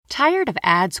Tired of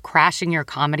ads crashing your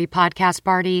comedy podcast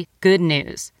party? Good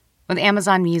news. With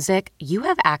Amazon Music, you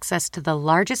have access to the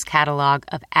largest catalog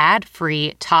of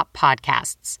ad-free top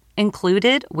podcasts,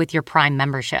 included with your Prime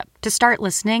membership. To start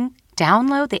listening,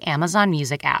 download the Amazon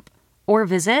Music app or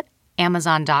visit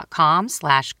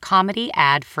amazon.com/comedy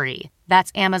ad-free.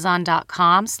 That's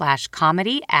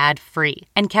amazon.com/comedy ad-free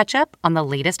and catch up on the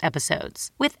latest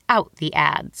episodes without the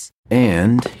ads.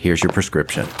 And here's your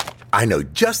prescription. I know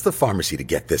just the pharmacy to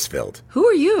get this filled. Who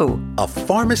are you? A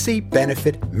pharmacy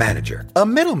benefit manager. A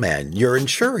middleman your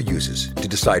insurer uses to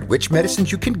decide which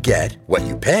medicines you can get, what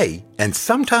you pay, and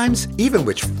sometimes even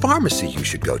which pharmacy you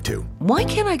should go to. Why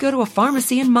can't I go to a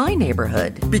pharmacy in my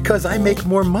neighborhood? Because I make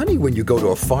more money when you go to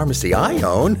a pharmacy I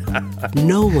own.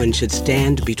 No one should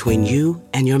stand between you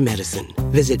and your medicine.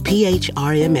 Visit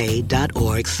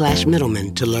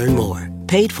phrma.org/middleman to learn more.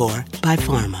 Paid for by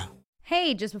Pharma.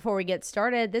 Hey, just before we get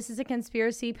started, this is a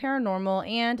conspiracy, paranormal,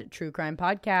 and true crime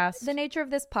podcast. The nature of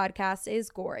this podcast is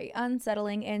gory,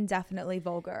 unsettling, and definitely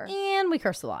vulgar. And we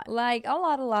curse a lot. Like, a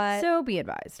lot. So be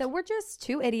advised. So we're just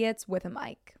two idiots with a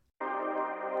mic.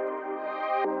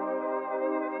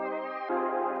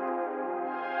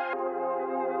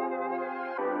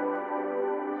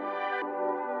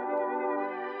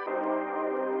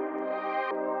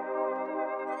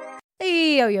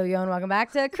 Yo, and welcome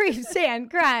back to Creeps and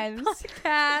Crimes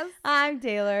Podcast. I'm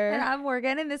Taylor. And I'm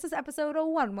Morgan, and this is episode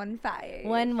 115.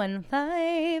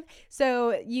 115.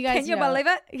 So you guys Can you believe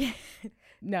it?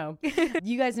 No.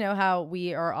 You guys know how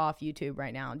we are off YouTube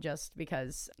right now just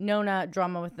because Nona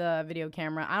drama with the video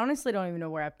camera. I honestly don't even know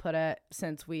where I put it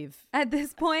since we've At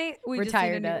this point, we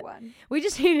retired just need a it. new one. We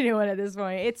just need a new one at this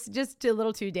point. It's just a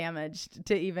little too damaged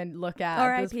to even look at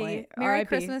this R.I.P. point. Merry R.I.P.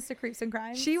 Christmas to Creeps and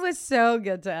Crimes. She was so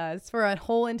good to us for a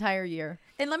whole entire year.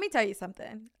 And let me tell you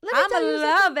something. tell you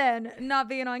I'm loving not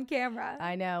being on camera.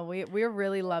 I know. We're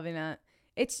really loving it.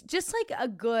 It's just like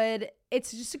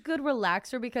it's just a good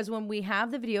relaxer because when we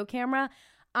have the video camera,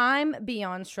 I'm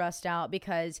beyond stressed out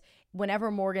because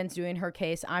whenever Morgan's doing her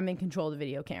case, I'm in control of the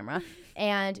video camera.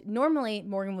 And normally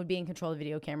Morgan would be in control of the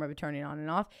video camera, but turning it on and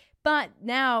off. But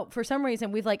now for some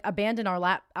reason we've like abandoned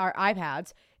our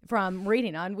iPads from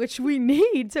reading on, which we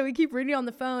need. So we keep reading on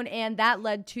the phone, and that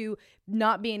led to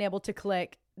not being able to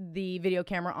click the video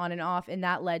camera on and off, and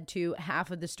that led to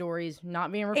half of the stories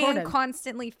not being recorded. And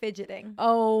constantly fidgeting.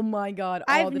 Oh my God.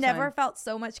 I've never felt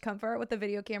so much comfort with the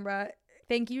video camera.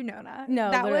 Thank you, Nona.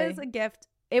 No, that literally. was a gift.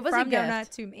 It was from a gift. Nona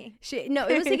to me.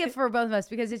 It was a gift for both of us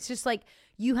because it's just like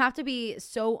you have to be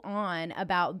so on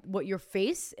about what your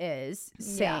face is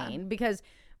saying because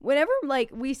whenever like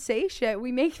we say shit,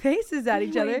 we make faces at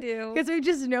each other. We do. Because we've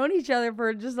just known each other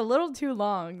for just a little too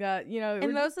long that,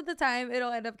 And most of the time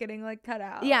it'll end up getting like cut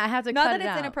out. Yeah, I have to not cut that it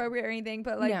it's out. inappropriate or anything,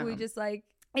 but like we just like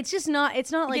it's not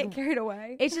like get carried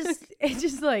away. It's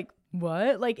just like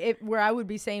what? Like where I would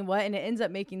be saying what and it ends up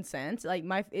making sense. Like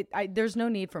there's no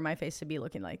need for my face to be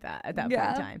looking like that at that point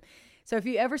in time. So if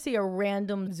you ever see a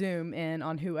random zoom in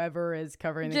on whoever is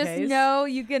covering the case, just know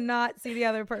you cannot see the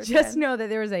other person. Just know that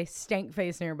there is a stank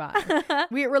face nearby.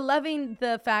 We're loving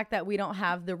the fact that we don't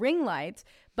have the ring lights,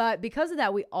 but because of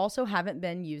that, we also haven't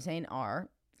been using our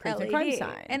Creeps and Crime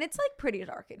sign. And it's like pretty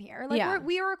dark in here. Like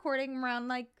we were recording around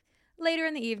like later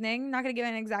in the evening. Not gonna give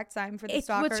an exact time for the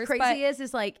stalkers. What's crazy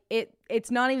is like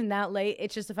it's not even that late.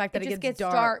 It's just the fact that it gets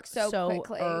dark so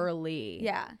quickly. Early.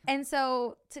 Yeah. And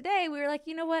so today we were like,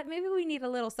 you know what? Maybe we need a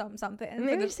little something.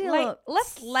 Maybe just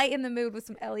let's lighten the mood with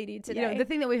some LED today. The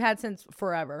thing that we've had since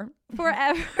forever.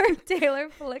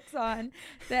 Taylor flicks on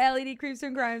the LED Creeps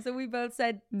and Crimes, and we both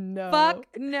said no. Fuck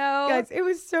no. Guys, it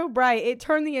was so bright. It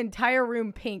turned the entire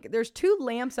room pink. There's 2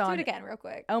 lamps on. Do it again real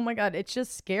quick. Oh my God, it's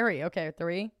just scary. Okay,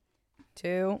 3,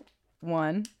 2,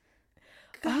 1.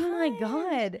 God. Oh my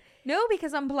God. No,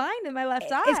 because I'm blind in my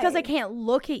left eye. It's because I can't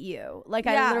look at you. Like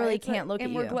I literally can't look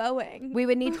at you. And we're glowing. We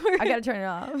would need I gotta turn it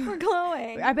off. We're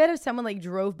glowing. I bet if someone like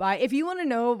drove by, if you want to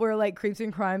know where like Creeps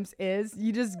and Crimes is,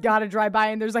 you just gotta drive by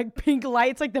and there's like pink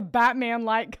lights, like the Batman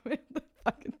light coming the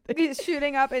fucking thing. He's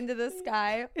shooting up into the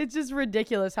sky. It's just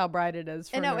ridiculous how bright it is.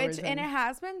 And it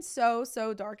has been so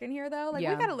dark in here though. Like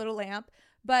we've got a little lamp.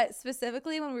 But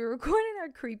specifically when we were recording our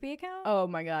creepy account. Oh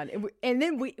my God. And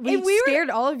then we scared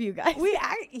all of you guys. We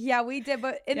did.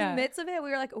 But in the midst of it,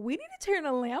 we were like, we need to turn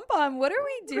a lamp on. What are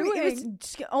we doing?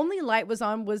 Only light was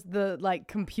on was the like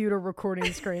computer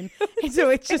recording screen. And so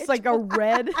it's just like a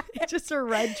red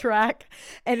track.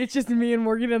 And it's just me and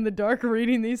Morgan in the dark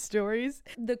reading these stories.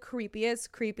 The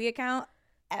creepiest creepy account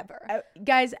ever.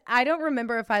 Guys, I don't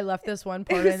remember if I left this one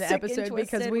part in the episode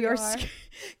because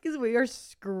we are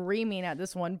screaming at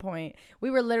this one point. We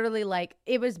were literally like,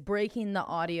 it was breaking the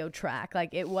audio track. Like,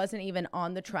 it wasn't even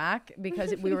on the track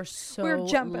because we were so we were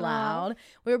jumping loud. off.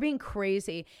 We were being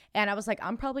crazy. And I was like,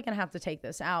 I'm probably going to have to take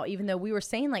this out. Even though we were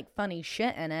saying like funny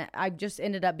shit in it, I just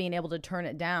ended up being able to turn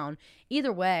it down.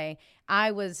 Either way,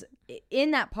 I was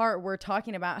in that part we're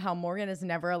talking about how Morgan is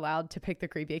never allowed to pick the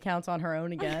creepy accounts on her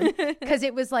own again. Because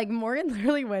it was like Morgan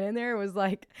literally went in there. It was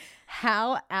like,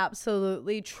 how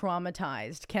absolutely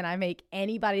traumatized can I make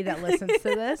anybody that listens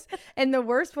to this? And the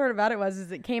worst part about it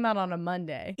is it came out on a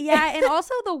Monday. Yeah, and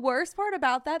also the worst part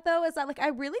about that though is that like I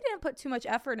really didn't put too much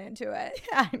effort into it.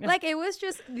 Yeah, I know. Like it was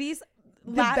just these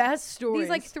best stories. These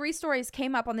like 3 stories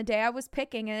came up on the day I was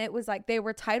picking, and it was like they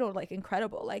were titled like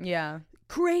incredible, like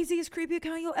craziest creepy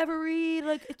account you'll ever read.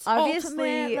 Like it's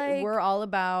obviously ultimate, like, we're all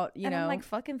about I'm like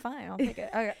fucking fine. I'll take it.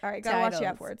 Okay, all right, gotta watch the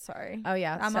F word. Sorry. Oh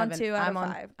yeah, I'm 7. on 2 out I'm of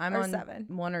on 5. I'm or on 7.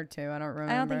 1 or 2. I don't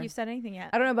remember. I don't think you've said anything yet.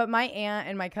 I don't know, but my aunt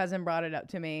and my cousin brought it up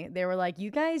to me. They were like,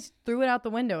 "You guys threw it out the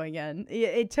window again."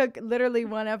 It took literally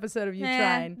one episode of you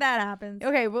trying. That happens.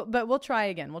 Okay, but we'll try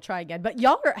again. But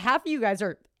y'all are half of you guys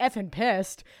are effing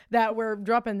pissed that we're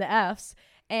dropping the Fs,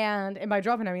 and by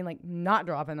dropping I mean like not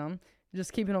dropping them,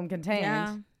 just keeping them contained.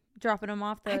 Yeah. Dropping them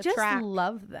off the I just track.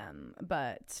 love them,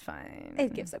 but it's fine.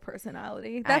 It gives a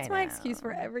personality. That's my excuse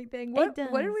for everything. What did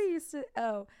we used to?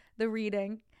 Oh, the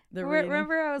reading.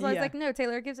 Remember, I was always like, no,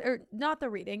 Taylor gives, or not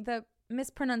the reading, the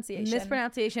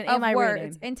mispronunciation of my words.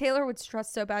 Reading. And Taylor would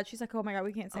stress so bad. She's like, oh my God,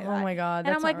 we can't say that. Oh my God.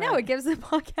 And I'm like, no, it gives the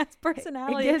podcast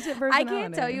personality. It gives it personality. I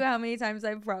can't tell you how many times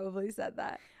I've probably said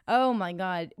that. Oh my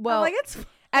God. Well, I'm like, it's fine.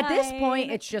 At this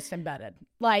point, it's just embedded.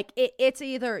 Like it's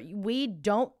either we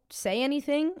don't say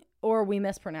anything or we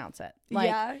mispronounce it.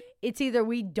 Like it's either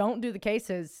we don't do the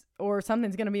cases or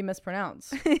something's going to be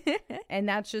mispronounced. And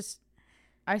that's just,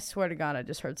 I swear to God, I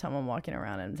just heard someone walking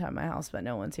around inside my house, but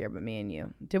no one's here but me and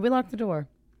you. Did we lock the door?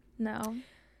 No.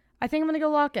 I think I'm going to go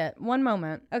lock it. One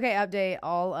moment. Okay, update.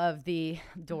 All of the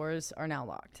doors are now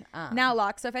locked. Now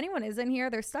locked. So if anyone is in here,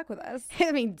 they're stuck with us.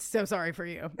 I mean, so sorry for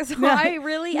you. So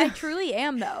I truly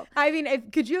am though. I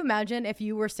mean, could you imagine if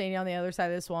you were standing on the other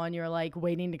side of this wall and you're like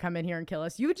waiting to come in here and kill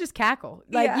us? You would just cackle.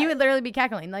 Like you would literally be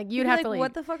cackling. Like you'd have to leave.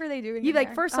 What the fuck are they doing? You'd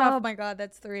like, first off, oh my God,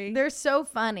 that's 3. They're so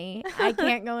funny. I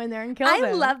can't go in there and kill them.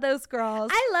 I love those girls.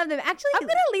 I love them. Actually, I'm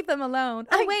gonna leave them alone.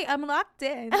 Oh wait, I'm locked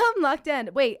in. I'm locked in.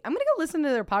 Wait, I'm gonna go listen to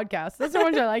their podcast. That's how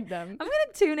much I like them. I'm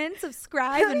gonna tune in,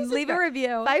 subscribe, and leave a review.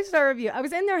 5-star review. I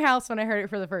was in their house when I heard it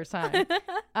for the first time.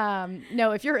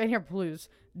 No, if you're in here, please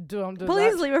don't do that.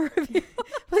 Please leave a review.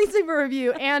 Please leave a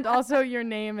review and also your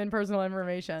name and personal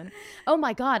information. Oh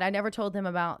my God, I never told them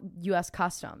about U.S.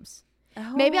 Customs.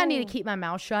 Oh. Maybe I need to keep my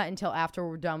mouth shut until after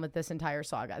we're done with this entire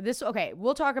saga. Okay,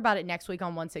 we'll talk about it next week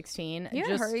on 116. You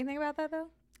haven't heard anything about that though?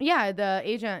 Yeah, the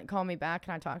agent called me back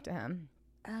and I talked to him.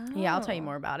 Oh. Yeah, I'll tell you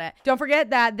more about it. Don't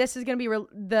forget that this is going to be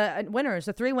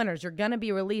the 3 winners are going to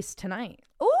be released tonight.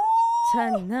 Ooh!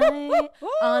 Tonight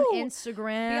on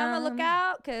Instagram. Be on the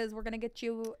lookout because we're going to get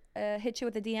you, hit you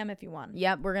with a DM if you want.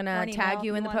 Yep, we're going to tag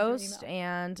you in the post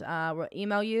and we'll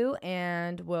email you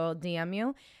and we'll DM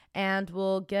you and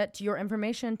we'll get your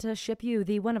information to ship you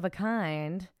the one of a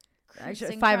kind.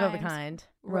 Actually, 5 of a kind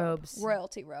robes.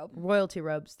 Royalty robe. Royalty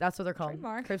robes. That's what they're called.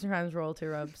 Trademark. Crips and Crimes royalty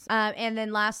robes. And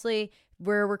then lastly,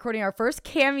 we're recording our first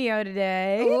cameo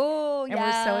today. Oh, and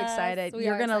we're so excited. We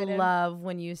You're are gonna excited. love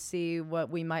when you see what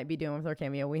we might be doing with our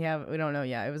cameo. We don't know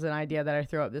yet. It was an idea that I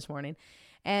threw up this morning.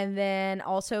 And then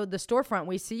also the storefront,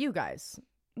 we see you guys.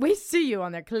 We see you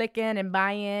on there clicking and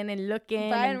buying and looking.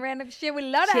 Buying random shit. We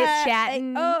love that.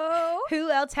 Chit-chatting. Oh. Who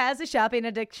else has a shopping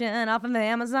addiction off of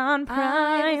Amazon Prime?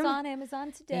 I was on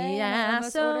Amazon today. Yeah, I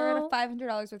almost ordered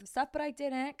 $500 worth of stuff, but I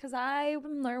didn't because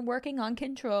I'm working on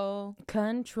control.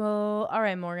 All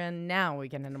right, Morgan. Now we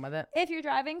can end with it. If you're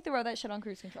driving, throw that shit on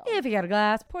cruise control. If you got a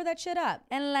glass, pour that shit up.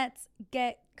 And let's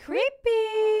get creepy.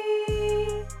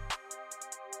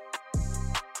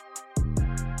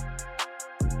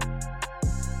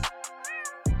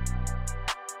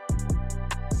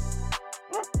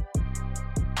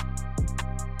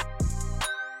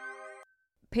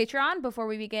 Patreon, before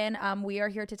we begin, we are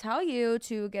here to tell you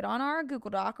to get on our Google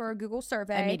Doc or a Google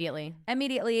survey.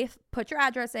 Immediately put your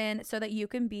address in so that you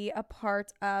can be a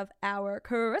part of our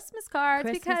Christmas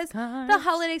cards because the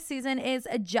holiday season is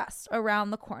just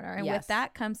around the corner. And with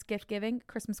that comes gift giving,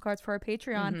 Christmas cards for our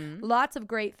Patreon, lots of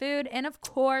great food, and of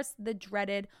course, the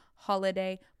dreaded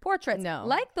holiday portraits.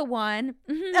 Like the one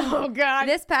oh God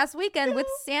this past weekend with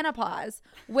Santa Claus,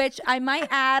 which I might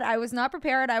add, I was not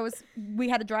prepared. We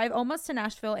had to drive almost to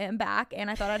Nashville and back, and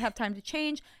I thought I'd have time to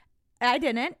change. I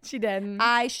didn't. She didn't.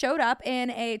 I showed up in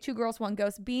a 2 Girls, 1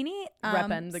 Ghost beanie,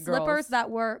 repping the slippers girls that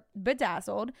were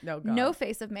bedazzled, no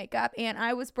face of makeup, and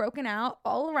I was broken out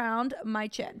all around my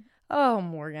chin. Oh,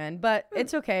 Morgan, but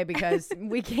it's okay because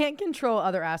we can't control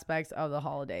other aspects of the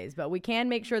holidays, but we can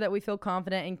make sure that we feel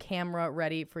confident and camera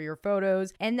ready for your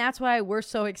photos. And that's why we're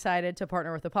so excited to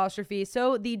partner with Apostrophe,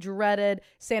 so the dreaded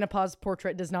Santa Paws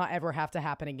portrait does not ever have to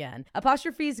happen again.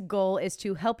 Apostrophe's goal is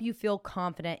to help you feel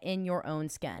confident in your own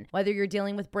skin, whether you're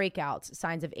dealing with breakouts,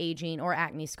 signs of aging, or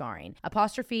acne scarring.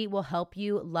 Apostrophe will help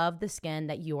you love the skin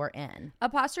that you are in.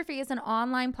 Apostrophe is an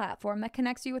online platform that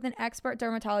connects you with an expert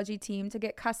dermatology team to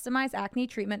get customized acne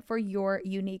treatment for your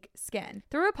unique skin.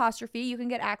 Through Apostrophe, you can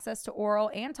get access to oral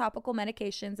and topical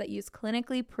medications that use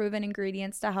clinically proven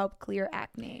ingredients to help clear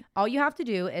acne. All you have to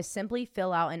do is simply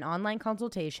fill out an online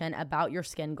consultation about your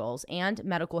skin goals and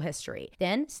medical history.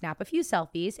 Then snap a few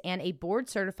selfies and a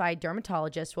board-certified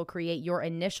dermatologist will create your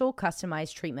initial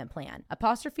customized treatment plan.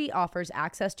 Apostrophe offers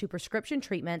access to prescription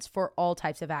treatments for all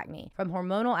types of acne, from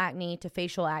hormonal acne to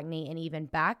facial acne and even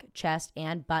back, chest,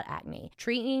 and butt acne,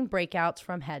 treating breakouts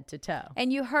from head to toe.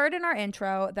 And you heard in our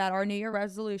intro that our New Year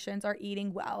resolutions are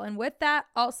eating well. And with that,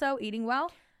 also eating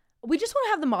well, we just want to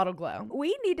have the model glow.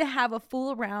 We need to have a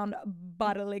full round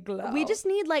bodily glow. We just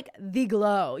need like the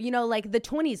glow, you know, like the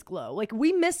 20s glow. Like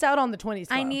we missed out on the 20s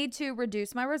glow. I need to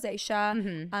reduce my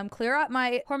rosacea, clear up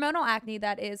my hormonal acne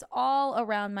that is all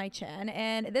around my chin.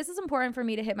 And this is important for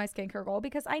me to hit my skincare goal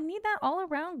because I need that all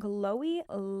around glowy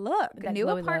look. That new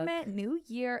glowy apartment, look. New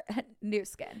year, new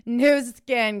skin. New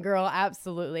skin, girl,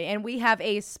 absolutely. And we have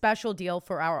a special deal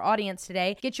for our audience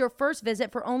today. Get your first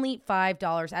visit for only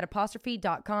 $5 at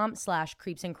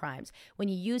apostrophe.com/creepsandcrimes when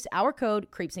you use our code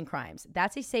creepsandcrimes.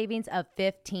 That's a savings of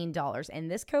 $15,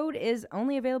 and this code is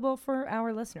only available for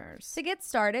our listeners. To get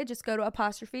started, just go to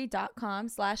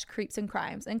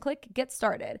apostrophe.com/creepsandcrimes and click get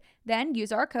started. Then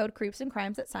use our code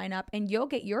creepsandcrimes at sign up and you'll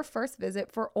get your first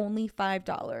visit for only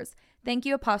 $5. Thank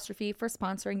you, Apostrophe, for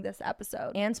sponsoring this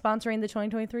episode. And sponsoring the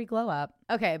 2023 Glow Up.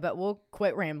 Okay, but we'll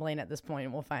quit rambling at this point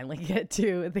and we'll finally get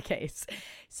to the case.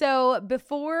 So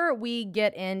before we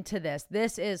get into this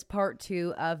is part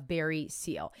 2 of Barry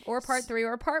Seal. Or part 3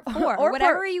 or part 4, or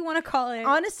whatever you want to call it.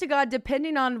 Honest to God,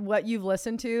 depending on what you've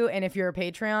listened to and if you're a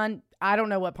Patreon, I don't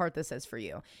know what part this is for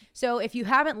you. So if you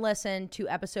haven't listened to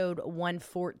episode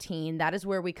 114, that is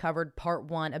where we covered part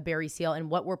 1 of Barry Seal and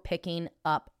what we're picking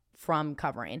up from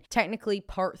covering. Technically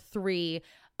part 3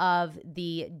 of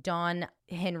the Don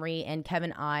Henry and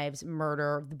Kevin Ives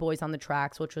murder, The Boys on the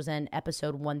Tracks, which was in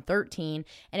episode 113.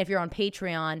 And if you're on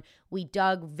Patreon, we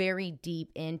dug very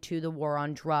deep into the war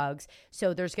on drugs.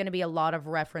 So there's going to be a lot of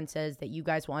references that you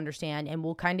guys will understand, and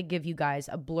we'll kind of give you guys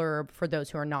a blurb for those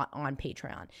who are not on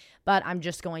Patreon. But I'm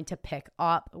just going to pick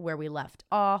up where we left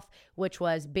off, which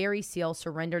was Barry Seal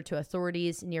surrendered to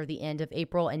authorities near the end of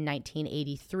April in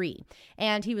 1983.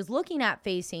 And he was looking at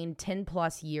facing 10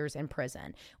 plus years in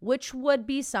prison, which would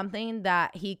be something that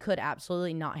he could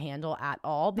absolutely not handle at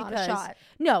all. Because, not a shot.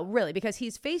 No, really, because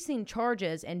he's facing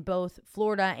charges in both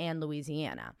Florida and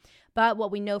Louisiana. But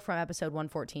what we know from episode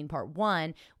 114, part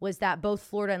 1, was that both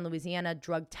Florida and Louisiana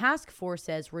drug task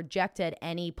forces rejected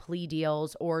any plea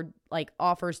deals or like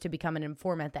offers to become an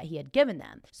informant that he had given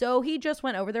them. So he just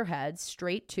went over their heads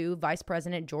straight to Vice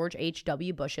President George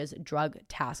H.W. Bush's drug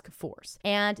task force.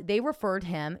 And they referred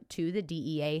him to the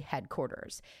DEA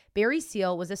headquarters. Barry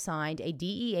Seal was assigned a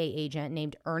DEA agent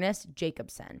named Ernest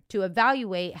Jacobson to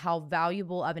evaluate how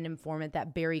valuable of an informant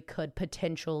that Barry could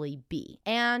potentially be.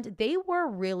 And they were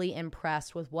really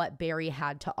impressed with what Barry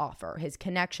had to offer, his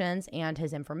connections and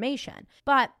his information,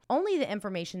 but only the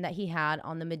information that he had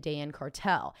on the Medellin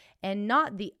cartel and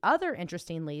not the other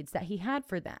interesting leads that he had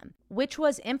for them, which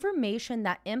was information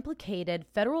that implicated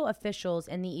federal officials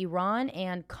in the Iran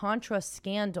and Contra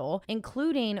scandal,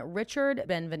 including Richard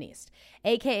Benveniste,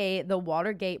 aka the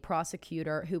Watergate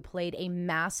prosecutor who played a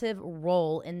massive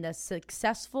role in the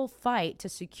successful fight to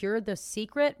secure the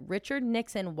secret Richard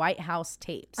Nixon White House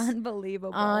tapes.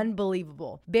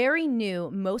 Unbelievable. Barry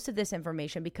knew most of this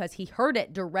information because he heard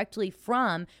it directly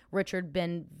from Richard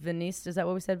Benveniste, is that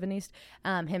what we said, Veniste?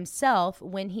 Himself,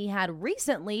 when he had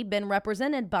recently been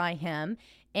represented by him,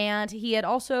 and he had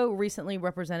also recently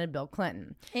represented Bill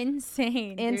Clinton.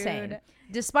 Insane. Dude.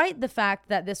 Despite the fact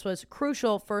that this was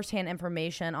crucial firsthand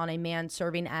information on a man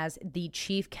serving as the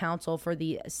chief counsel for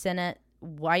the Senate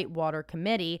Whitewater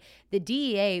Committee, the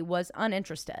DEA was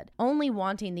uninterested, only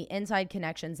wanting the inside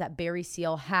connections that Barry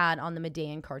Seal had on the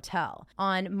Medellin cartel.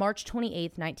 On March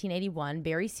 28, 1981,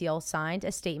 Barry Seal signed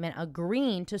a statement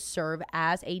agreeing to serve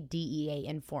as a DEA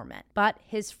informant, but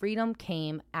his freedom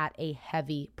came at a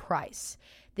heavy price.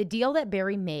 The deal that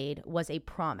Barry made was a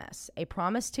promise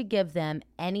to give them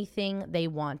anything they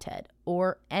wanted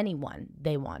or anyone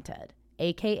they wanted,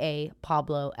 aka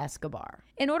Pablo Escobar.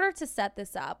 In order to set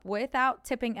this up without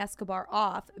tipping Escobar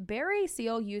off, Barry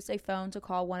Seal used a phone to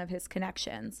call one of his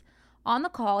connections. On the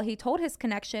call, he told his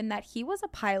connection that he was a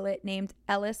pilot named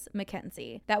Ellis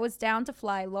McKenzie that was down to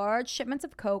fly large shipments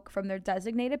of coke from their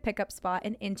designated pickup spot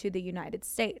and into the United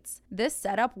States. This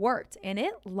setup worked, and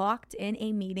it locked in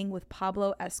a meeting with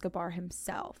Pablo Escobar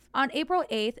himself. On April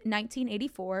 8th,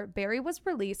 1984, Barry was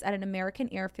released at an American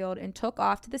airfield and took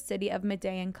off to the city of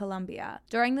Medellin, Colombia.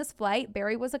 During this flight,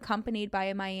 Barry was accompanied by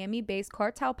a Miami-based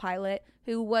cartel pilot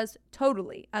who was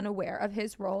totally unaware of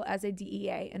his role as a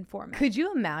DEA informant. Could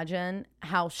you imagine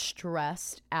how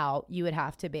stressed out you would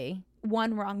have to be?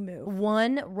 One wrong move.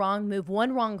 One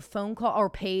wrong phone call or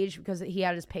page, because he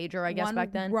had his pager, I guess,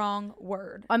 back then. One wrong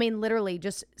word. I mean, literally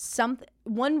just something,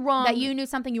 one wrong. That you knew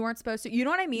something you weren't supposed to. You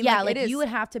know what I mean? Yeah, like you would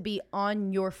have to be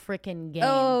on your freaking game.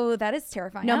 Oh, that is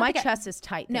terrifying. No, my chest is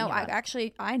tight. No,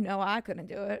 I know I couldn't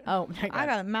do it. Oh, my God. I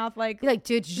got a mouth like. You're like,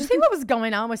 dude, did you see what was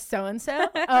going on with so-and-so?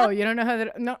 Oh, you don't know how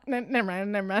that. No, never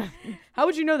mind. How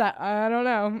would you know that? I don't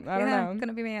know. I don't know.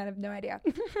 Couldn't be me. I have no idea.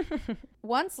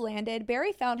 Once landed,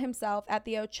 Barry found himself at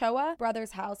the Ochoa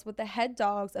brothers' house with the head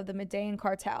dogs of the Medellin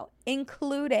cartel,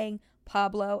 including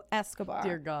Pablo Escobar.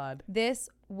 Dear God. This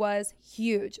was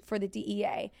huge for the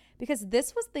DEA because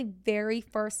this was the very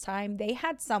first time they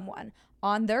had someone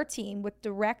on their team with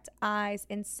direct eyes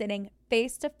and sitting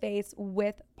face to face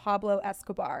with Pablo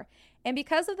Escobar. And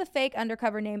because of the fake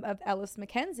undercover name of Ellis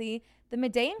McKenzie, the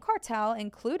Medellin cartel,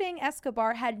 including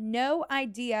Escobar, had no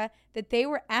idea that they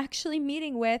were actually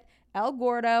meeting with El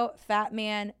Gordo, Fat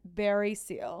Man, Barry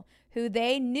Seal, who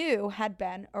they knew had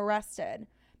been arrested.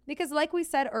 Because like we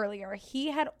said earlier,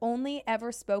 he had only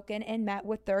ever spoken and met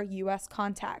with their U.S.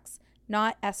 contacts,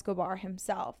 not Escobar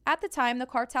himself. At the time, the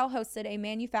cartel hosted a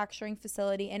manufacturing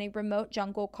facility in a remote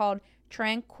jungle called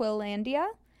Tranquilandia.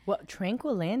 What?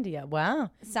 Tranquilandia?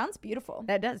 Wow. Sounds beautiful.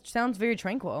 That does. Sounds very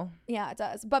tranquil. Yeah, it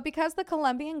does. But because the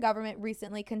Colombian government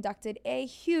recently conducted a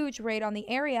huge raid on the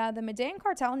area, the Medellin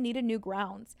cartel needed new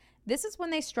grounds. This is when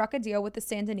they struck a deal with the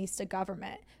Sandinista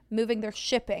government, moving their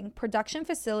shipping, production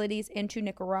facilities into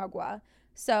Nicaragua.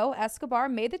 So Escobar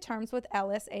made the terms with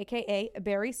Ellis, aka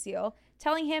Barry Seal,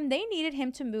 telling him they needed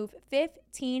him to move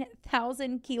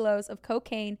 15,000 kilos of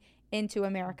cocaine into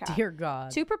America. Dear God.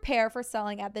 To prepare for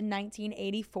selling at the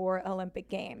 1984 Olympic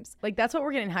Games. Like, that's what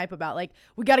we're getting hype about. Like,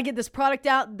 we got to get this product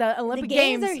out. The Olympic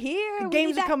Games are here. The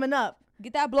games are coming up.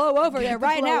 Get that blow over there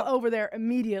right now. Over there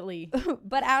immediately.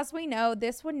 But as we know,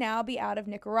 this would now be out of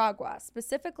Nicaragua,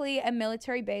 specifically a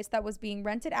military base that was being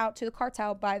rented out to the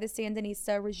cartel by the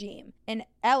Sandinista regime. And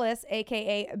Ellis,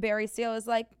 aka Barry Seal, is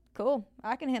like, cool,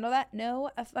 I can handle that.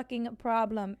 No fucking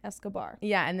problem, Escobar.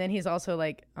 Yeah, and then he's also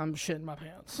like, I'm shitting my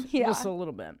pants. Yeah. Just a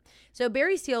little bit. So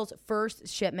Barry Seal's first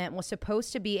shipment was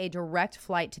supposed to be a direct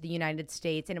flight to the United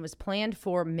States, and it was planned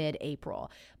for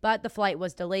mid-April. But the flight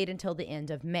was delayed until the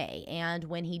end of May. And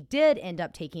when he did end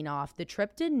up taking off, the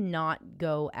trip did not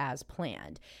go as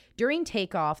planned. During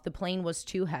takeoff, the plane was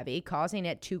too heavy, causing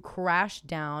it to crash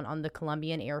down on the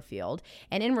Colombian airfield.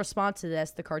 And in response to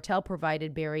this, the cartel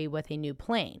provided Barry with a new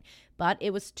plane. But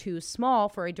it was too small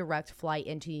for a direct flight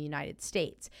into the United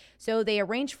States. So they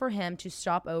arranged for him to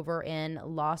stop over in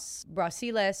Los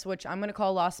Brasiles, which I'm going to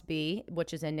call Los B,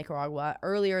 which is in Nicaragua,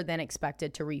 earlier than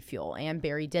expected to refuel. And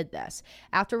Barry did this.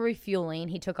 After refueling,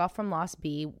 he took off from Los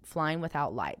B, flying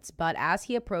without lights. But as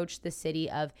he approached the city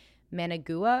of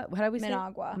Managua, what did we say?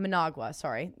 Managua,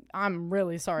 sorry. I'm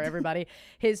really sorry, everybody.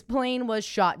 His plane was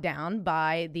shot down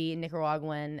by the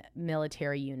Nicaraguan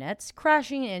military units,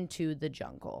 crashing into the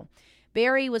jungle.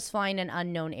 Barry was flying an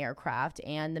unknown aircraft,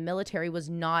 and the military was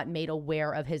not made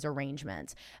aware of his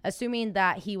arrangements. Assuming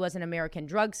that he was an American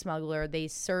drug smuggler, they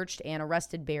searched and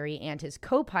arrested Barry and his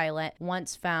co-pilot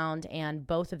once found, and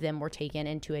both of them were taken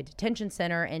into a detention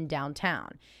center in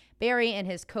downtown. Barry and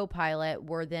his co-pilot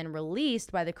were then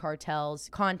released by the cartel's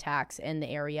contacts in the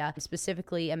area,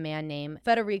 specifically a man named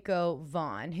Federico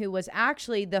Vaughn, who was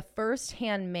actually the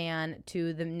first-hand man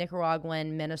to the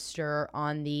Nicaraguan minister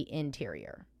on the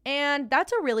interior. And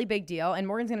that's a really big deal, and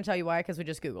Morgan's going to tell you why, because we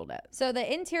just Googled it. So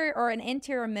the interior, or an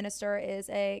interior minister,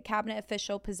 is a cabinet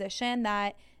official position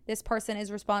that this person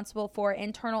is responsible for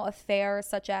internal affairs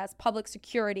such as public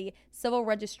security, civil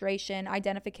registration,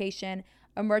 identification,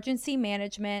 emergency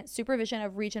management, supervision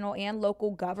of regional and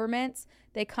local governments.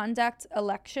 They conduct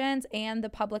elections and the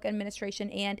public administration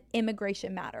and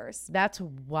immigration matters. That's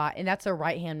why, and that's a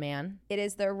right-hand man. It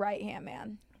is their right-hand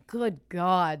man. Good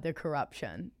God, the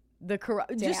corruption.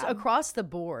 just across the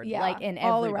board, like in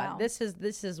all everybody. around. This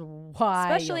is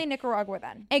why, especially in Nicaragua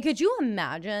then. And could you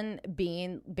imagine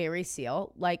being Barry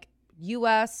Seal, like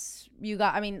U.S. You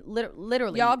got, I mean,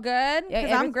 literally. Y'all good?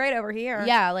 Because I'm great over here.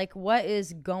 Yeah, like what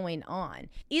is going on?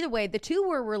 Either way, the two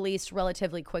were released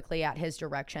relatively quickly at his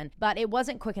direction, but it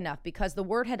wasn't quick enough because the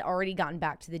word had already gotten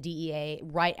back to the DEA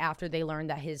right after they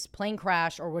learned that his plane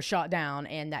crashed or was shot down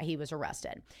and that he was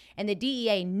arrested. And the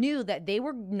DEA knew that they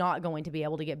were not going to be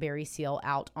able to get Barry Seal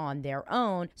out on their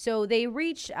own, so they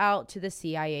reached out to the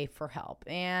CIA for help.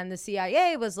 And the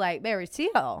CIA was like, Barry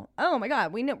Seal, oh my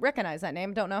God, we recognize that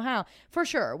name, don't know how. For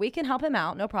sure, we can help him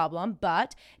out, no problem.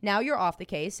 But now you're off the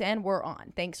case and we're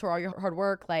on. Thanks for all your hard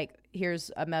work. Like,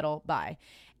 here's a medal, bye.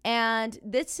 And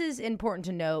this is important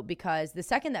to note because the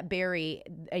second that Barry,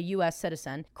 a U.S.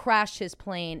 citizen, crashed his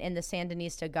plane in the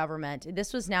Sandinista government,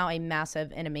 this was now a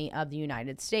massive enemy of the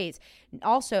United States.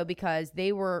 Also because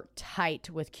they were tight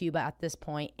with Cuba at this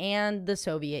point and the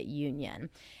Soviet Union.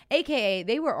 AKA,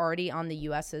 they were already on the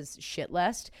U.S.'s shit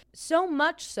list. So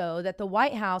much so that the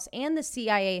White House and the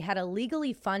CIA had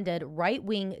illegally funded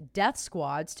right-wing death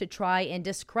squads to try and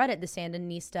discredit the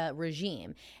Sandinista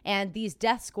regime. And these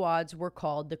death squads were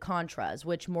called the Contras,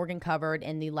 which Morgan covered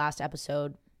in the last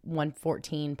episode,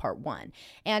 114 part 1.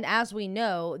 And as we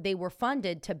know, they were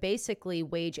funded to basically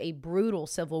wage a brutal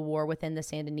civil war within the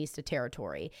Sandinista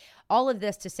territory. All of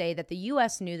this to say that the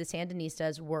U.S. knew the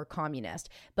Sandinistas were communist,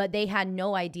 but they had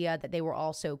no idea that they were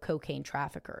also cocaine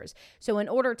traffickers. So in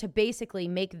order to basically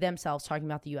make themselves, talking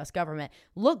about the U.S. government,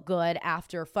 look good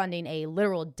after funding a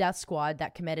literal death squad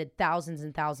that committed thousands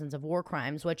and thousands of war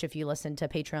crimes, which if you listen to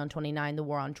Patreon 29, the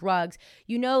war on drugs,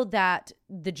 you know that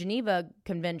the Geneva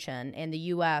Convention and the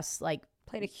U.S.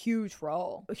 played a huge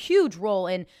role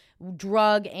in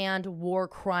drug and war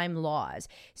crime laws.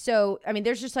 So, I mean,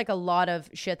 there's just a lot of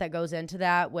shit that goes into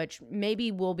that, which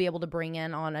maybe we'll be able to bring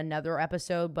in on another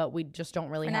episode, but we just don't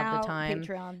really have the time.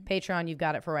 Patreon, you've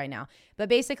got it for right now. But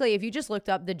basically, if you just looked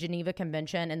up the Geneva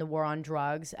Convention and the war on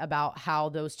drugs, about how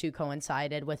those two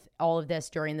coincided with all of this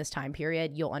during this time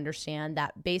period, you'll understand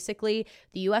that basically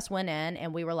the U.S. went in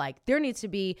and we were like, there needs to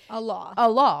be a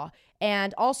law.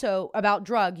 And also about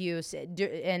drug use,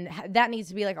 and that needs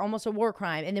to be almost a war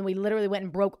crime. And then we literally went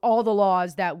and broke all the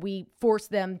laws that we forced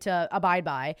them to abide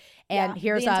by. And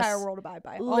here's the us, entire world abide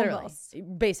by, literally, almost.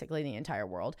 basically the entire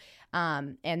world.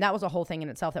 And that was a whole thing in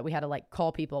itself that we had to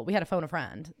call people. We had to phone a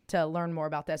friend to learn more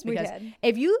about this because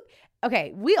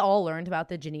we all learned about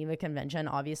the Geneva Convention,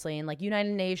 obviously, and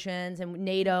United Nations and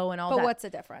NATO and all that. But what's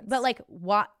the difference? But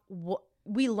what?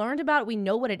 We learned about it. We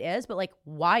know what it is, but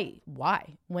why?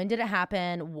 When did it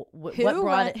happen? What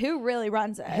brought it? Who really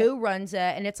runs it? Who runs it?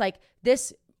 And it's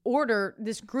this world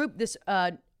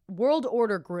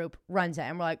order group runs it.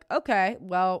 And we're like, okay,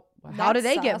 well, how do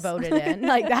they get voted in?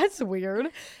 That's weird.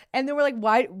 And then we're like,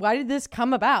 why did this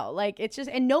come about? It's just,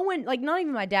 and no one, not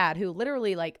even my dad, who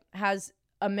literally has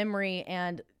a memory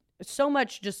and so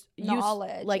much just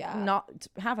knowledge, not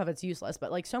half of it's useless,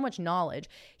 but so much knowledge.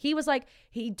 He was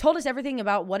he told us everything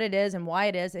about what it is and why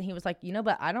it is, and he was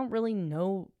but I don't really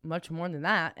know much more than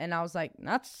that. And I was like,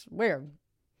 that's weird,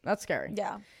 that's scary.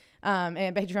 Yeah.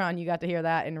 And Patreon, you got to hear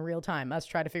that in real time, us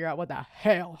try to figure out what the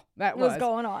hell that was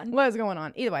going on. What is going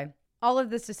on? Either way, all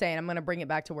of this to say, and I'm going to bring it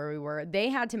back to where we were, they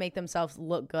had to make themselves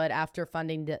look good after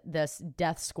funding this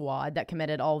death squad that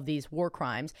committed all of these war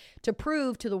crimes to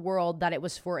prove to the world that it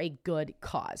was for a good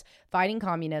cause, fighting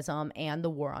communism and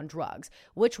the war on drugs,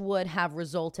 which would have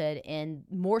resulted in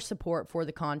more support for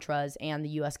the Contras and the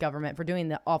U.S. government for doing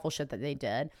the awful shit that they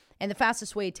did. And the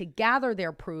fastest way to gather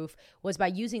their proof was by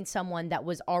using someone that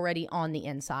was already on the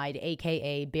inside,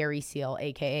 a.k.a. Barry Seal,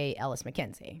 a.k.a. Ellis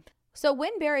McKenzie. So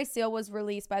when Barry Seal was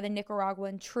released by the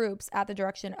Nicaraguan troops at the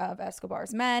direction of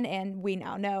Escobar's men, and we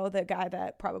now know the guy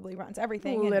that probably runs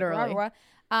everything in Nicaragua,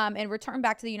 and returned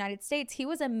back to the United States, he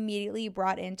was immediately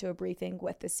brought into a briefing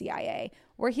with the CIA,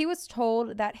 where he was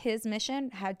told that his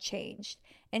mission had changed,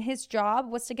 and his job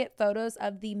was to get photos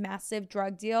of the massive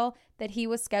drug deal that he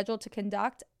was scheduled to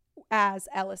conduct as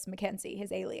Ellis McKenzie,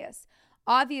 his alias.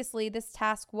 Obviously, this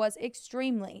task was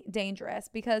extremely dangerous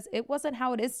because it wasn't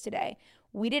how it is today.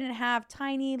 We didn't have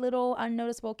tiny little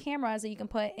unnoticeable cameras that you can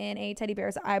put in a teddy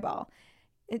bear's eyeball.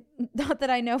 Not that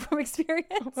I know from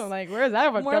experience. I'm where's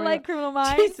that one? More like Criminal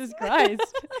Minds. Jesus Christ.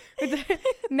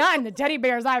 Not in the teddy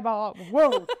bear's eyeball.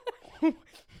 Whoa.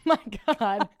 My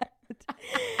God.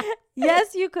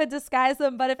 Yes, you could disguise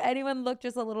them, but if anyone looked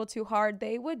just a little too hard,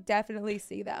 they would definitely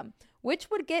see them, which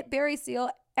would get Barry Seal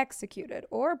executed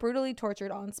or brutally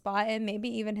tortured on spot, and maybe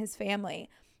even his family.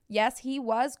 Yes, he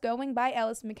was going by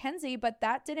Ellis McKenzie, but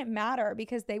that didn't matter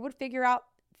because they would figure out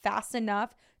fast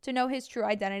enough to know his true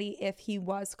identity if he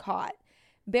was caught.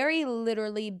 Barry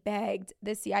literally begged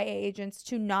the CIA agents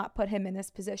to not put him in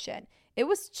this position. It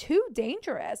was too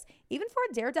dangerous, even for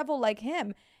a daredevil like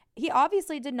him. He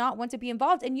obviously did not want to be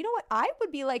involved. And you know what? I would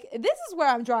be like, this is where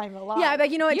I'm drawing the line. Yeah, but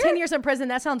you know what? 10 years in prison,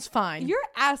 that sounds fine. You're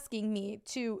asking me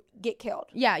to get killed.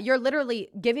 Yeah, you're literally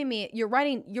giving me, you're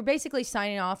basically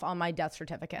signing off on my death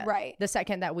certificate. Right. The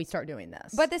second that we start doing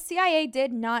this. But the CIA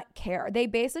did not care. They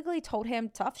basically told him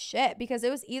tough shit because it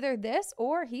was either this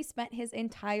or he spent his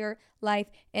entire life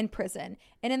in prison.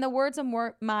 And in the words of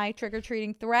my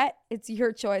trick-or-treating threat, it's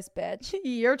your choice, bitch.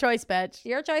 Your choice, bitch.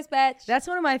 Your choice, bitch. That's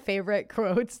one of my favorite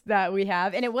quotes that we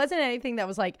have. And it wasn't anything that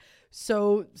was like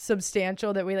so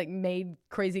substantial that we like made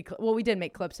crazy. Well, we did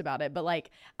make clips about it, but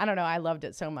like, I don't know. I loved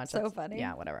it so much. So funny.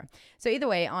 Yeah, whatever. So either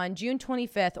way, on June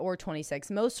 25th or 26th,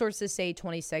 most sources say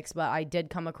 26th, but I did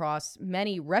come across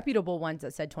many reputable ones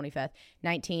that said 25th,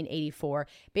 1984.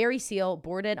 Barry Seal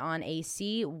boarded on a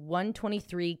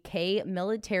C-123K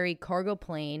military cargo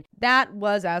plane that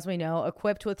was, as we know,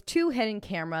 equipped with 2 hidden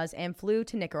cameras and flew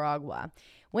to Nicaragua.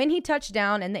 When he touched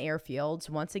down in the airfields,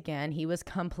 once again, he was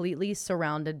completely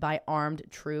surrounded by armed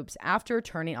troops after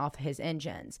turning off his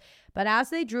engines. But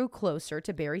as they drew closer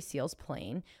to Barry Seal's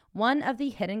plane, one of the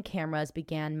hidden cameras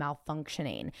began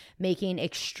malfunctioning, making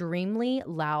extremely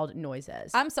loud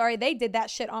noises. I'm sorry, they did that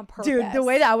shit on purpose. Dude, the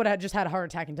way that I would have just had a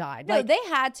heart attack and died. No, they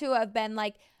had to have been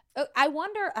like,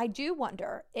 I do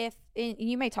wonder if,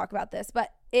 you may talk about this,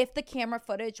 but if the camera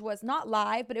footage was not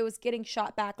live, but it was getting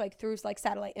shot back like through like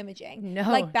satellite imaging. No.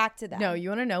 Like back to them. No, you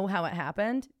want to know how it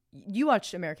happened? You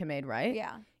watched American Made, right?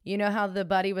 Yeah. You know how the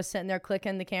buddy was sitting there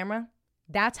clicking the camera?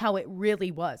 That's how it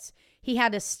really was. He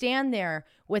had to stand there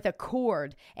with a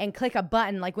cord and click a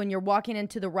button like when you're walking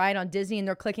into the ride on Disney and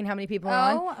they're clicking how many people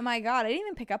are on. Oh my God. I didn't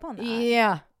even pick up on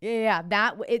that. Yeah.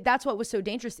 That's what was so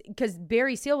dangerous because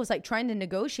Barry Seal was like trying to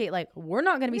negotiate like, we're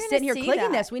not going to be sitting here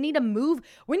clicking this. We need to move.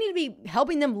 We need to be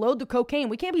helping them load the cocaine.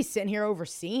 We can't be sitting here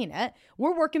overseeing it.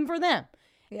 We're working for them.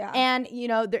 Yeah. And, you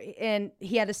know, and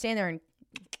he had to stand there and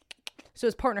so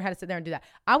his partner had to sit there and do that.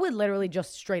 I would literally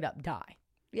just straight up die.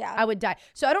 Yeah. I would die.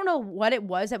 So I don't know what it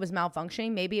was that was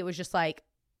malfunctioning. Maybe it was just like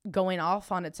going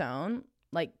off on its own,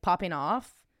 like popping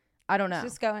off. I don't know. It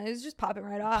was just popping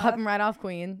right off. Popping right off,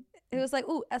 queen. It was like,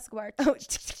 ooh, Escobar.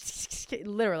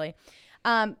 Literally.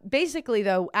 Basically,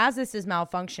 though, as this is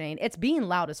malfunctioning, it's being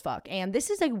loud as fuck. And this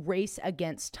is a race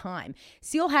against time.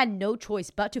 Seal had no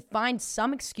choice but to find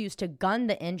some excuse to gun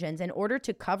the engines in order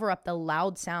to cover up the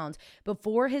loud sounds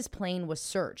before his plane was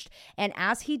searched. And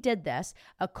as he did this,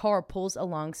 a car pulls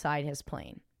alongside his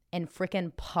plane. And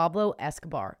frickin' Pablo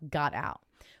Escobar got out.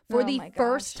 For the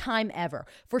first time ever,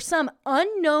 for some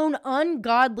unknown,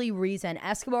 ungodly reason,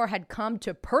 Escobar had come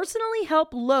to personally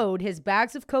help load his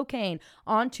bags of cocaine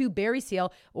onto Barry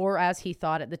Seal, or as he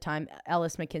thought at the time,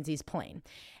 Ellis McKenzie's plane.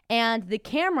 And the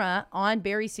camera on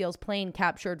Barry Seal's plane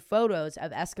captured photos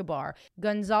of Escobar,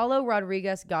 Gonzalo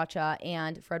Rodriguez Gacha,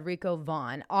 and Frederico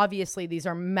Vaughn. Obviously, these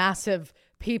are massive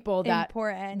people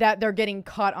that they're getting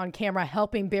caught on camera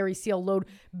helping Barry Seal load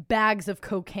bags of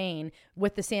cocaine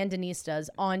with the Sandinistas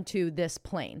onto this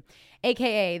plane.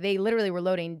 AKA, they literally were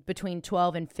loading between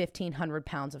 12 and 1,500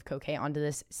 pounds of cocaine onto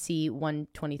this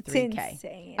C-123K. It's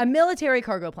insane. A military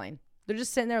cargo plane. They're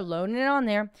just sitting there loading it on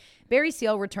there. Barry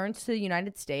Seal returns to the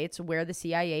United States where the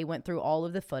CIA went through all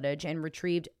of the footage and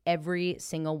retrieved every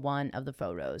single one of the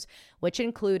photos, which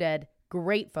included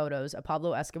great photos of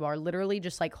Pablo Escobar literally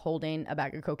just like holding a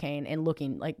bag of cocaine and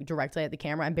looking like directly at the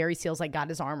camera. And Barry Seal's like got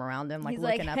his arm around him, like he's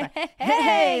looking like, up at,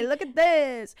 hey, look at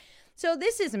this. So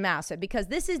this is massive because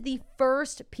this is the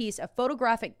first piece of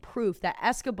photographic proof that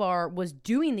Escobar was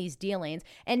doing these dealings.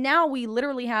 And now we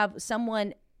literally have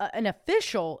someone, an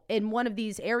official in one of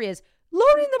these areas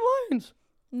loading the planes.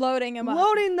 Loading them up.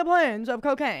 Loading the planes of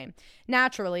cocaine.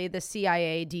 Naturally, the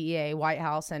CIA, DEA, White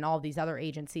House, and all these other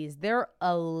agencies, they're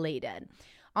elated.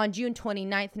 On June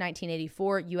 29th,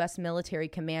 1984, U.S. military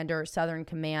commander, Southern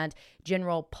Command,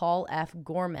 General Paul F.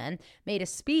 Gorman, made a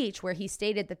speech where he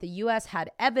stated that the U.S.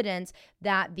 had evidence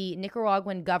that the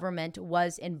Nicaraguan government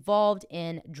was involved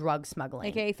in drug smuggling.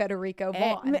 AKA Federico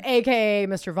Vaughn. AKA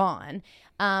Mr. Vaughn.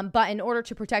 But in order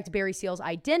to protect Barry Seal's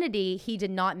identity, he did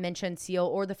not mention Seal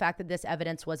or the fact that this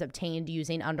evidence was obtained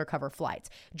using undercover flights.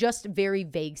 Just very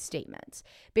vague statements.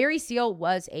 Barry Seal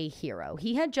was a hero.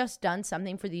 He had just done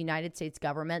something for the United States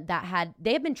government that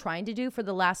they had been trying to do for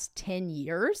the last 10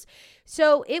 years.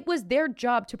 So it was their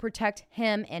job to protect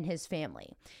him and his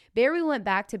family. Barry went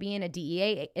back to being a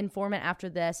DEA informant after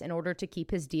this in order to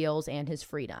keep his deals and his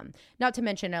freedom. Not to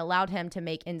mention it allowed him to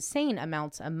make insane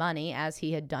amounts of money as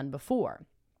he had done before.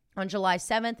 On July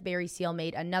 7th, Barry Seal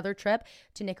made another trip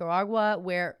to Nicaragua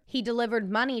where he delivered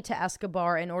money to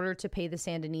Escobar in order to pay the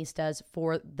Sandinistas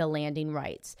for the landing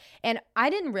rights. And I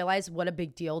didn't realize what a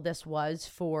big deal this was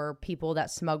for people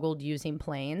that smuggled using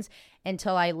planes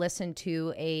until I listened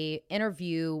to a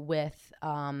interview with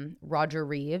Roger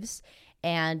Reeves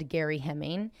and Gary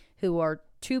Hemming, who are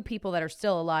two people that are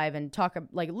still alive and talk,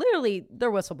 like, literally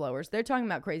they're whistleblowers. They're talking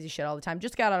about crazy shit all the time.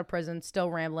 Just got out of prison,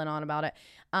 still rambling on about it.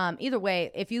 Either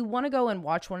way, if you want to go and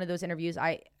watch one of those interviews,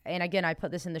 and again, I put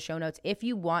this in the show notes. If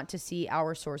you want to see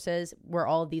our sources where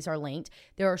all of these are linked,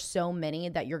 there are so many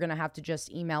that you're going to have to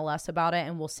just email us about it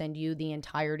and we'll send you the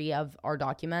entirety of our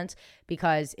documents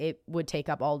because it would take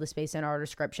up all the space in our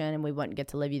description and we wouldn't get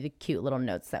to leave you the cute little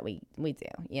notes that we do,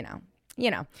 you know.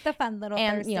 The fun little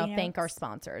and notes. Thank our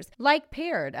sponsors like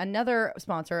Paired, another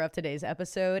sponsor of today's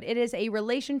episode. It is a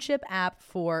relationship app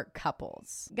for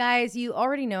couples. Guys, you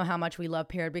already know how much we love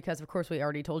Paired because of course we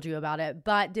already told you about it,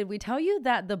 but did we tell you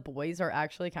that the boys are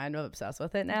actually kind of obsessed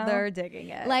with it now? They're digging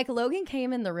it. Like Logan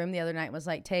came in the room the other night and was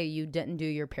like, Tay, you didn't do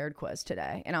your Paired quiz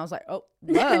today. And I was like, oh,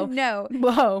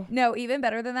 whoa. No, even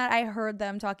better than that, I heard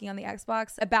them talking on the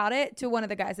Xbox about it to one of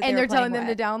the guys that they're telling them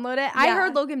to download it. Yeah. I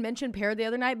heard Logan mention Paired the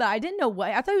other night, but I didn't know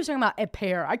what. I thought he was talking about a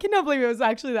pair. I cannot believe it was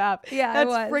actually the app. Yeah,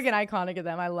 that's freaking iconic of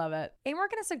them. I love it. And we're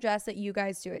going to suggest that you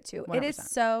guys do it too. 100%. It is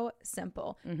so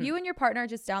simple. Mm-hmm. You and your partner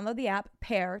just download the app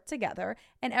Pair together,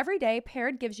 and every day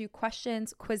Paired gives you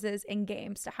questions, quizzes, and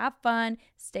games to have fun,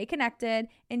 stay connected,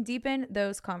 and deepen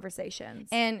those conversations.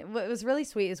 And what was really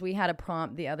sweet is we had a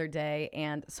prompt the other day,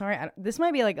 and sorry, this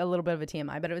might be like a little bit of a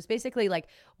TMI, but it was basically like,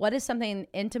 what is something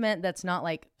intimate that's not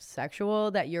like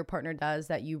sexual that your partner does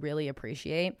that you really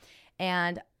appreciate?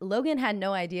 And Logan had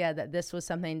no idea that this was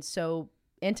something so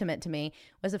intimate to me,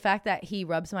 was the fact that he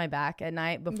rubs my back at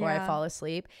night before I fall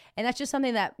asleep. And that's just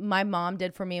something that my mom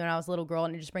did for me when I was a little girl,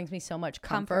 and it just brings me so much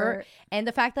comfort. And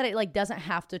the fact that it like doesn't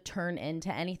have to turn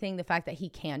into anything, the fact that he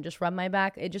can just rub my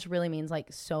back, it just really means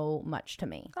like so much to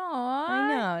me. Aww. I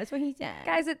know, that's what he said.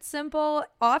 Guys, it's simple,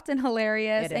 often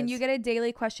hilarious, and you get a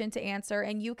daily question to answer,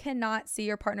 and you cannot see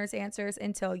your partner's answers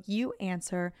until you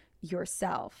answer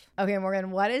yourself. Okay,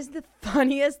 Morgan, what is the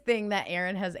funniest thing that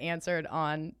Aaron has answered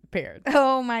on Paired?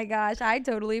 Oh my gosh, I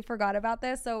totally forgot about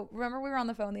this. So remember we were on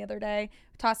the phone the other day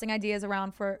tossing ideas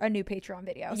around for a new Patreon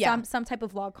video, some type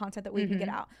of vlog content that we can get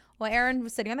out. Well, Aaron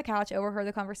was sitting on the couch, overheard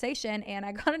the conversation, and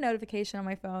I got a notification on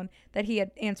my phone that he had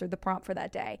answered the prompt for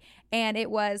that day. And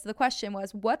the question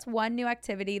was, what's one new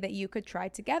activity that you could try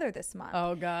together this month?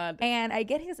 Oh God. And I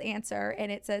get his answer,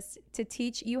 and it says to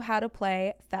teach you how to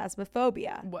play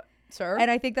Phasmophobia. What? Sir?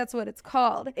 And I think that's what it's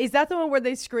called. Is that the one where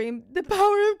they scream, "The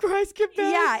power of Christ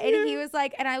compels"? Yeah, and he was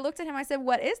like, and I looked at him, I said,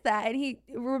 what is that? And he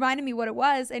reminded me what it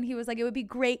was, and he was like, it would be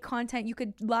great content. You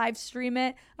could live stream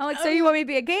it. I'm like, so you want me to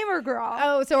be a gamer girl?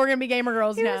 Oh, so we're going to be gamer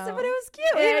girls now. But it was cute.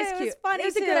 It was funny. It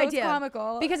was a good idea. It was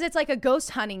comical. Because it's like a ghost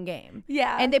hunting game.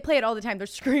 Yeah. And they play it all the time. They're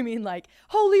screaming like,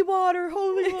 holy water, get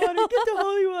the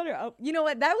holy water. Oh, you know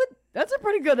what? That's a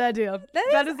pretty good idea.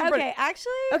 That is okay,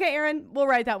 actually. Okay, Aaron, we'll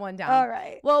write that one down. All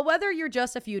right. Well, whether you're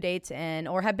just a few dates in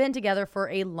or have been together for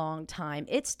a long time,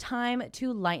 it's time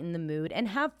to lighten the mood and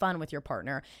have fun with your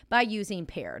partner by using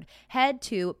Paired. Head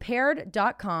to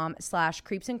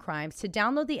paired.com/creepsandcrimes to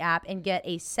download the app and get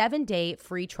a 7-day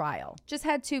free trial. Just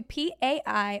head to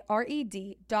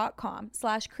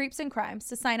paired.com/creepsandcrimes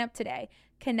to sign up today.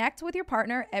 Connect with your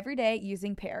partner every day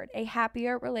using Paired. A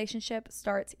happier relationship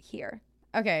starts here.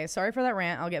 Okay, sorry for that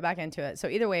rant. I'll get back into it. So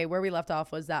either way, where we left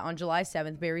off was that on July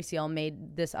 7th, Barry Seal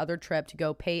made this other trip to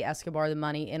go pay Escobar the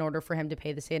money in order for him to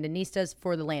pay the Sandinistas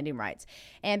for the landing rights.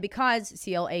 And because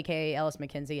Seal, a.k.a. Ellis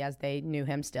McKenzie, as they knew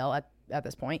him still at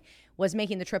this point, was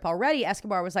making the trip already,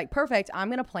 Escobar was like, perfect, I'm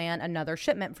going to plan another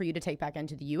shipment for you to take back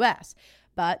into the U.S.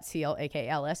 But Seal, a.k.a.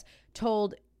 Ellis,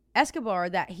 told Escobar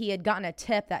that he had gotten a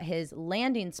tip that his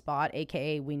landing spot,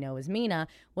 aka we know as Mina,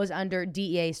 was under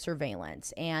DEA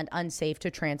surveillance and unsafe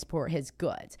to transport his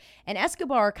goods. And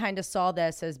Escobar kind of saw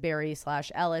this as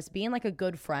Barry/Ellis being like a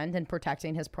good friend and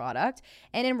protecting his product.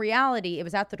 And in reality, it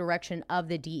was at the direction of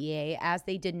the DEA, as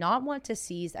they did not want to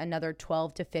seize another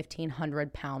 1,200 to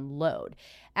 1,500 pound load,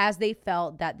 as they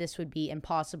felt that this would be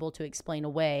impossible to explain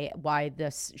away why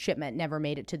this shipment never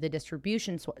made it to the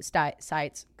distribution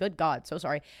sites, good God, so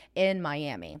sorry, in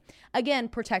Miami. Again,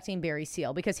 protecting Barry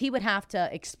Seal, because he would have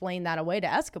to explain that away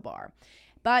to Escobar.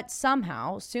 But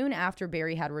somehow, soon after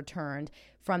Barry had returned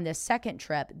from this second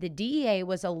trip, the DEA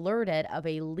was alerted of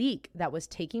a leak that was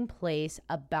taking place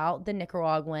about the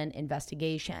Nicaraguan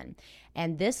investigation.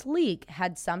 And this leak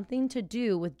had something to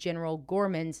do with General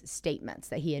Gorman's statements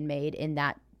that he had made in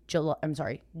that June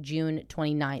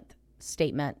 29th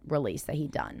statement release that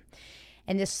he'd done.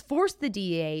 And this forced the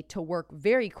DEA to work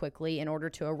very quickly in order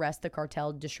to arrest the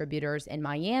cartel distributors in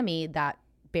Miami that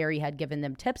Barry had given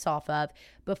them tips off of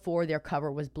before their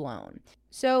cover was blown.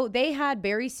 So they had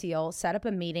Barry Seal set up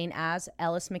a meeting as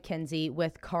Ellis McKenzie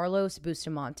with Carlos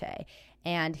Bustamante,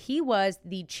 and he was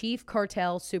the chief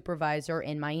cartel supervisor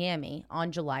in Miami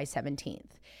on July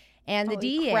 17th. And the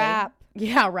DEA... Crap.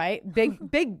 Yeah, right.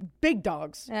 Big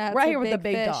dogs. Yeah, right here with the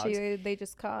big fish dogs. They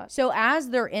just caught. So as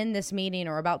they're in this meeting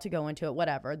or about to go into it,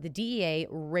 whatever, the DEA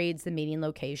raids the meeting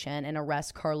location and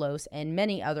arrests Carlos and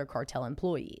many other cartel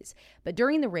employees. But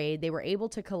during the raid, they were able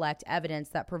to collect evidence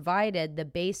that provided the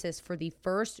basis for the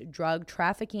first drug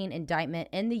trafficking indictment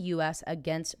in the U.S.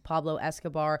 against Pablo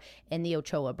Escobar and the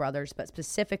Ochoa brothers, but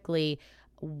specifically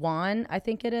Juan, I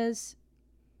think it is.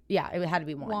 Yeah, it had to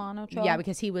be Juan Ochoa. Yeah,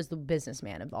 because he was the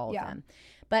businessman of all of them.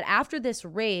 But after this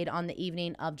raid on the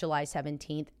evening of July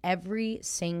 17th, every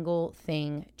single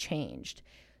thing changed.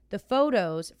 The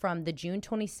photos from the June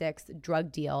 26th drug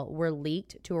deal were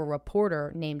leaked to a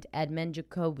reporter named Edmund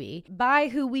Jacoby, by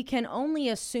who we can only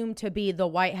assume to be the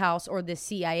White House or the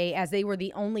CIA, as they were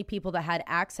the only people that had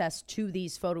access to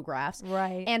these photographs.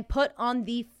 Right. And put on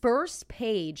the first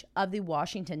page of the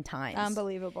Washington Times.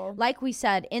 Unbelievable. Like we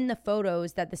said, in the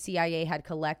photos that the CIA had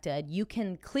collected, you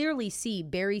can clearly see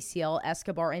Barry Seal,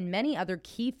 Escobar, and many other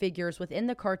key figures within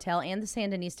the cartel and the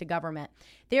Sandinista government.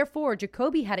 Therefore,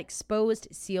 Jacoby had exposed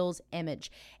Seal's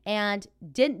image. And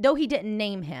though he didn't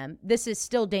name him, this is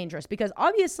still dangerous because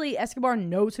obviously Escobar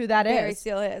knows who that Barry is.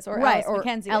 Seal is, or right,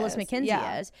 Ellis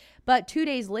McKenzie is. But 2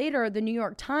 days later, the New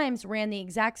York Times ran the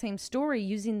exact same story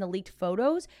using the leaked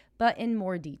photos, but in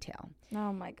more detail.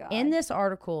 Oh my God. In this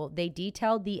article, they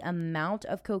detailed the amount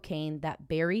of cocaine that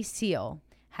Barry Seal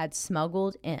had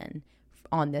smuggled in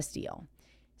on this deal.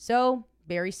 So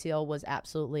Barry Seal was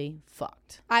absolutely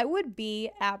fucked. I would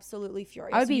be absolutely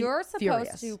furious. I would be You're supposed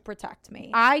furious. to protect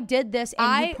me. I did this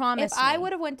and you promised me. If I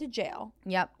would have went to jail,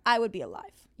 I would be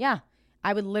alive. Yeah,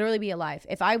 I would literally be alive.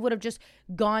 If I would have just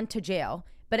gone to jail.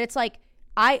 But it's like,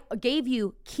 I gave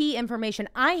you key information.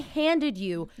 I handed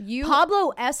you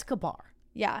Pablo Escobar.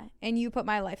 Yeah, and you put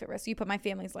my life at risk. You put my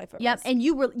family's life at risk. Yep, and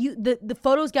the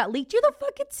photos got leaked. You're the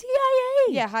fucking CIA.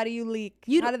 Yeah, how do you leak?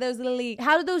 How do those leak?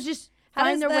 How do those just... How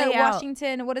find does their the way out?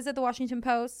 Washington, what is it, the Washington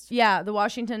Post? Yeah, the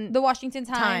Washington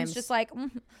Times. Just like,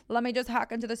 let me just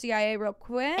hack into the CIA real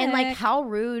quick. And like, how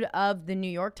rude of the New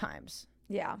York Times.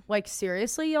 Yeah. Like,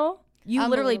 seriously, y'all? You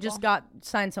literally just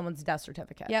signed someone's death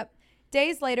certificate. Yep.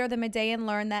 Days later, the Medallion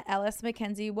learned that Ellis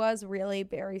McKenzie was really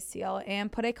Barry Seal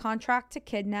and put a contract to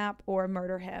kidnap or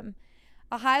murder him.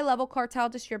 A high-level cartel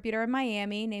distributor in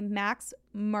Miami named Max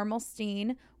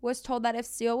Mermelstein was told that if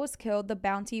Seal was killed, the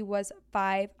bounty was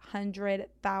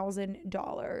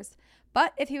 $500,000.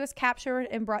 But if he was captured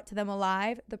and brought to them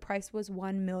alive, the price was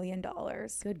 $1 million.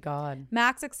 Good God.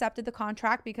 Max accepted the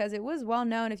contract because it was well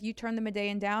known if you turned the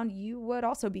Medallion down, you would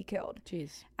also be killed.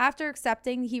 Jeez. After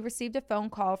accepting, he received a phone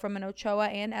call from an Ochoa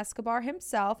and Escobar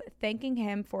himself thanking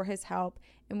him for his help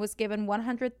and was given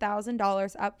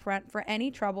 $100,000 up front for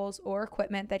any troubles or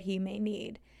equipment that he may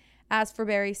need. As for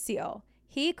Barry Seal,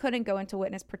 he couldn't go into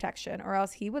witness protection or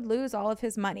else he would lose all of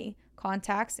his money,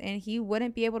 contacts, and he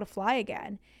wouldn't be able to fly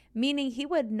again, meaning he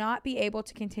would not be able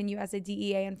to continue as a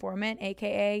DEA informant,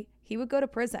 aka he would go to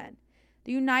prison.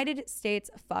 The United States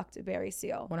fucked Barry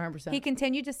Seal. 100%. He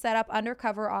continued to set up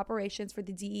undercover operations for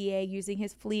the DEA using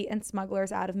his fleet and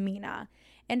smugglers out of MENA.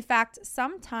 In fact,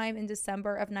 sometime in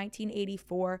December of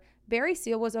 1984, Barry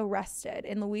Seal was arrested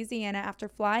in Louisiana after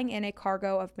flying in a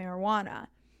cargo of marijuana.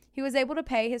 He was able to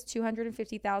pay his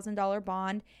 $250,000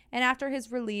 bond, and after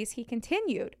his release, he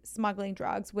continued smuggling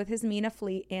drugs with his MENA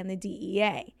fleet and the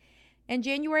DEA. In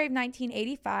January of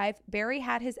 1985, Barry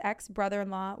had his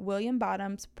ex-brother-in-law, William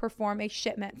Bottoms, perform a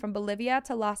shipment from Bolivia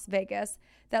to Las Vegas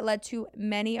that led to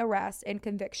many arrests and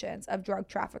convictions of drug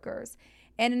traffickers.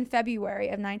 And in February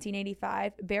of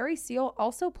 1985, Barry Seal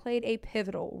also played a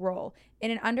pivotal role in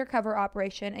an undercover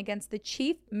operation against the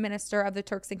chief minister of the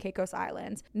Turks and Caicos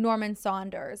Islands, Norman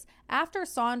Saunders. After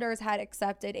Saunders had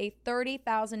accepted a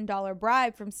 $30,000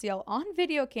 bribe from Seal on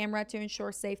video camera to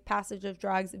ensure safe passage of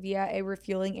drugs via a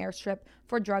refueling airstrip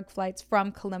for drug flights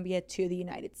from Colombia to the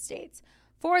United States.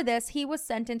 For this, he was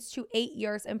sentenced to 8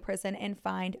 years in prison and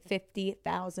fined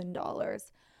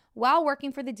 $50,000. While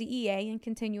working for the DEA and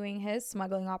continuing his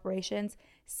smuggling operations,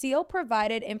 Seal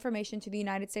provided information to the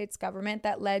United States government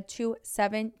that led to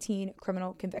 17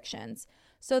 criminal convictions.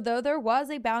 So though there was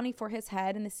a bounty for his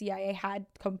head and the CIA had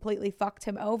completely fucked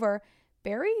him over,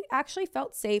 Barry actually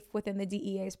felt safe within the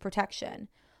DEA's protection.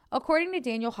 According to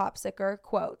Daniel Hopsicker,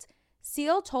 quote,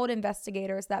 Seal told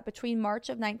investigators that between March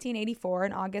of 1984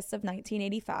 and August of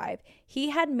 1985, he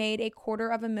had made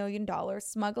 $250,000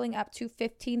 smuggling up to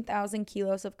 15,000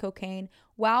 kilos of cocaine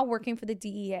while working for the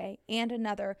DEA, and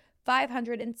another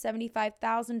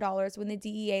 $575,000 when the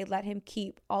DEA let him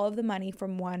keep all of the money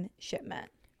from one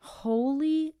shipment.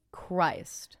 Holy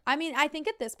Christ. I mean, I think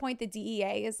at this point the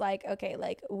DEA is like, okay,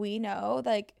 like we know,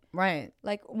 like, right,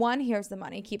 like one, here's the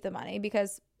money, keep the money,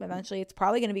 because eventually it's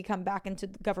probably going to come back into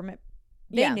the government.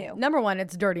 They knew. Number one,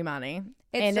 it's dirty money.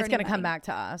 It's going to come back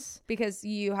to us. Because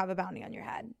you have a bounty on your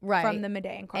head. Right. From the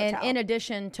Medellin cartel. And in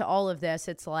addition to all of this,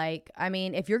 it's like, I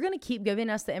mean, if you're going to keep giving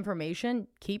us the information,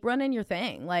 keep running your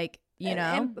thing. Like, you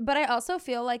know? But I also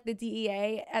feel like the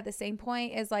DEA at the same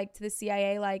point is like to the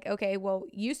CIA, like, okay, well,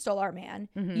 you stole our man.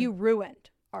 Mm-hmm. You ruined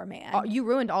our man. You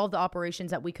ruined all of the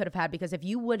operations that we could have had, because if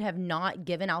you would have not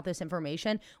given out this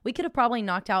information, we could have probably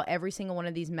knocked out every single one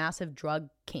of these massive drug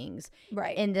kings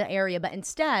in the area. But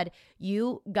instead,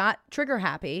 you got trigger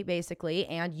happy, basically,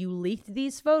 and you leaked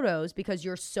these photos because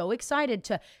you're so excited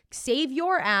to save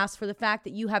your ass for the fact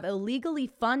that you have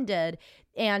illegally funded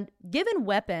and given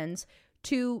weapons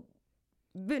to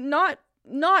not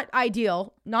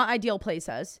ideal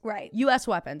places, right? U.S.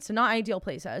 weapons, so not ideal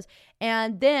places.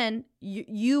 And then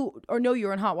you know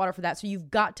you're in hot water for that, so you've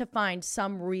got to find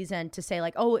some reason to say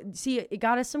like, oh, see, it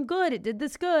got us some good, it did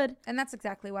this good. And that's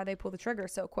exactly why they pull the trigger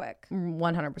so quick.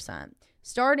 100%.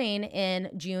 Starting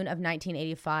in June of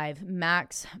 1985,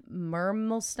 Max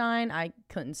Mermelstein, I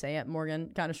couldn't say it, Morgan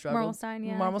kind of struggled.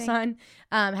 Mermelstein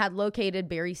had located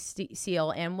Barry Seal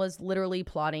and was literally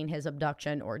plotting his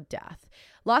abduction or death.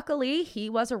 Luckily, he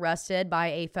was arrested by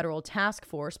a federal task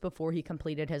force before he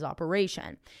completed his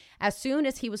operation. As soon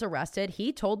as he was arrested,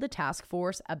 he told the task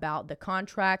force about the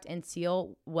contract, and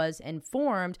Seal was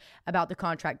informed about the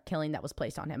contract killing that was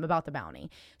placed on him, about the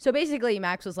bounty. So basically,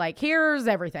 Max was like, here's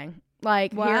everything.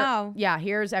 Like, wow.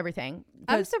 Here's everything.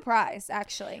 I'm surprised,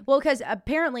 actually. Well, because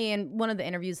apparently in one of the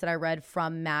interviews that I read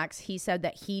from Max, he said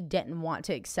that he didn't want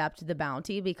to accept the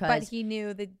bounty because... But he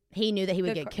knew that he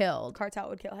would get killed. Cartel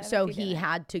would kill him. So he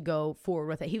had to go forward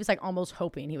with it. He was like almost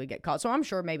hoping he would get caught. So I'm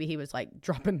sure maybe he was like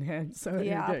dropping hints. So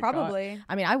yeah, probably. Caught.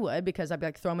 I mean, I would, because I'd be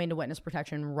like, throw me into witness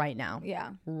protection right now. Yeah.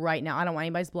 Right now. I don't want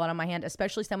anybody's blood on my hand,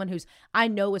 especially someone who's, I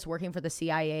know, is working for the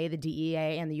CIA, the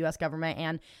DEA, and the U.S. government,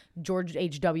 and George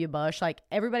H.W. Bush. Like,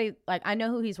 everybody, like, I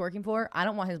know who he's working for. I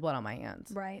don't want his blood on my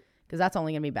hands. Right. Because that's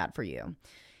only going to be bad for you.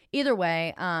 Either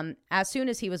way, as soon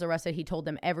as he was arrested, he told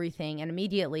them everything, and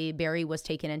immediately Barry was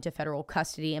taken into federal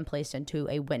custody and placed into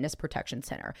a witness protection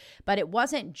center. But it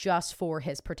wasn't just for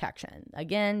his protection.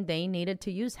 Again, they needed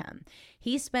to use him.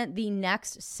 He spent the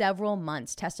next several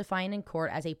months testifying in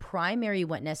court as a primary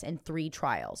witness in 3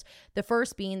 trials. The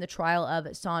first being the trial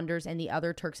of Saunders and the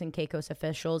other Turks and Caicos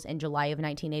officials in July of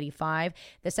 1985.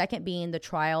 The second being the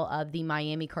trial of the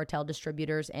Miami cartel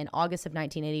distributors in August of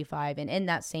 1985. And in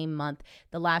that same month,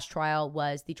 the last trial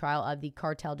was the trial of the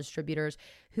cartel distributors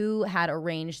who had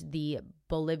arranged the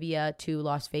Bolivia to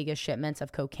Las Vegas shipments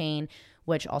of cocaine,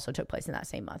 which also took place in that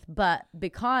same month. But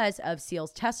because of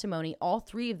Seal's testimony, all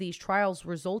 3 of these trials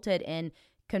resulted in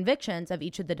convictions of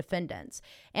each of the defendants.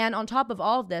 And on top of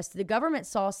all of this, the government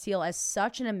saw Seal as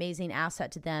such an amazing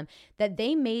asset to them that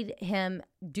they made him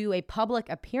do a public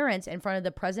appearance in front of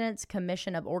the President's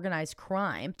Commission of Organized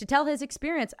Crime to tell his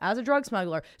experience as a drug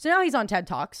smuggler. So now he's on TED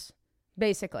Talks,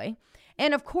 basically.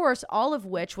 And of course, all of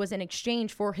which was in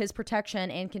exchange for his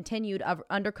protection and continued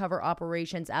undercover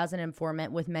operations as an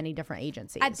informant with many different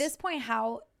agencies. At this point,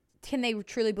 how can they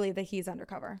truly believe that he's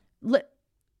undercover? Literally.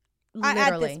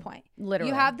 At this point.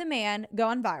 Literally. You have the man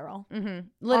going viral. Mm-hmm.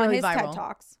 Literally on his viral. TED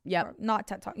Talks. Yep. Not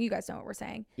TED Talk. You guys know what we're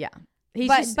saying. Yeah.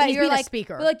 He's you're like a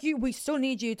speaker. But like, we still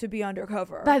need you to be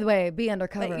undercover. By the way, be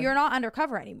undercover. But you're not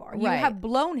undercover anymore. You have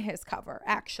blown his cover,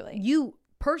 actually. You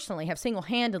personally have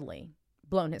single-handedly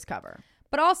blown his cover.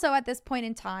 But also at this point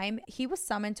in time, he was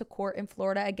summoned to court in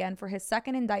Florida again for his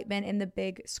second indictment in the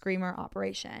Big Screamer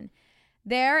operation.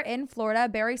 There in Florida,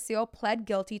 Barry Seal pled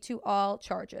guilty to all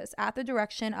charges at the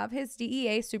direction of his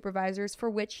DEA supervisors, for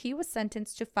which he was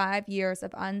sentenced to 5 years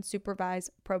of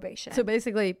unsupervised probation. So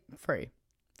basically, free.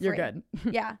 You're good.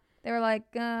 Yeah. They were like,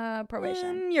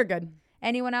 probation. You're good.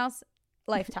 Anyone else?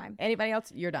 Lifetime. Anybody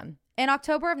else? You're done. In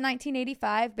October of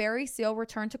 1985, Barry Seal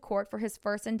returned to court for his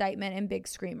first indictment in Big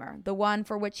Screamer, the one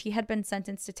for which he had been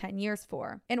sentenced to 10 years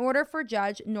for, in order for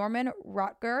Judge Norman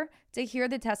Rotger to hear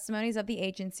the testimonies of the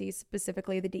agencies,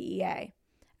 specifically the DEA.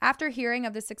 After hearing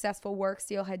of the successful work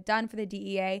Seal had done for the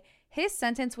DEA, his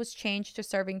sentence was changed to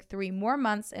serving 3 more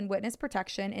months in witness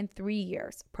protection and 3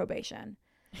 years probation.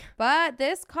 But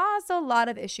this caused a lot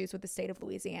of issues with the state of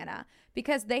Louisiana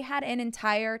because they had an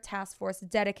entire task force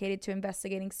dedicated to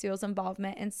investigating Seal's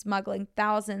involvement in smuggling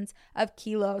thousands of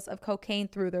kilos of cocaine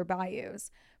through their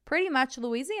bayous. Pretty much,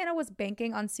 Louisiana was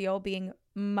banking on Seal being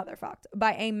motherfucked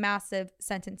by a massive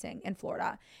sentencing in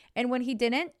Florida. And when he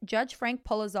didn't, Judge Frank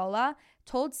Polizzola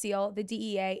told Seal, the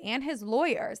DEA, and his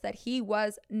lawyers that he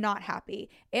was not happy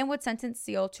and would sentence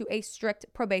Seal to a strict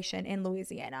probation in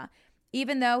Louisiana.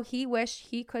 Even though he wished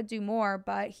he could do more,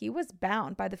 but he was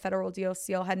bound by the federal deal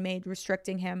Seal had made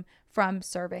restricting him from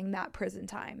serving that prison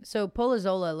time. So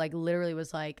Polizzola literally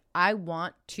was like, I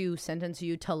want to sentence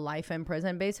you to life in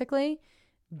prison, basically.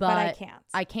 But I can't.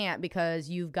 I can't because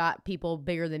you've got people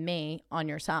bigger than me on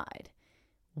your side.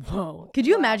 Whoa. Could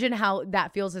you imagine how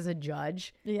that feels as a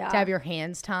judge? Yeah. To have your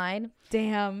hands tied?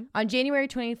 Damn. On January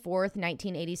 24th,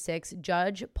 1986,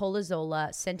 Judge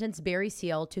Polizzola sentenced Barry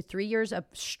Seal to 3 years of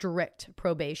strict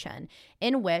probation,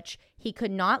 in which he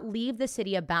could not leave the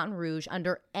city of Baton Rouge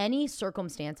under any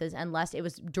circumstances unless it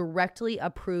was directly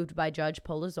approved by Judge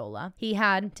Polizzola. He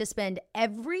had to spend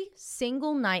every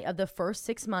single night of the first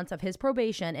 6 months of his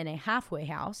probation in a halfway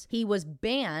house. He was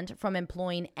banned from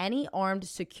employing any armed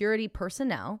security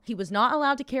personnel. He was not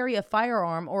allowed to carry a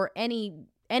firearm or anything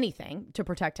to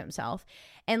protect himself.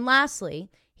 And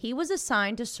lastly, he was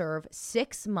assigned to serve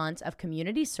 6 months of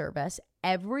community service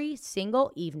every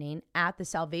single evening at the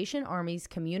Salvation Army's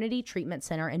Community Treatment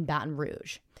Center in Baton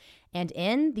Rouge. And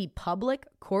in the public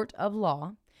court of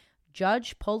law,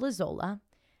 Judge Polizzola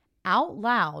out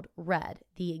loud read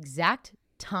the exact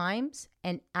times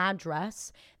and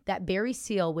address that Barry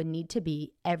Seal would need to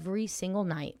be every single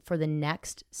night for the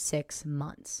next 6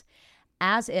 months.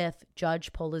 As if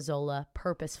Judge Polizzola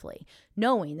purposefully,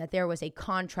 knowing that there was a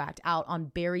contract out on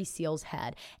Barry Seal's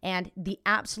head and the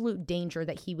absolute danger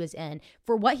that he was in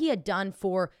for what he had done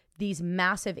for these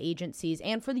massive agencies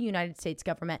and for the United States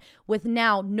government, with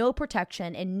now no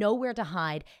protection and nowhere to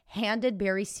hide, handed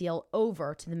Barry Seal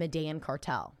over to the Medellin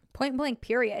cartel. Point blank,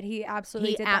 period. He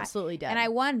absolutely did. And I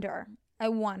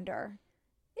wonder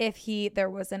if there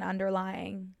was an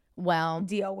underlying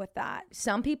deal with that.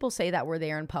 Some people say that we're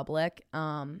there in public.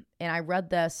 And I read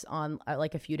this on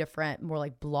a few different more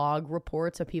blog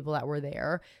reports of people that were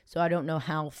there. So I don't know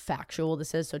how factual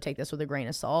this is. So take this with a grain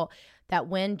of salt. That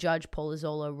when Judge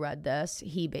Polizzola read this,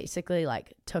 he basically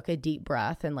took a deep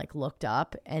breath and looked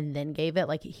up and then gave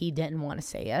it he didn't want to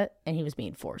say it. And he was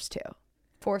being forced to.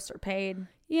 Forced or paid.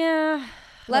 Yeah.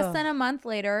 Less than a month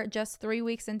later, just 3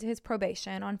 weeks into his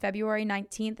probation, on February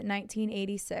 19th,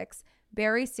 1986,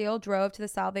 Barry Seal drove to the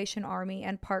Salvation Army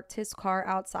and parked his car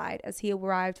outside as he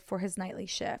arrived for his nightly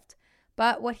shift.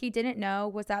 But what he didn't know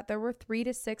was that there were 3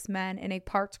 to 6 men in a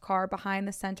parked car behind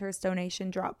the center's donation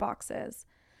drop boxes.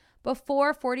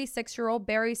 Before 46-year-old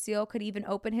Barry Seal could even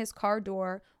open his car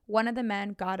door, one of the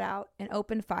men got out and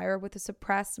opened fire with a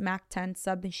suppressed MAC-10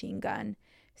 submachine gun.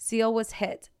 Seal was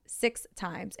hit 6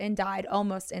 times and died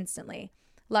almost instantly.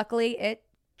 Luckily, it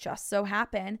just so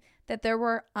happened that there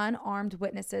were unarmed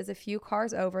witnesses a few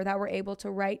cars over that were able to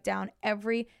write down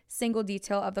every single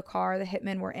detail of the car the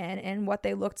hitmen were in and what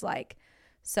they looked like.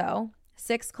 So,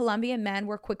 6 Colombian men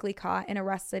were quickly caught and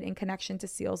arrested in connection to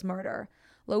Seal's murder.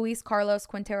 Luis Carlos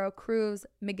Quintero Cruz,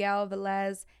 Miguel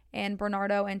Velez, and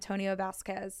Bernardo Antonio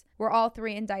Vasquez were all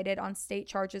 3 indicted on state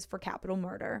charges for capital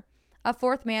murder. A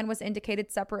 4th man was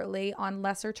indicated separately on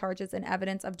lesser charges, and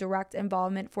evidence of direct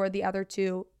involvement for the other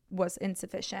 2 was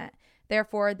insufficient.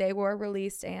 Therefore, they were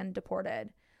released and deported.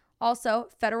 Also,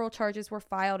 federal charges were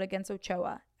filed against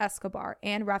Ochoa, Escobar,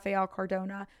 and Rafael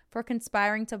Cardona for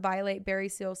conspiring to violate Barry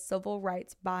Seal's civil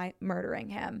rights by murdering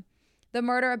him. The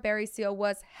murder of Barry Seal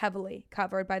was heavily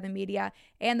covered by the media,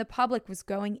 and the public was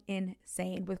going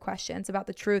insane with questions about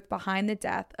the truth behind the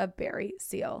death of Barry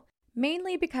Seal.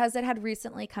 Mainly because it had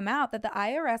recently come out that the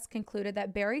IRS concluded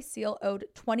that Barry Seal owed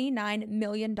 $29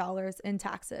 million in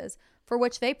taxes, for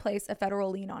which they placed a federal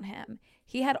lien on him.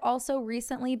 He had also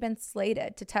recently been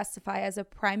slated to testify as a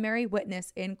primary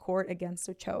witness in court against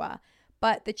Ochoa.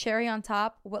 But the cherry on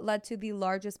top, what led to the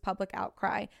largest public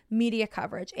outcry, media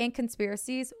coverage, and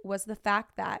conspiracies was the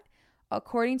fact that,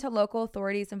 according to local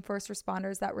authorities and first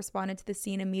responders that responded to the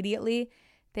scene immediately,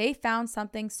 they found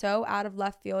something so out of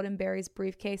left field in Barry's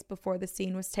briefcase before the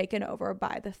scene was taken over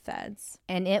by the feds.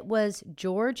 And it was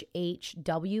George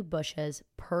H.W. Bush's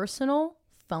personal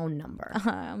phone number.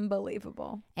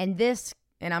 Unbelievable. And this,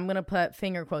 and I'm going to put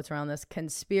finger quotes around this,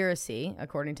 conspiracy,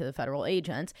 according to the federal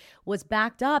agents, was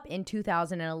backed up in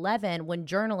 2011 when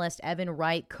journalist Evan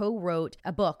Wright co-wrote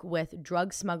a book with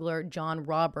drug smuggler John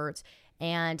Roberts.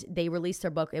 and they released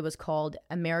their book. It was called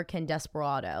American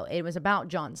Desperado. It was about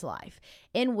John's life,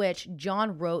 in which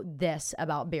John wrote this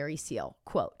about Barry Seal,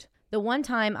 quote, "The one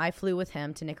time I flew with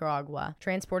him to Nicaragua,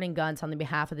 transporting guns on the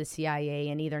behalf of the CIA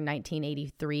in either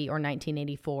 1983 or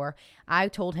 1984, I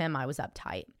told him I was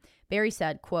uptight. Barry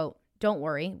said, quote, 'Don't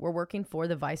worry, we're working for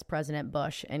the Vice President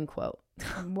Bush,' end quote."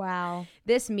 Wow.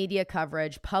 This media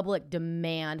coverage, public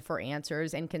demand for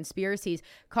answers, and conspiracies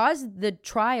caused the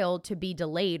trial to be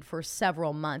delayed for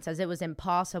several months, as it was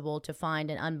impossible to find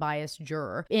an unbiased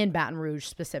juror in Baton Rouge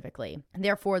specifically.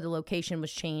 Therefore, the location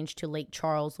was changed to Lake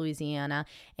Charles, Louisiana,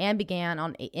 and began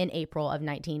in April of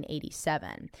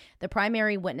 1987. The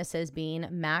primary witnesses being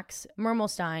Max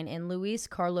Mermelstein and Luis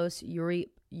Carlos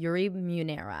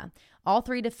Urimunera. All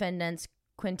three defendants,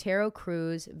 Quintero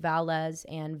Cruz, Valles,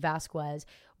 and Vasquez,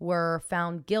 were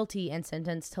found guilty and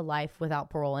sentenced to life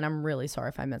without parole. And I'm really sorry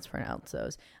if I mispronounced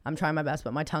those. I'm trying my best,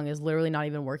 but my tongue is literally not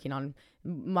even working on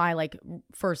my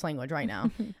first language right now.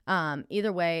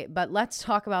 Either way, but let's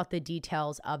talk about the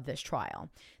details of this trial.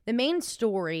 The main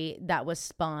story that was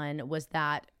spun was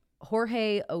that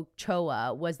Jorge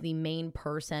Ochoa was the main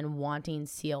person wanting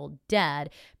Seal dead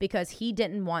because he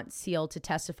didn't want Seal to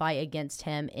testify against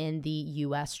him in the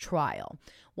U.S. trial.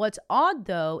 What's odd,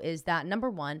 though, is that,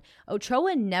 number one,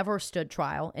 Ochoa never stood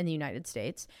trial in the United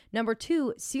States. Number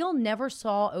two, Seal never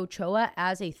saw Ochoa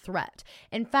as a threat.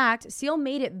 In fact, Seal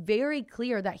made it very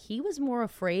clear that he was more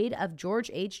afraid of George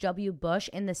H.W.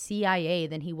 Bush and the CIA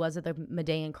than he was of the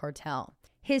Medellin cartel.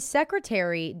 His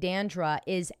secretary, Dandra,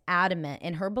 is adamant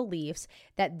in her beliefs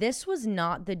that this was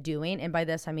not the doing, and by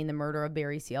this I mean the murder of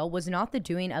Barry Seal, was not the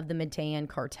doing of the Medellin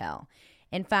cartel.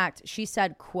 In fact, she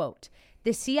said, quote,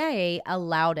 "The CIA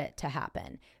allowed it to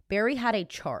happen. Barry had a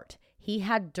chart. He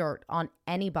had dirt on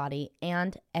anybody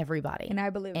and everybody." And I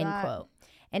believe end that. Quote.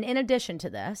 And in addition to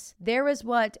this, there is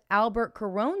what Albert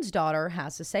Caron's daughter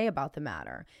has to say about the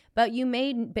matter. But you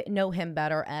may know him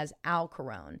better as Al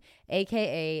Caron,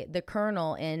 a.k.a. the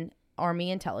colonel in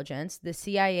Army intelligence, the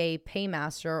CIA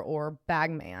paymaster or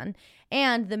bagman,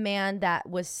 and the man that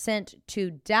was sent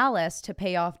to Dallas to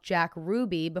pay off Jack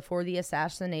Ruby before the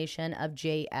assassination of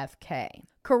JFK.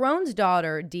 Caron's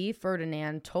daughter, Dee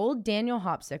Ferdinand, told Daniel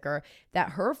Hopsicker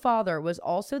that her father was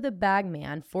also the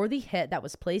bagman for the hit that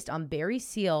was placed on Barry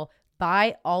Seal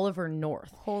by Oliver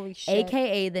North. Holy shit.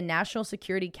 AKA the National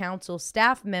Security Council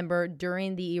staff member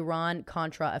during the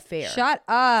Iran-Contra affair. Shut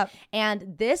up.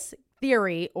 And this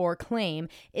theory or claim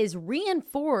is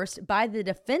reinforced by the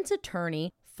defense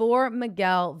attorney for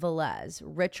Miguel Velez,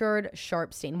 Richard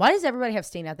Sharpstein. Why does everybody have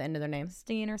Steen at the end of their name?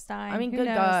 Steen or Stein. I mean, Who good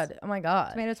knows? God. Oh my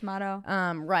God. Tomato.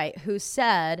 Right. Who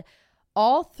said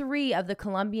all three of the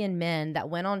Colombian men that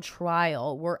went on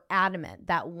trial were adamant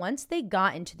that once they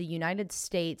got into the United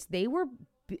States, they were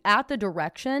at the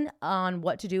direction on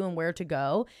what to do and where to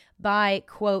go by,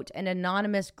 quote, an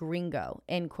anonymous gringo,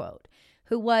 end quote,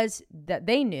 who was, that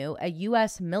they knew, a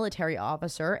U.S. military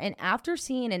officer. And after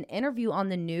seeing an interview on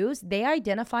the news, they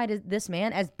identified this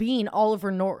man as being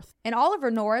Oliver North. And Oliver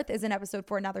North is an episode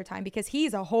for another time because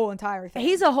he's a whole entire thing.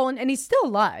 He's a whole, and he's still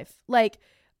alive. Like,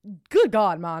 good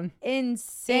God, man.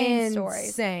 Insane stories.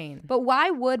 Insane. But why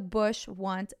would Bush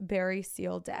want Barry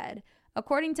Seal dead?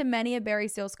 According to many of Barry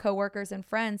Seal's coworkers and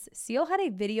friends, Seal had a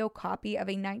video copy of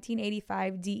a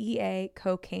 1985 DEA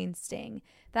cocaine sting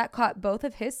that caught both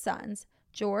of his sons,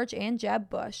 George and Jeb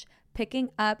Bush, picking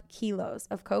up kilos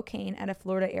of cocaine at a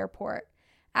Florida airport.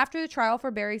 After the trial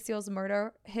for Barry Seal's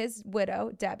murder, his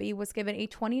widow, Debbie, was given a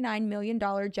 $29 million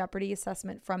jeopardy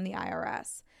assessment from the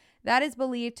IRS. That is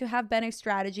believed to have been a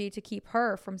strategy to keep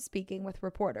her from speaking with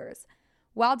reporters.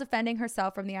 While defending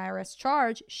herself from the IRS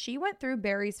charge, she went through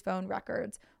Barry's phone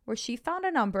records, where she found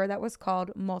a number that was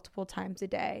called multiple times a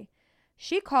day.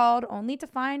 She called only to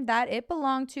find that it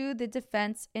belonged to the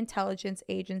Defense Intelligence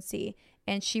Agency,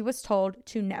 and she was told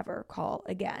to never call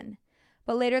again.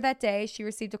 But later that day, she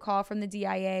received a call from the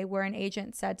DIA where an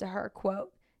agent said to her,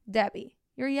 quote, "Debbie,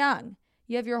 you're young.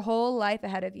 You have your whole life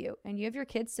ahead of you, and you have your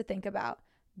kids to think about.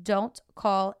 Don't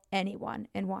call anyone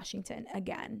in Washington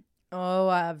again." Oh,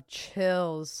 I have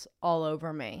chills all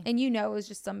over me. And it was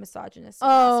just some misogynist.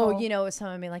 Oh, asshole. it was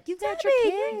someone being like, "You got Debbie,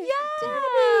 your you're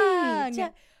kid,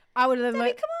 young. I would have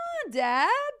Debbie, come on, Dad.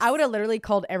 I would have literally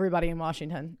called everybody in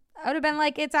Washington. I would have been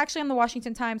like, it's actually on the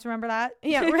Washington Times. Remember that?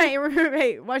 Yeah,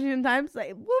 right. Washington Times.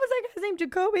 Like, what was that guy's name?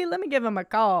 Jacoby? Let me give him a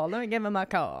call.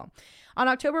 On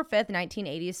October 5th,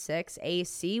 1986, a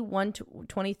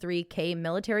C-123K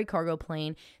military cargo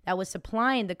plane that was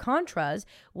supplying the Contras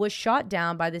was shot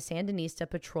down by the Sandinista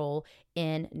patrol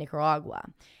in Nicaragua.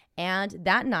 And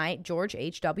that night, George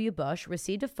H.W. Bush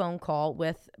received a phone call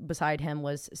beside him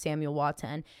was Samuel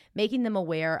Watson, making them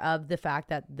aware of the fact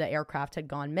that the aircraft had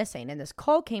gone missing. And this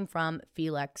call came from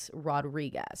Felix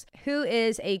Rodriguez, who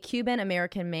is a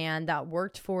Cuban-American man that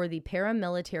worked for the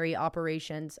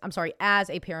as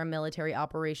a paramilitary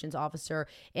operations officer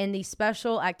in the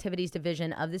Special Activities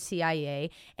Division of the CIA,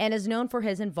 and is known for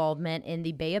his involvement in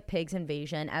the Bay of Pigs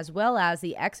invasion, as well as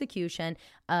the execution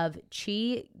of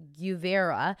Che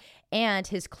Guevara, and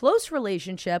his close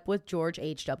relationship with George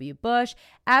H.W. Bush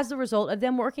as the result of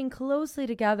them working closely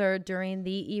together during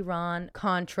the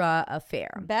Iran-Contra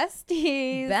affair.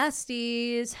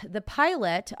 Besties. The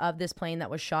pilot of this plane that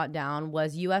was shot down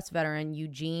was U.S. veteran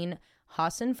Eugene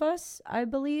Hasenfuss, I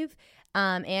believe.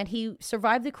 And he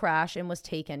survived the crash and was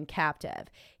taken captive.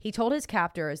 He told his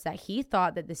captors that he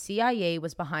thought that the CIA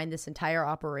was behind this entire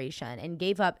operation and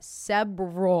gave up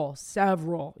several,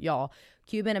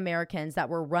 Cuban Americans that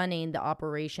were running the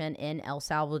operation in El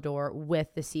Salvador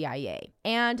with the CIA.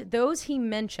 And those he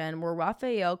mentioned were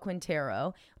Rafael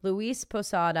Quintero, Luis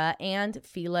Posada, and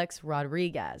Felix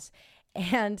Rodriguez.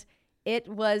 And it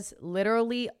was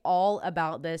literally all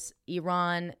about this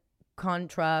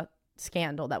Iran-Contra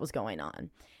scandal that was going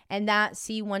on. And that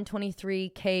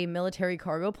C-123K military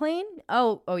cargo plane,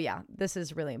 oh yeah, this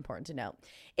is really important to note.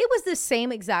 It was the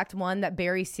same exact one that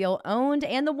Barry Seal owned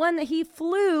and the one that he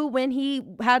flew when he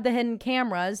had the hidden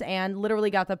cameras and literally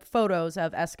got the photos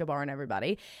of Escobar and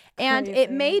everybody. And Crazy.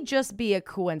 It may just be a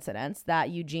coincidence that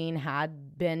Eugene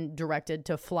had been directed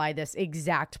to fly this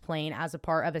exact plane as a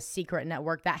part of a secret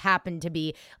network that happened to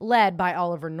be led by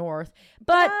Oliver North.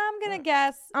 But I'm going to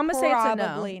guess I'm going to say it's a no.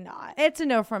 Probably not. It's a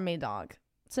no from me, dog.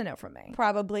 It's a no from me.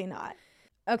 Probably not.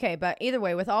 Okay, but either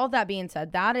way, with all of that being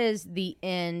said, that is the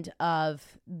end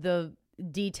of the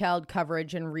detailed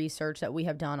coverage and research that we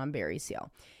have done on Barry Seal.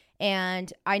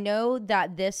 And I know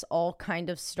that this all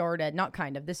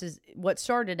this is what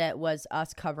started it was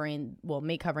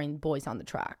me covering Boys on the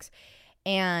Tracks.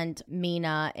 And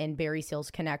Mina and Barry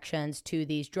Seal's connections to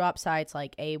these drop sites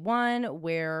like A1,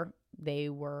 where they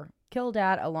were killed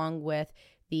at, along with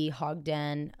the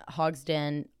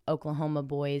Hogsden, Oklahoma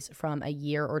boys from a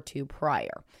year or two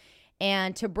prior.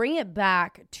 And to bring it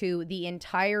back to the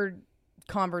entire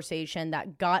conversation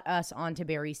that got us onto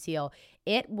Barry Seal,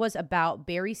 it was about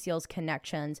Barry Seal's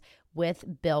connections with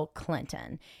Bill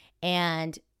Clinton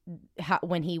and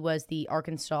when he was the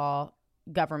Arkansas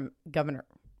governor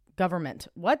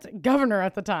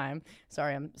at the time.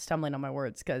 Sorry, I'm stumbling on my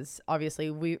words because obviously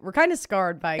we're kind of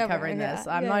scarred by covering this.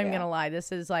 I'm not even gonna lie,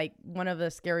 this is like one of the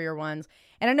scarier ones,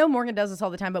 and I know Morgan does this all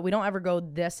the time, but we don't ever go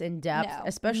this in depth,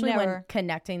 especially when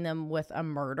connecting them with a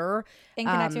murder and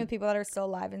connecting with people that are still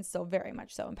alive and still very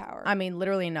much so in power. I mean,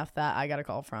 literally enough that I got a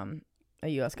call from a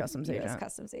U.S. Customs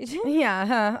agent.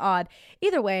 Yeah, odd.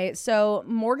 Either way, so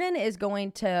Morgan is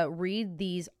going to read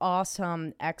these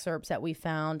awesome excerpts that we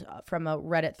found from a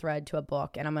Reddit thread to a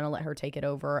book, and I'm going to let her take it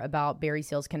over about Barry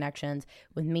Seal's connections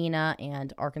with Mina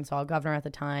and Arkansas governor at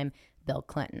the time, Bill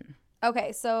Clinton.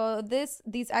 Okay, so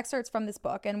these excerpts from this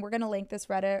book, and we're going to link this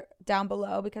Reddit down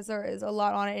below because there is a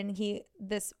lot on it, and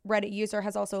this Reddit user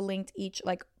has also linked each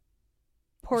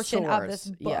portion of this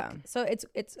book. Yeah. So it's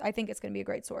I think it's going to be a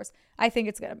great source. I think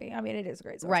it's going to be. I mean, it is a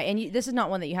great source. Right. And this is not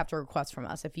one that you have to request from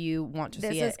us. If you want to see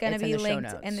it, this is going to be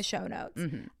linked in the show notes.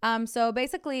 Mm-hmm. So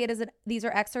basically these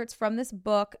are excerpts from this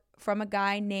book from a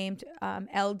guy named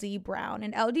L.D. Brown.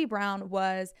 And L.D. Brown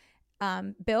was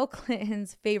Bill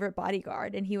Clinton's favorite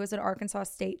bodyguard, and he was an Arkansas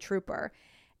state trooper.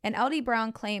 And L.D.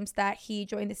 Brown claims that he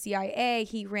joined the CIA,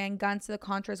 he ran guns to the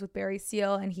Contras with Barry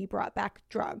Seal, and he brought back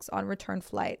drugs on return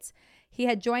flights. He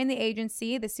had joined the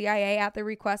agency, the CIA, at the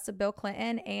request of Bill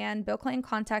Clinton, and Bill Clinton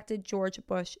contacted George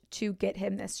Bush to get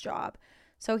him this job.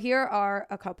 So here are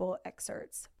a couple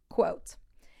excerpts. Quote,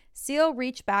 Seal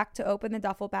reached back to open the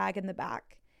duffel bag in the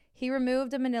back. He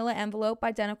removed a manila envelope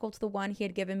identical to the one he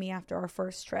had given me after our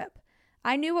first trip.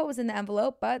 I knew what was in the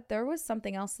envelope, but there was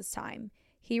something else this time.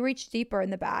 He reached deeper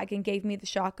in the bag and gave me the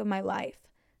shock of my life.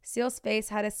 Seal's face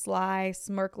had a sly,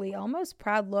 smirkly, almost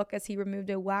proud look as he removed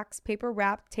a wax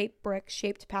paper-wrapped tape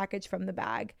brick-shaped package from the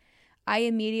bag. I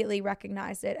immediately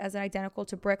recognized it as identical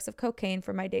to bricks of cocaine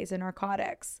from my days in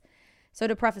narcotics. So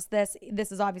to preface this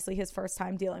is obviously his first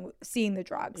time seeing the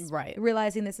drugs. Right.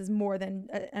 Realizing this is more than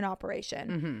an operation.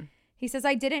 Mm-hmm. He says,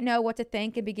 I didn't know what to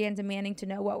think and began demanding to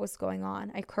know what was going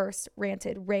on. I cursed,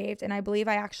 ranted, raved, and I believe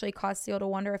I actually caused Seal to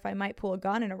wonder if I might pull a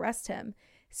gun and arrest him.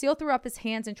 Seal threw up his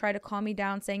hands and tried to calm me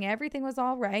down, saying everything was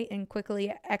all right, and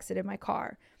quickly exited my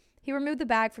car. He removed the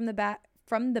bag from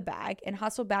the bag and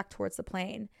hustled back towards the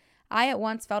plane. I at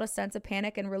once felt a sense of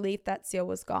panic and relief that Seal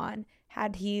was gone.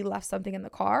 Had he left something in the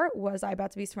car? Was I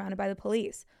about to be surrounded by the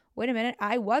police? Wait a minute,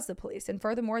 I was the police. And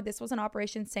furthermore, this was an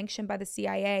operation sanctioned by the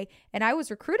CIA, and I was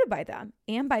recruited by them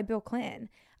and by Bill Clinton.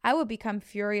 I would become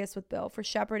furious with Bill for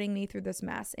shepherding me through this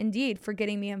mess. Indeed, for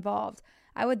getting me involved.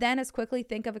 I would then as quickly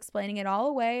think of explaining it all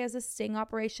away as a sting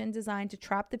operation designed to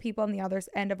trap the people on the other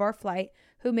end of our flight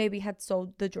who maybe had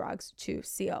sold the drugs to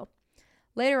Seal.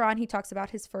 Later on, he talks about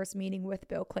his first meeting with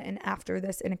Bill Clinton after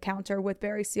this encounter with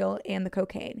Barry Seal and the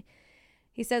cocaine.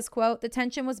 He says, quote, "The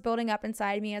tension was building up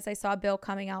inside me as I saw Bill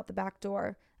coming out the back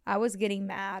door. I was getting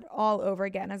mad all over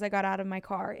again as I got out of my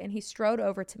car, and he strode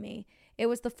over to me. It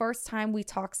was the first time we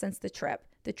talked since the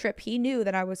trip he knew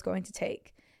that I was going to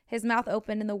take. His mouth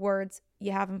opened and the words,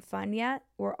 'You having fun yet?'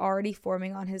 were already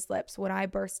forming on his lips when I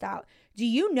burst out, 'Do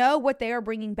you know what they are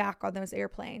bringing back on those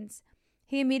airplanes?'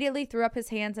 He immediately threw up his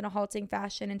hands in a halting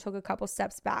fashion and took a couple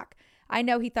steps back. I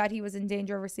know he thought he was in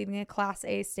danger of receiving a Class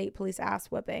A state police ass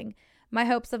whipping. My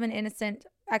hopes of an innocent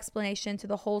explanation to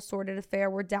the whole sordid affair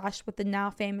were dashed with the now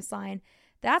famous line,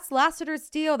 'That's Lassiter's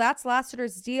deal, that's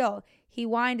Lassiter's deal.' He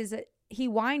whined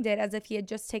it as if he had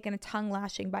just taken a tongue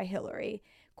lashing by Hillary.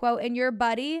 Quote, 'And your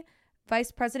buddy,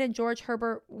 Vice President George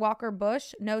Herbert Walker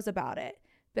Bush, knows about it.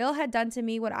 Bill had done to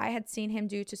me what I had seen him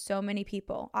do to so many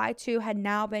people. I, too, had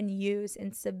now been used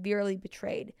and severely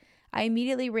betrayed. I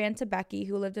immediately ran to Becky,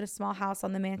 who lived in a small house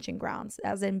on the mansion grounds,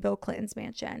 as in Bill Clinton's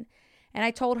mansion. And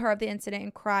I told her of the incident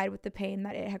and cried with the pain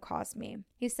that it had caused me.'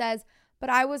 He says, but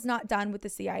I was not done with the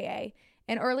CIA.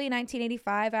 In early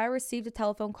 1985, I received a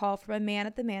telephone call from a man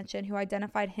at the mansion who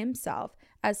identified himself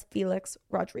as Felix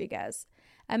Rodriguez,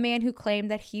 a man who claimed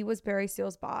that he was Barry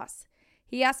Seal's boss.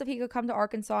 He asked if he could come to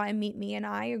Arkansas and meet me, and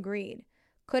I agreed.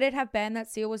 Could it have been that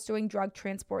Seal was doing drug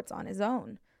transports on his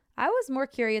own? I was more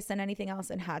curious than anything else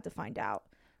and had to find out.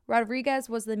 Rodriguez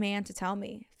was the man to tell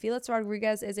me. Felix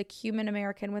Rodriguez is a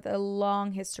Cuban-American with a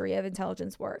long history of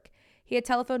intelligence work. He had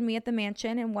telephoned me at the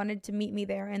mansion and wanted to meet me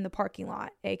there in the parking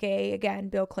lot, aka, again,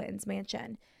 Bill Clinton's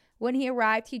mansion. When he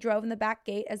arrived, he drove in the back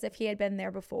gate as if he had been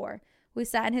there before. We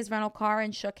sat in his rental car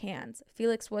and shook hands.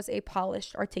 Felix was a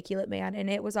polished, articulate man, and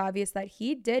it was obvious that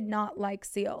he did not like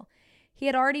Seal. He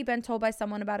had already been told by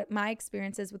someone about my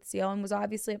experiences with Seal and was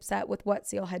obviously upset with what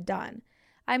Seal had done.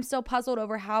 I'm still puzzled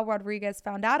over how Rodriguez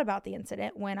found out about the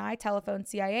incident. When I telephoned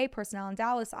CIA personnel in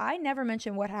Dallas, I never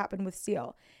mentioned what happened with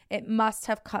Seal. It must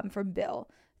have come from Bill,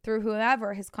 through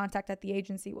whoever his contact at the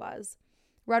agency was.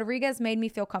 Rodriguez made me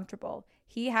feel comfortable.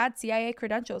 He had CIA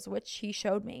credentials, which he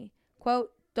showed me.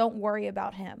 Quote, "Don't worry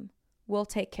about him. We'll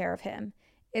take care of him,"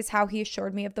 is how he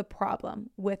assured me of the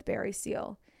problem with Barry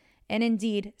Seal. And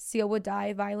indeed, Seal would die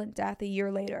a violent death a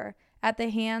year later, at the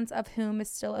hands of whom is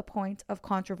still a point of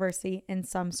controversy in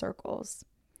some circles.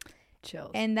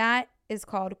 Chills. And that is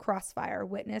called Crossfire,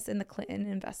 Witness in the Clinton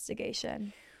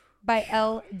Investigation by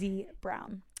L.D.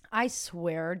 Brown. I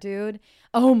swear, dude.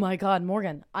 Oh my God,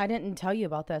 Morgan, I didn't tell you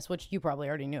about this, which you probably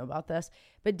already knew about this,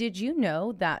 but did you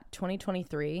know that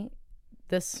 2023,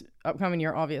 this upcoming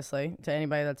year, obviously, to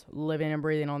anybody that's living and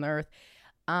breathing on the earth,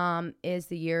 is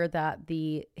the year that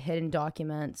the hidden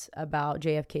documents about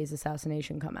JFK's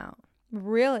assassination come out.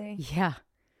 Really? Yeah.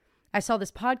 I saw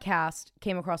this podcast,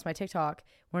 came across my TikTok,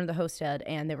 one of the hosts did,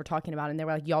 and they were talking about it, and they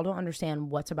were like, y'all don't understand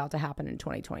what's about to happen in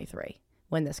 2023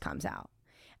 when this comes out.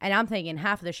 And I'm thinking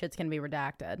half of the shit's going to be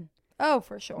redacted. Oh,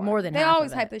 for sure. More than they half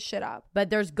always of hype it. this shit up.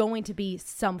 But there's going to be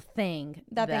something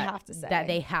that they have to say. That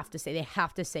they have to say. They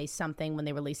have to say something when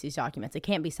they release these documents. It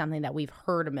can't be something that we've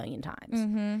heard a million times.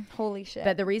 Mm-hmm. Holy shit.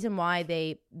 But the reason why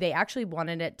they actually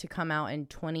wanted it to come out in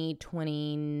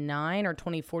 2029 or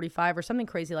 2045 or something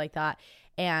crazy like that.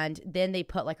 And then they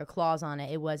put like a clause on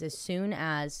it. It was as soon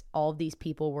as all of these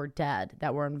people were dead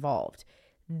that were involved,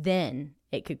 then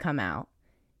it could come out.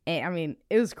 And, I mean,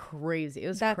 it was crazy.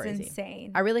 That's crazy.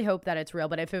 Insane. I really hope that it's real.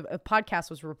 But if a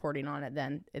podcast was reporting on it,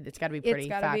 then it's got to be pretty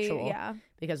factual. Yeah.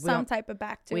 Because some type of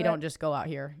back to it. We don't just go out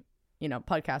here,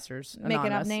 podcasters making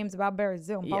anonymous. up names about Barry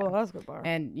Seal and Pablo Escobar.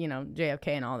 And, JFK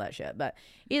and all that shit. But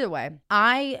either way,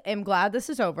 I am glad this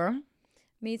is over.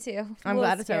 Me too. I'm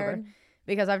glad it's over.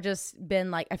 Because I've just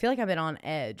been I feel like I've been on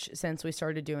edge since we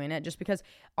started doing it. Just because,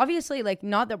 obviously,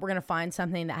 not that we're going to find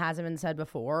something that hasn't been said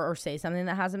before or say something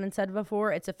that hasn't been said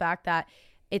before. It's a fact that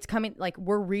it's coming,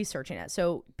 we're researching it.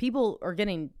 So people are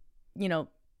getting,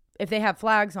 if they have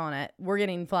flags on it, we're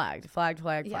getting flagged,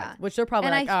 yeah. which they're probably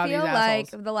and I feel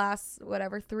like the last,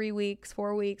 3 weeks,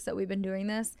 4 weeks that we've been doing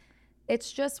this,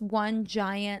 it's just one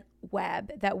giant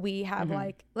web that we have,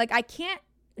 mm-hmm. I can't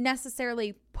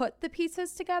necessarily put the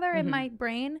pieces together mm-hmm. in my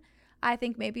brain. I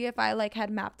think maybe if I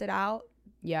had mapped it out,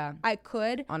 yeah, I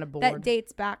could on a board that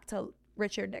dates back to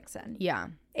Richard Nixon. Yeah,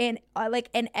 in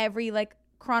every like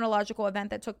chronological event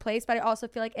that took place, but I also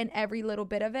feel like in every little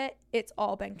bit of it, it's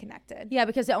all been connected. Yeah,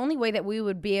 because the only way that we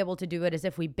would be able to do it is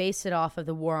if we base it off of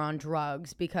the war on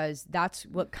drugs, because that's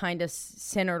what kind of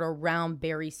centered around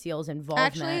Barry Seal's involvement.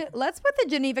 Actually, let's put the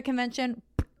Geneva Convention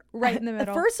right in the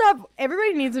middle. First off,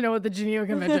 everybody needs to know what the Geneva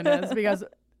Convention is, because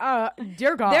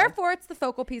dear God. Therefore, it's the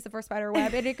focal piece of our spider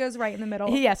web, and it goes right in the middle.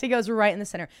 Yes, it goes right in the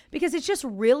center, because it's just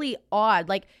really odd.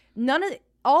 Like,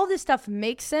 all this stuff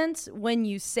makes sense when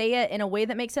you say it in a way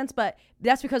that makes sense, but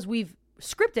that's because we've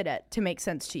scripted it to make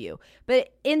sense to you.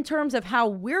 But in terms of how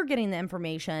we're getting the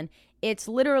information, it's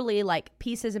literally like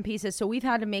pieces and pieces. So we've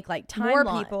had to make like timeline.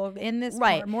 More people in this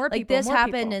right. More like people. This more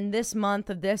happened people. in this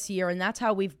month of this year, and that's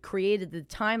how we've created the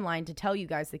timeline to tell you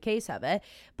guys the case of it.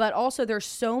 But also, there's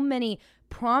so many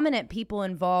prominent people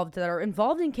involved that are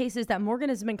involved in cases that Morgan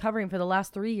has been covering for the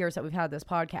last 3 years that we've had this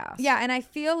podcast. Yeah, and I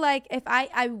feel like if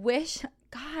I wish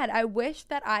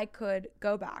that I could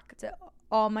go back to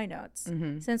all my notes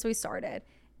since we started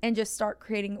and just start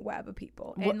creating a web of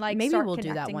people and like maybe start we'll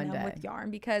do that connecting one them day with yarn,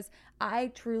 because I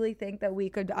truly think that we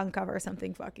could uncover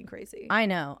something fucking crazy. I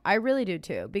know, I really do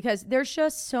too, because there's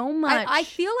just so much. I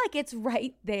feel like it's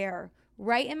right there,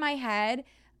 right in my head.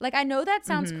 Like, I know that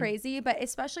sounds crazy, but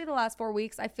especially the last 4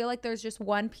 weeks, I feel like there's just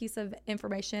one piece of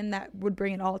information that would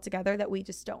bring it all together that we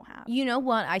just don't have. You know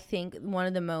what? I think one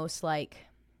of the most, like,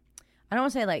 I don't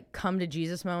want to say like come to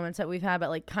Jesus moments that we've had,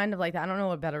 but like kind of like that, I don't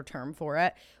know a better term for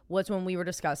it, was when we were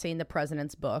discussing the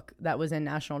president's book that was in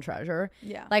National Treasure.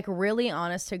 Yeah. Like, really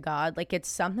honest to God, like, it's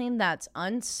something that's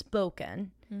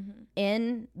unspoken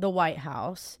in the White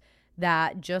House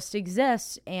that just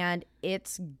exists, and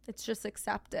it's just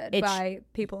accepted by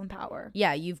people in power.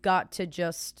 Yeah, you've got to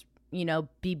just,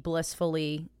 be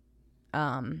blissfully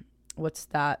what's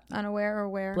that? Unaware or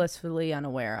aware? Blissfully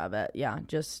unaware of it. Yeah,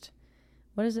 just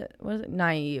what is it?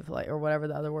 Naive, like, or whatever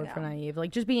the other word for naive.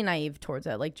 Like, just being naive towards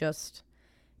it. Like, just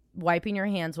wiping your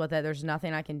hands with it. There's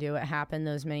nothing I can do. It happened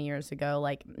those many years ago.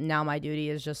 Like, now my duty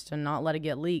is just to not let it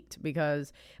get leaked,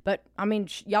 but I mean,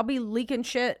 y'all be leaking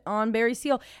shit on Barry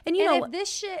Seal. And if this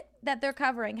shit that they're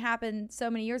covering happened so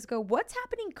many years ago, what's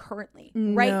happening currently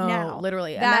right now?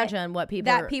 Literally. Imagine what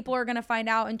people are going to find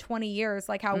out in 20 years,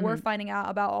 like how we're finding out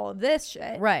about all of this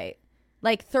shit. Right.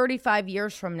 Like 35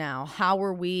 years from now,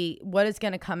 what is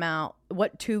going to come out?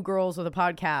 What two girls with a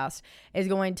podcast is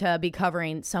going to be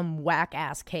covering some whack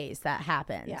ass case that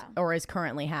happened or is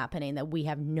currently happening that we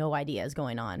have no idea is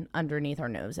going on underneath our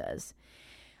noses?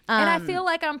 And I feel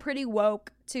like I'm pretty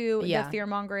woke to the fear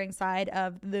mongering side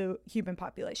of the human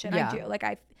population. I do. Like,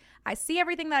 I see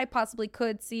everything that I possibly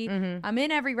could see. I'm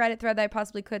in every Reddit thread that I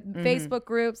possibly could. Facebook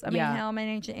groups. I mean, hell, I'm in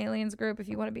Ancient Aliens group. If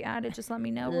you want to be added, just let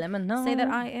me know. Let me know. Say that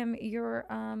I am your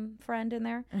friend in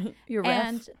there. Your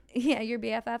ref. Yeah, your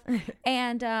BFF.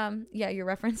 And your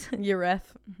reference. Your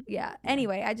ref. Yeah.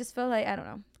 Anyway, I just feel like, I don't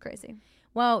know, crazy.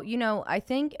 Well, I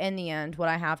think in the end, what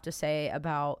I have to say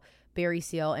about Barry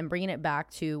Seal and bringing it back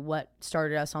to what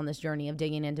started us on this journey of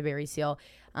digging into Barry Seal,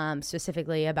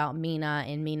 specifically about Mina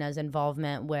and Mina's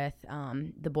involvement with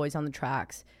the Boys on the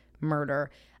Tracks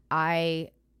murder. I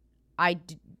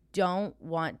don't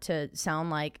want to sound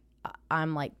like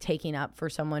I'm like taking up for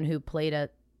someone who played a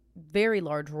very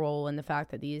large role in the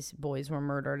fact that these boys were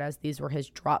murdered, as these were his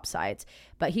drop sites,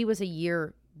 but he was a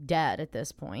year dead at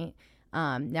this point.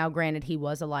 Now, granted, he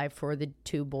was alive for the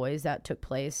two boys that took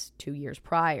place 2 years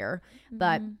prior,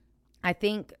 but I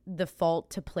think the fault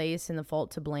to place and the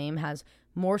fault to blame has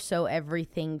more so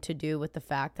everything to do with the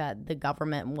fact that the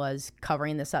government was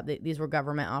covering this up. These were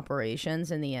government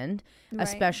operations in the end,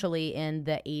 especially in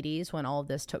the 80s when all of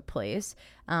this took place.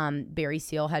 Barry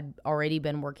Seal had already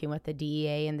been working with the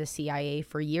DEA and the CIA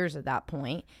for years at that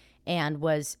point, and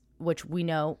which we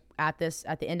know at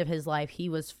the end of his life, he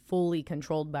was fully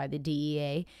controlled by the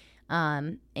DEA.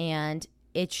 And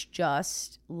it's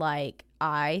just like,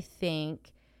 I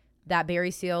think that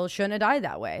Barry Seal shouldn't have died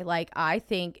that way. Like, I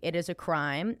think it is a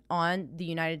crime on the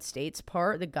United States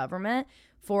part, the government,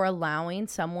 for allowing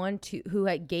someone who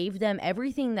had gave them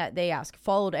everything that they asked,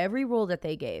 followed every rule that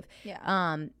they gave.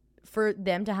 Yeah. For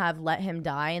them to have let him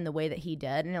die in the way that he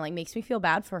did. And it like makes me feel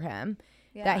bad for him.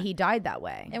 Yeah. That he died that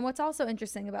way. And what's also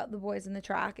interesting about the Boys in the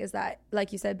Track is that,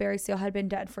 like you said, Barry Seal had been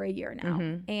dead for a year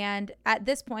now. And at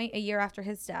this point, a year after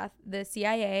his death, the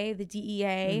CIA, the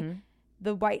DEA,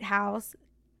 the White House,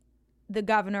 the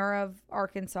governor of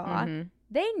Arkansas,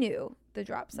 they knew the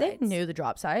drop sites. They knew the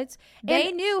drop sites.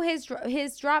 They knew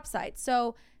his drop sites.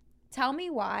 So tell me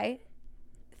why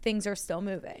things are still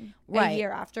moving a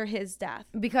year after his death.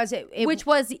 Because which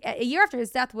was a year after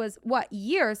his death was what?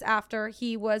 Years after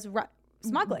he was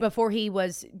smuggling before he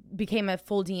became a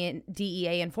full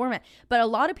DEA informant. But a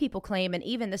lot of people claim, and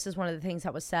even this is one of the things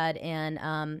that was said in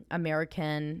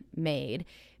American Made,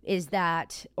 is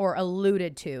that, or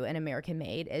alluded to in American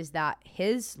Made, is that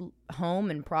his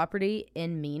home and property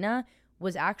in Mina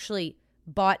was actually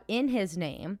bought in his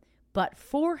name, but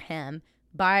for him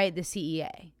by the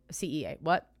CIA.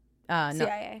 What?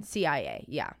 CIA,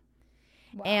 yeah.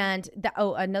 Wow. And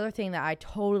another thing that I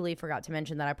totally forgot to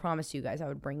mention that I promised you guys I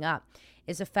would bring up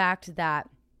is the fact that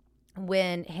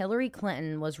when Hillary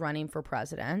Clinton was running for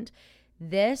president,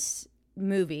 this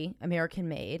movie, American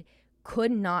Made,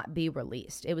 could not be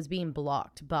released. It was being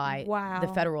blocked by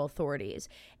the federal authorities.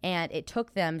 And it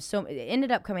took them it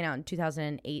ended up coming out in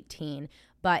 2018,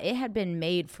 but it had been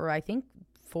made for, I think,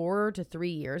 4 to 3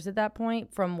 years at that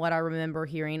point, from what I remember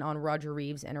hearing on Roger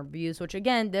Reeves interviews, which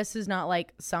again, this is not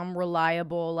like some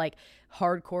reliable, like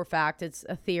hardcore fact. It's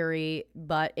a theory,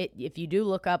 but if you do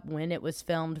look up when it was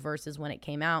filmed versus when it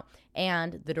came out,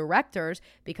 and the directors,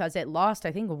 because it lost,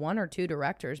 I think, 1 or 2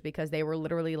 directors because they were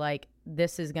literally like,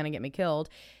 this is going to get me killed.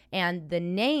 And the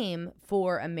name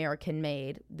for American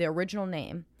Made, the original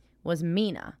name, was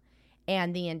Mina.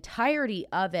 And the entirety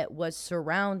of it was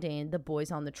surrounding the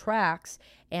Boys on the Tracks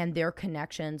and their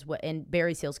connections and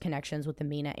Barry Seal's connections with the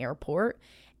Mina airport.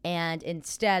 And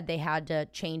instead, they had to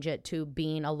change it to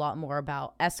being a lot more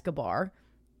about Escobar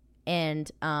and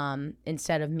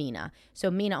instead of Mina. So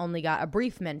Mina only got a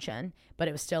brief mention, but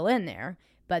it was still in there.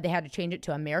 But they had to change it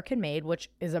to American Made, which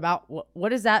is about, what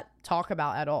does that talk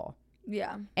about at all?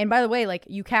 Yeah. And by the way, like,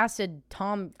 you casted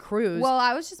Tom Cruise. Well,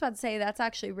 I was just about to say that's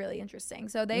actually really interesting.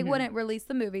 So they wouldn't release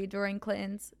the movie during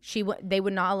Clinton's. They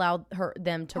would not allow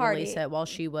them to release it while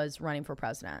she was running for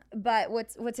president. But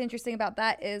what's interesting about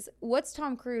that is, what's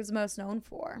Tom Cruise most known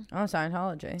for? Oh,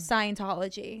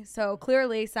 Scientology. So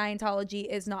clearly Scientology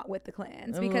is not with the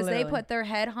Clintons, because they put their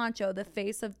head honcho, the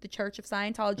face of the Church of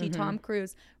Scientology, Tom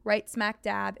Cruise, right smack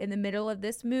dab in the middle of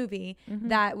this movie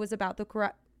that was about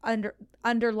the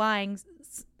underlying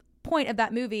point of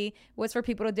that movie was for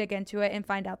people to dig into it and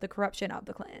find out the corruption of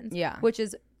the Clintons. Yeah. Which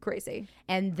is crazy.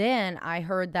 And then I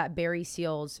heard that Barry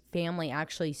Seal's family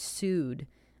actually sued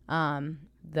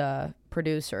the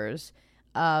producers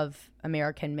of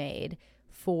American Made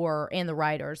and the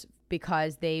writers,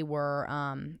 because they were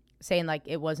saying like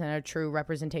it wasn't a true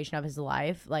representation of his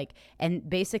life. Like, and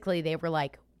basically they were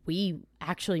like, we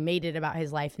actually made it about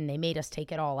his life and they made us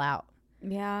take it all out.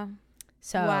 Yeah.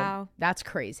 So that's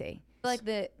crazy. Like,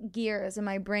 the gears in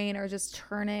my brain are just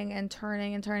turning and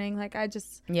turning and turning. Like, I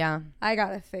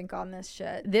gotta think on this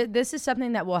shit. This is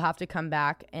something that will have to come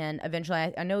back, and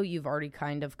eventually, I know you've already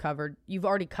covered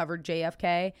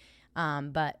JFK,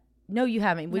 but no, you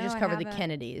haven't. We just covered the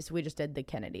Kennedys. We just did the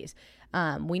Kennedys.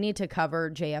 We need to cover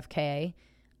JFK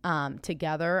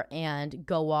together and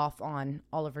go off on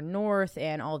Oliver North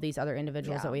and all these other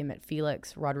individuals that we met,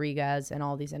 Felix Rodriguez and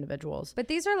all these individuals. But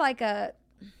these are like a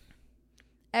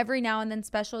every now and then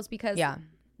specials, because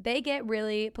they get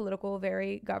really political,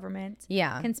 very government,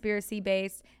 conspiracy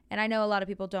based, and I know a lot of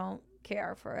people don't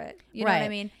care for it. You know what I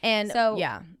mean? And so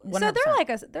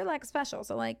 100%. So they're like a special.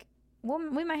 So like,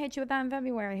 we might hit you with that in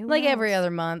February. Who knows? Every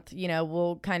other month,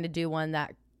 we'll kind of do one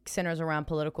that centers around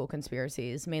political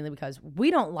conspiracies, mainly because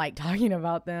we don't like talking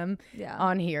about them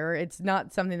on here. It's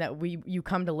not something that you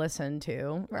come to listen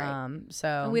to, right? So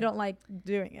and we don't like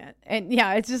doing it, and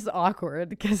it's just awkward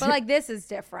because. But like, this is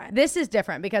different. This is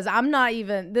different because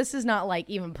this is not like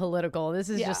even political. This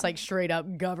is just like straight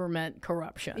up government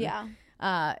corruption. Yeah.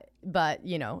 But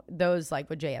those, like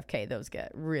with JFK, those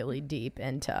get really deep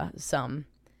into some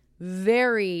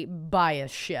very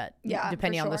biased shit,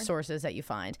 depending on the sources that you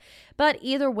find. But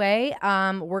either way,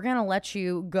 we're gonna let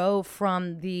you go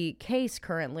from the case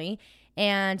currently,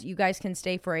 and you guys can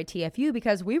stay for a TFU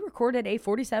because we recorded a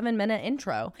 47-minute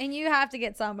intro, and you have to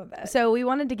get some of it. So we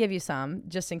wanted to give you some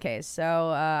just in case. So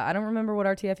I don't remember what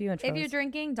our TFU intro is. If you're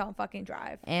drinking, don't fucking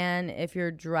drive. And if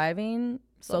you're driving,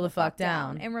 slow the fuck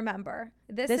down. And remember,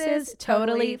 this is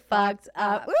totally fucked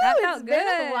up. Ooh, that felt good. Been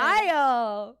a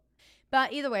while.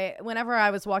 But either way, whenever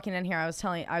I was walking in here,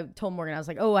 I told Morgan, I was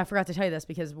like, oh, I forgot to tell you this,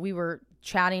 because we were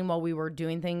chatting while we were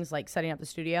doing things like setting up the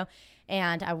studio.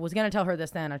 And I was going to tell her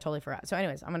this then. I totally forgot. So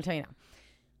anyways, I'm going to tell you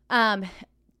now.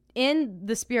 In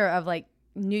the spirit of like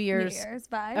New Year's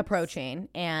vibes approaching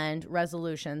and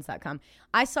resolutions that come,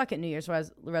 I suck at New Year's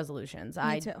resolutions.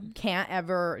 I can't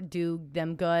ever do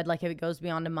them good. Like, if it goes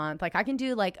beyond a month, like I can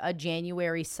do like a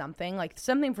January something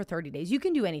for 30 days. You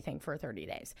can do anything for 30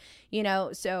 days,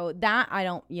 so that I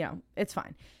don't, it's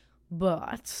fine.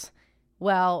 But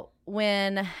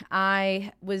when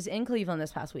I was in Cleveland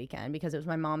this past weekend because it was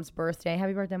my mom's birthday.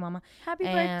 Happy birthday, Mama. Happy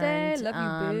birthday. Love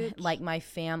you, bitch. Like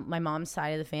my mom's side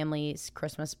of the family's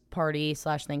Christmas party /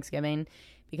 Thanksgiving,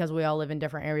 because we all live in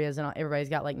different areas and everybody's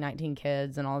got like 19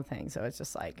 kids and all the things. So it's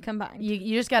just like combined.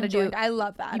 You just got to do. I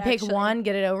love that. You pick one,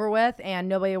 get it over with, and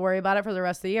nobody will worry about it for the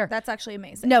rest of the year. That's actually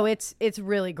amazing. No, it's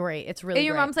really great. It's really. And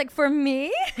your great. mom's like, for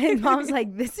me, and mom's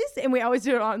like, this is, and we always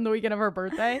do it on the weekend of her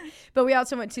birthday. But we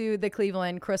also went to the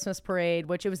Cleveland Christmas parade,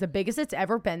 which it was the biggest it's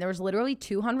ever been. There was literally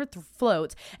 200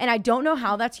 floats, and I don't know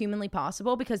how that's humanly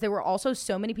possible because there were also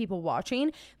so many people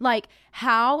watching. Like,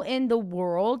 how in the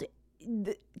world?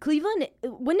 Cleveland,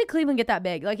 when did Cleveland get that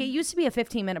big? Like, it used to be a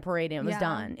 15-minute parade and it was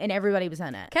done and everybody was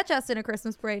in it. Catch us in a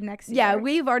Christmas parade next year. Yeah,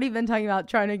 we've already been talking about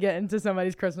trying to get into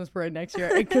somebody's Christmas parade next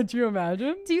year. Could you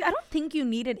imagine? I don't think you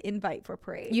need an invite for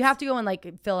parades. You have to go and like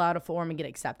fill out a form and get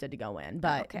accepted to go in,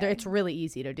 but it's really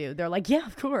easy to do. They're like, yeah,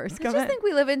 of course, come in. I just think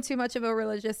we live in too much of a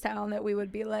religious town that we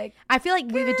would be like, I feel like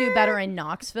we would do better in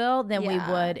Knoxville than we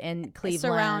would in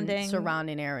Cleveland,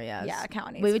 surrounding areas. Yeah,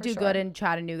 counties. We would do good in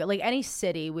Chattanooga, like any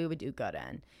city we would do good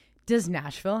in. Does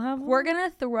Nashville have one? We're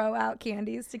gonna throw out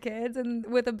candies to kids and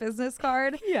with a business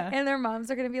card. Yeah. And their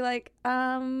moms are gonna be like,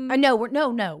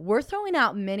 no, we're throwing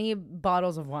out many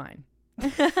bottles of wine. For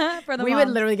the we moms.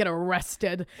 would literally get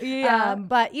arrested. Yeah.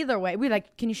 But either way, we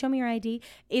like, can you show me your ID?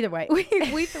 Either way.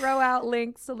 we throw out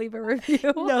links to leave a review.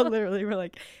 No, literally, we're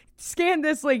like, scan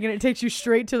this link and it takes you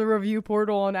straight to the review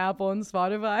portal on Apple and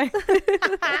Spotify.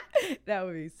 That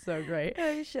would be so great.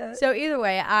 Oh shit. So either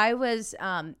way, I was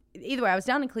down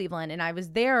in Cleveland and I was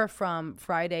there from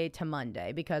Friday to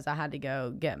Monday because I had to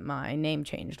go get my name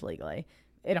changed legally.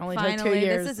 It only took 2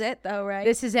 years. This is it though, right?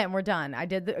 This is it and we're done. I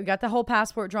got the whole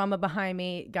passport drama behind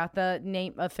me, got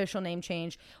the official name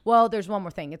change. Well, there's one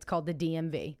more thing. It's called the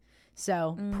DMV.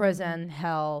 So prison,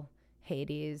 hell,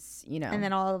 Hades, and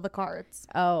then all of the cards.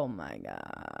 Oh my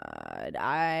God,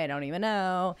 I don't even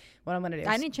know what I'm gonna do.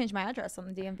 I need to change my address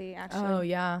on the DMV actually. Oh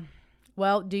yeah.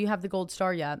 Well, do you have the gold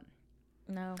star yet?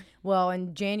 No. Well,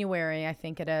 in January I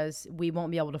think it is, we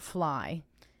won't be able to fly.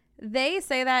 They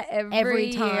say that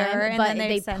every time, year, and but then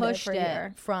they pushed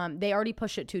it they already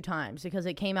pushed it 2 times because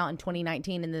it came out in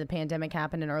 2019 and then the pandemic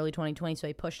happened in early 2020, so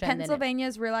they pushed it.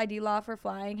 Pennsylvania's real ID law for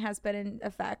flying has been in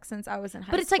effect since I was in high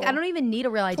school. But it's like, I don't even need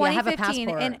a real ID. I have a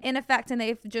passport. in effect, and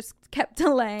they've just kept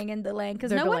delaying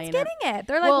because no one's getting it.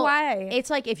 They're like, why?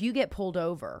 It's like if you get pulled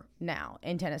over now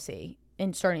in Tennessee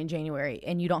and starting in January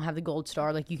and you don't have the gold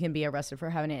star, like you can be arrested for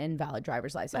having an invalid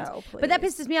driver's license. Oh, please. But that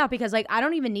pisses me off because like I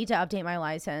don't even need to update my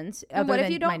license. What if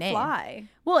you don't fly?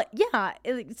 Well, yeah,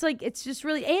 it's like, it's just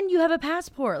really, and you have a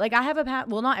passport. Like I have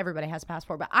well, not everybody has a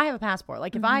passport, but I have a passport.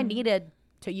 Like if I needed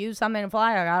to use something to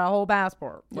fly, I got a whole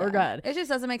passport. We're good. It just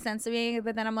doesn't make sense to me.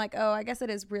 But then I'm like, oh, I guess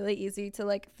it is really ezy to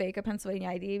like fake a Pennsylvania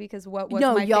ID because what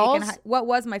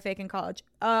was my fake in college?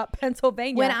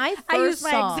 Pennsylvania. When I first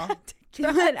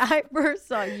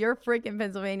saw your freaking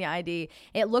Pennsylvania ID,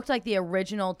 it looked like the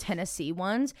original Tennessee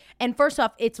ones. And first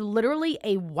off, it's literally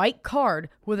a white card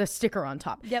with a sticker on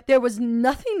top. Yep. There was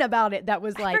nothing about it that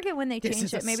was like, I forget when they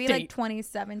changed it. Maybe like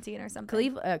 2017 or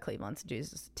something. Cleveland's,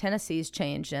 Jesus. Tennessee's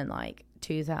changed in like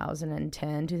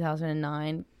 2010,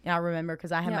 2009. I remember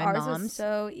because I had my mom's. Ours was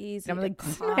so easy. And I'm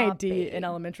like, my ID in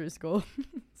elementary school.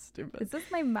 Stupid. Is this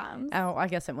my mom's? Oh, I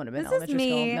guess it would have been elementary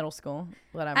school, middle school,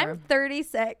 whatever. I'm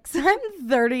 36. I'm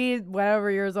 30, whatever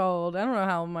years old. I don't know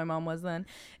how old my mom was then.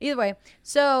 Either way,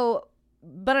 so,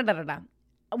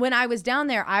 when I was down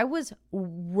there, I was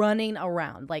running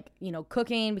around, like,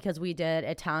 cooking because we did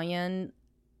Italian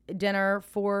dinner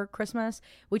for Christmas.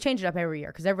 We change it up every year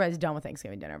because everybody's done with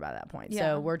Thanksgiving dinner by that point.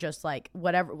 Yeah. So we're just like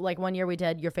whatever. Like one year we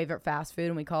did your favorite fast food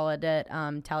and we call it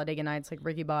Talladega Nights, like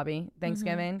Ricky Bobby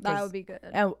Thanksgiving. That would be good.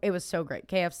 Oh, it was so great.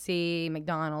 KFC,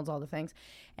 McDonald's, all the things.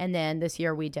 And then this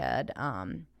year we did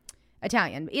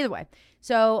Italian. Either way,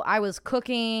 so I was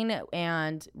cooking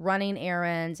and running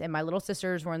errands, and my little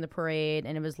sisters were in the parade,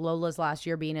 and it was Lola's last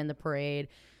year being in the parade.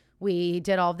 We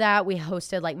did all of that. We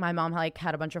hosted, like, my mom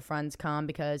had a bunch of friends come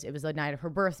because it was the night of her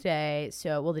birthday.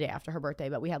 So, well, the day after her birthday.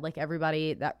 But we had, like,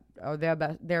 everybody that are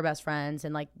their best friends,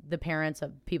 and, like, the parents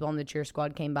of people on the cheer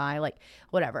squad came by, like,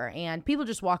 whatever. And people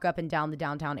just walk up and down the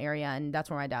downtown area, and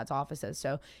that's where my dad's office is.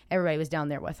 So everybody was down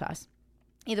there with us.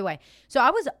 Either way. So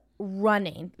I was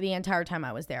running the entire time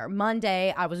I was there.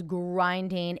 Monday, I was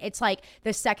grinding. It's like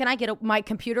the second I get my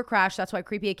computer crashed. That's why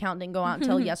Creepy Account didn't go out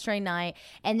until yesterday night.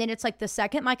 And then it's like the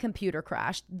second my computer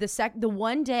crashed, the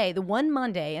one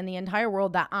Monday in the entire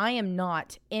world that I am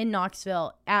not in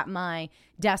Knoxville at my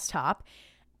desktop,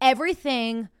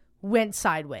 everything went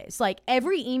sideways. Like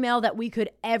every email that we could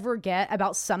ever get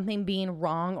about something being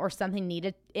wrong or something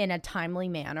needed in a timely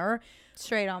manner,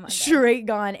 straight on Monday. Straight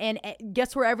gone. And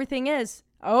guess where everything is?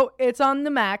 Oh, it's on the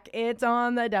Mac. It's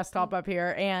on the desktop up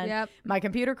here. And my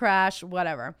computer crashed,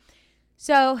 whatever.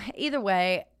 So either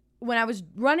way, when I was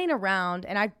running around,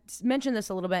 and I mentioned this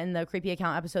a little bit in the Creepy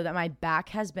Account episode, that my back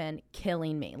has been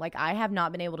killing me. Like I have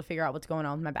not been able to figure out what's going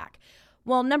on with my back.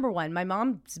 Well, number one, my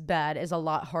mom's bed is a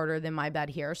lot harder than my bed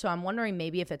here. So I'm wondering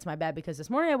maybe if it's my bed, because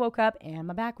this morning I woke up and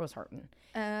my back was hurting.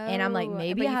 Oh, and I'm like,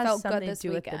 maybe it has something to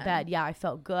do with the bed. Yeah, I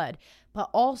felt good.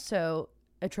 But also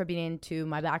attributing to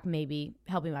my back, maybe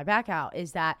helping my back out,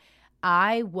 is that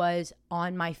I was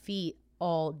on my feet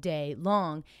all day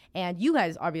long. And you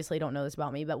guys obviously don't know this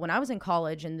about me, but when I was in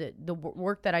college and the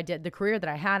work that I did, the career that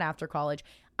I had after college,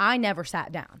 I never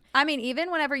sat down. I mean,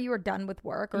 even whenever you were done with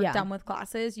work or done with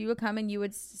classes, you would come and you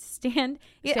would stand.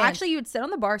 Actually, you would sit on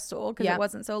the bar stool because it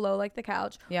wasn't so low like the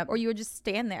couch. Or you would just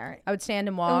stand there. I would stand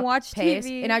and walk and watch pace,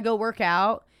 TV. And I'd go work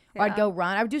out. Or I'd go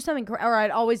run. I would do something, or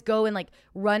I'd always go and like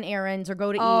run errands or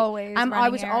go to eat. I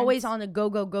was always on the go.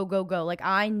 Like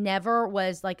I never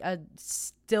was like a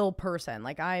still person.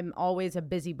 Like I'm always a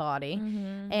busybody.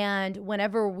 Mm-hmm. And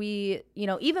whenever we,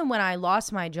 even when I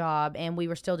lost my job and we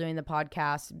were still doing the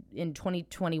podcast in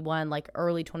 2021, like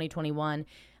early 2021,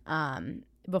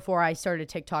 before I started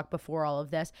TikTok, before all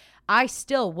of this, I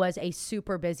still was a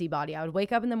super busybody. I would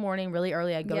wake up in the morning really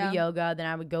early. I'd go to yoga. Then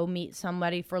I would go meet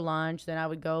somebody for lunch. Then I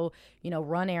would go,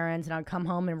 run errands. And I'd come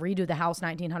home and redo the house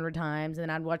 1,900 times. And then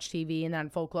I'd watch TV and then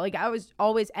I'd folklore. Like I was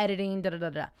always editing,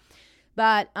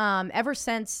 But ever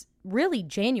since really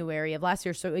January of last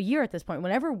year, so a year at this point,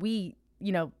 whenever we,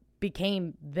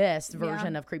 became this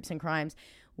version of Creeps and Crimes,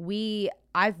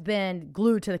 I've been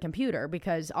glued to the computer,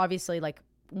 because obviously like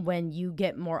when you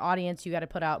get more audience, you got to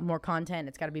put out more content.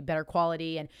 It's got to be better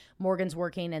quality. And Morgan's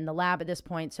working in the lab at this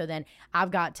point. So then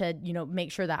I've got to,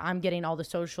 make sure that I'm getting all the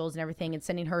socials and everything and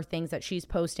sending her things that she's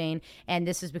posting. And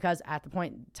this is because at the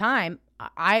point in time,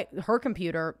 her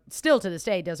computer still to this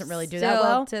day doesn't really do that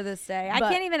well. To this day, I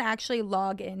can't even actually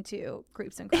log into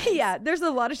Creeps and Crimes. Yeah, there's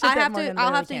a lot of shit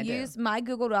I'll have to use my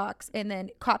Google Docs and then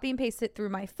copy and paste it through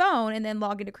my phone and then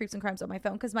log into Creeps and Crimes on my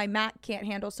phone, because my Mac can't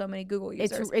handle so many Google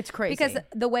users. It's crazy, because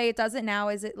the way it does it now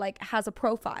is it like has a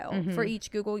profile for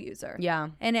each Google user. Yeah,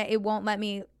 and it won't let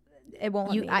me.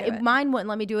 Mine wouldn't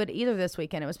let me do it either this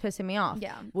weekend. It was pissing me off.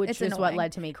 Yeah, which is what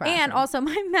led to me crashing. And also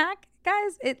my Mac,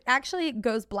 guys, it actually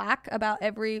goes black about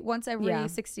once every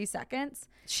 60 seconds.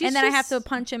 And then I have to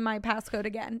punch in my passcode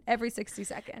again every 60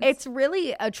 seconds. It's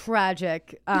really a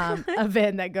tragic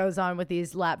event that goes on with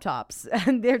these laptops.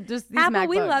 And they're just these Apple, MacBooks.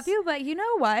 we love you, but you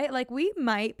know what? Like we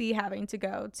might be having to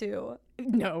go to...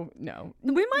 No.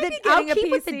 We might be getting a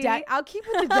PC. I'll keep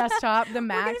with the desktop, the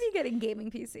Mac. We're going to be getting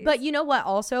gaming PCs. But you know what?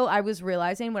 Also, I was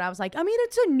realizing when I was like, I mean,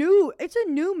 it's a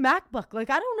new MacBook. Like,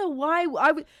 I don't know why.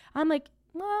 I'm like,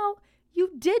 well,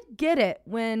 you did get it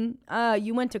when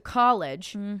you went to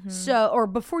college. Mm-hmm. So, or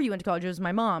before you went to college, it was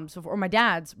my mom's or my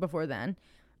dad's before then.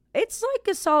 It's like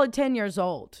a solid 10 years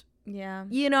old. Yeah.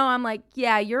 I'm like,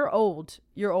 yeah, you're old.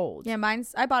 You're old. Yeah,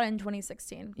 I bought it in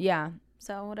 2016. Yeah.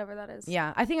 So whatever that is.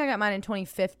 Yeah. I think I got mine in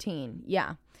 2015.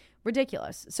 Yeah.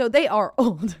 Ridiculous. So they are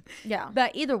old. Yeah.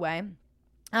 But either way,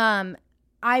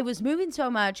 I was moving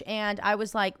so much and I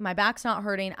was like, my back's not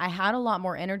hurting. I had a lot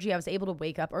more energy. I was able to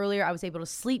wake up earlier. I was able to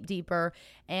sleep deeper.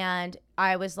 And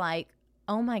I was like,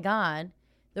 oh my God,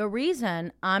 the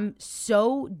reason I'm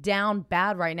so down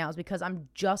bad right now is because I'm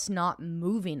just not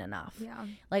moving enough. Yeah.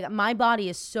 Like my body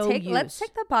is so used. Let's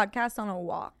take the podcast on a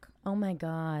walk. Oh my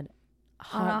God.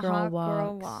 Hot girl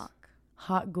walks.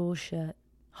 Hot girl shit.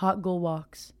 Hot girl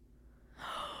walks.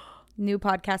 New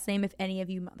podcast name if any of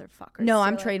you motherfuckers. No,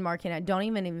 I'm trademarking it. Don't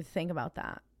even think about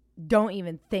that. Don't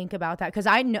even think about that, because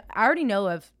I already know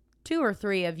of 2 or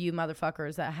 3 of you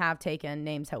motherfuckers that have taken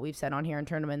names that we've said on here and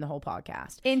turned them in the whole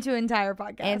podcast. Into entire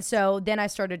podcast. And so then I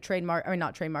started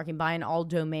not trademarking, buying all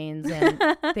domains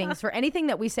and things for anything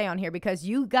that we say on here, because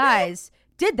you guys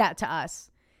did that to us.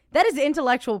 That is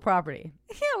intellectual property.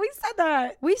 Yeah, we said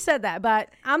that. We said that, but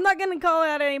I'm not going to call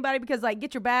out anybody because, like,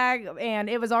 get your bag, and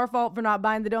it was our fault for not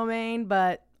buying the domain,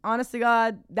 but honest to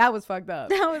God, that was fucked up.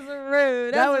 That was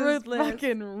rude. That was ruthless.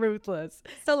 Fucking ruthless.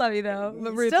 Still love you, though.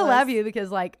 But ruthless. Still love you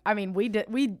because, like, I mean, you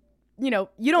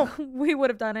don't. We would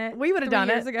have done it. We would have done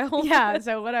it. 3 years ago. Yeah,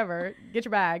 so whatever. Get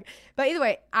your bag. But either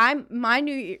way, my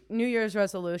New Year's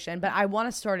resolution, but I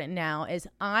want to start it now, is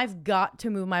I've got to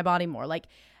move my body more. Like,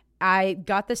 I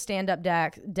got the stand-up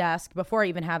desk before I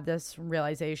even had this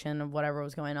realization of whatever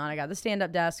was going on. I got the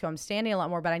stand-up desk, so I'm standing a lot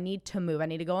more, but I need to move. I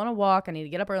need to go on a walk. I need to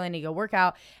get up early. I need to go work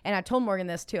out. And I told Morgan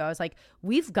this too. I was like,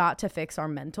 we've got to fix our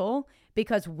mental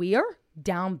because we are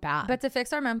down bad. But to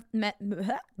fix our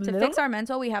fix our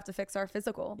mental, we have to fix our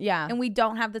physical. Yeah. And we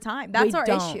don't have the time. That's our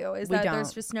issue, is that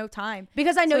there's just no time.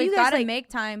 Because I know you guys gotta make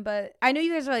time, but I know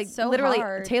you guys are like, so literally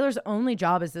hard. Taylor's only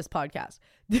job is this podcast.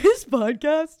 This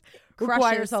podcast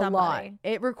requires a lot.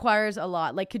 It requires a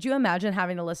lot. Like, could you imagine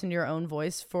having to listen to your own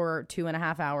voice for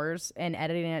 2.5 hours and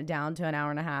editing it down to an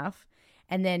hour and a half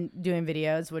and then doing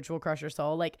videos, which will crush your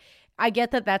soul? Like, I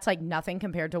get that that's like nothing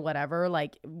compared to whatever,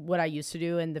 like what I used to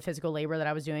do and the physical labor that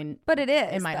I was doing. But it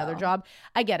is in my other job.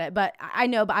 I get it. But I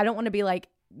know, but I don't want to be like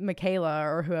Michaela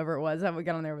or whoever it was that we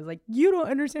got on there was like, you don't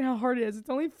understand how hard it is. It's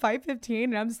only 5:15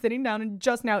 and I'm sitting down and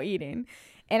just now eating.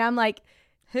 And I'm like,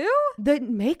 who? The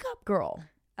makeup girl.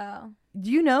 Oh. Do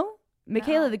you know?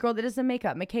 Michaela, No. the girl that does the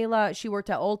makeup. Michaela, she worked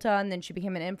at Ulta and then she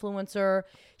became an influencer.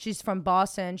 She's from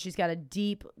Boston. She's got a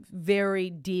deep, very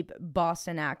deep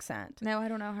Boston accent. No, I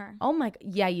don't know her. Oh my,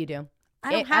 yeah, you do.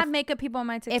 I don't have makeup people on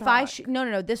my TikTok. If I,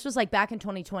 no, this was like back in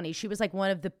 2020. She was like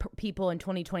one of the people in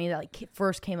 2020 that like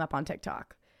first came up on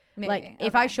TikTok. Maybe. Like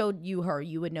if I showed you her,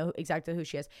 you would know exactly who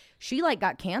she is. She like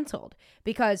got canceled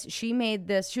because she made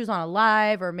this, she was on a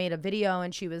live or made a video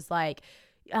and she was like,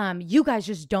 you guys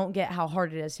just don't get how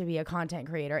hard it is to be a content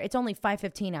creator. It's only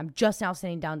 5:15. I'm just now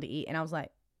sitting down to eat. And I was like,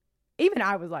 even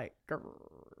I was like,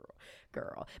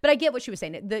 girl. But I get what she was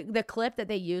saying. The clip that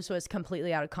they used was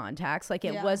completely out of context. Like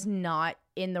it was not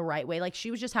in the right way. Like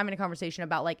she was just having a conversation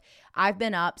about like, I've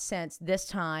been up since this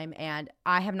time and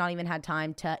I have not even had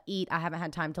time to eat. I haven't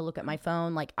had time to look at my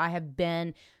phone. Like I have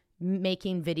been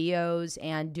making videos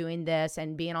and doing this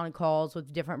and being on calls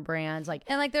with different brands, like,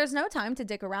 and like there's no time to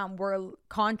dick around. We're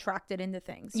contracted into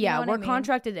things. You know what we're I mean?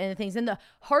 contracted into things. And the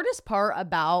hardest part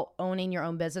about owning your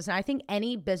own business, and I think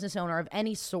any business owner of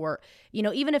any sort, you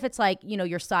know, even if it's like, you know,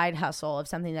 your side hustle of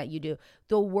something that you do,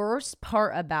 the worst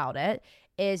part about it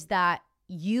is that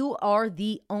you are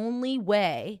the only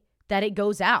way that it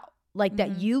goes out, like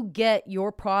that you get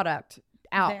your product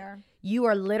out there. You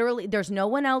are literally, there's no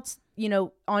one else, you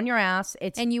know, on your ass.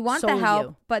 It's and you want the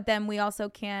help, but then we also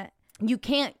can't. You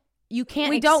can't.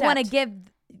 We don't want to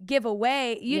give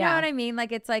away. You know what I mean?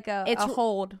 Like it's like a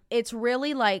hold. It's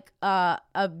really like a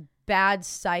bad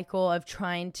cycle of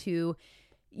trying to.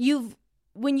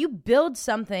 When you build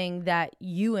something that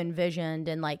you envisioned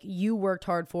and like you worked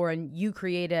hard for and you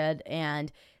created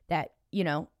and that, you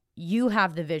know, you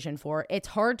have the vision for, it's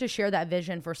hard to share that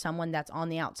vision for someone that's on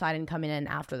the outside and coming in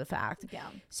after the fact. Yeah.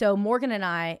 So Morgan and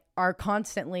I are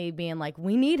constantly being like,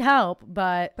 we need help,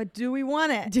 but do we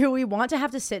want it? Do we want to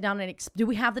have to sit down and do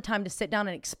we have the time to sit down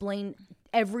and explain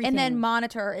everything? And then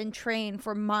monitor and train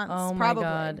for months. Oh probably. My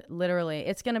God. Literally.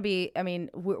 It's going to be, I mean,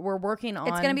 we're working on.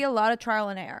 It's going to be a lot of trial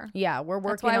and error. Yeah. We're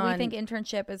working on. That's why we think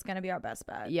internship is going to be our best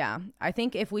bet. Yeah. I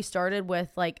think if we started with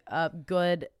like a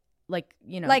good, like,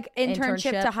 you know, like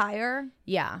internship to hire.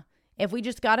 Yeah. If we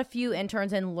just got a few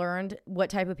interns and learned what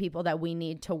type of people that we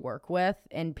need to work with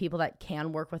and people that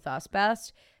can work with us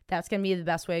best, that's going to be the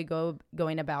best way to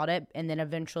going about it. And then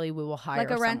eventually we will hire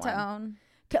like a someone. rent to own.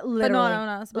 Literally. But not own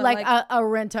us. But like a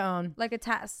rent to own. Like a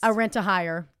test. A rent to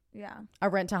hire. Yeah. A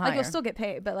rent to hire. Like you'll still get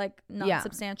paid, but like not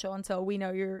substantial until we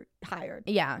know you're hired.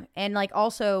 Yeah. And like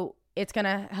also it's going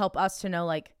to help us to know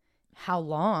like how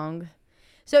long.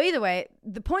 So either way,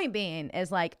 the point being is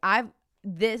like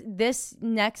this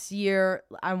next year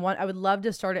I would love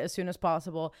to start it as soon as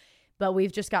possible, but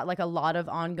we've just got like a lot of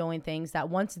ongoing things that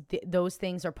once those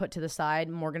things are put to the side,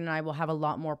 Morgan and I will have a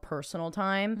lot more personal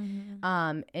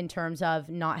time in terms of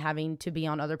not having to be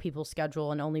on other people's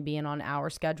schedule and only being on our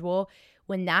schedule.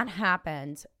 When that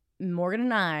happens, Morgan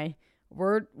and I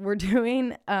we're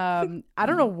doing I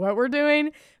don't know what we're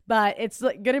doing, but it's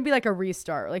like gonna be like a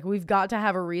restart. Like we've got to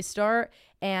have a restart,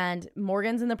 and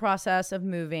Morgan's in the process of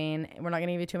moving. We're not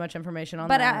gonna give you too much information on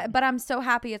that. But I'm so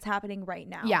happy it's happening right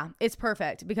now. Yeah, it's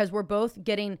perfect because we're both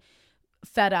getting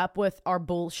fed up with our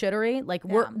bullshittery. Like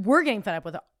we're getting fed up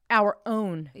with our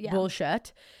own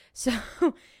bullshit. So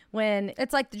when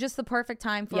it's like just the perfect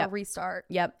time for a restart.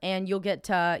 Yep. And you'll get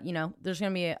to, you know, there's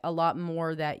going to be a lot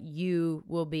more that you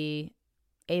will be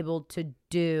able to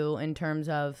do in terms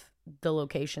of the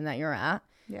location that you're at.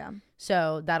 Yeah.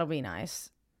 So that'll be nice.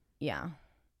 Yeah.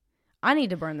 I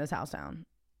need to burn this house down.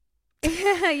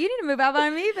 You need to move out by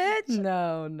me, bitch.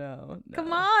 No.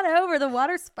 Come on over. The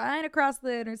water's fine across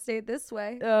the interstate this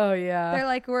way. Oh, yeah. They're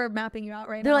like, we're mapping you out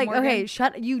right now. They're like, Morgan.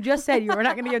 okay, you just said you were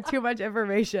not going to give too much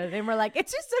information. And we're like,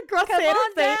 it's just across the interstate. Come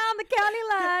on down the county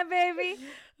line, baby.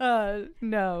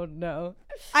 No.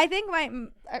 I think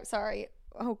sorry.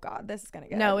 Oh, God, this is going to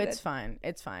get No, edited. it's fine.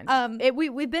 It's fine.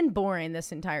 We've been boring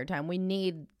this entire time. We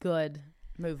need good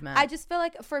movement. I just feel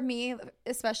like for me,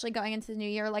 especially going into the new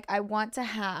year, like I want to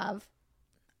have,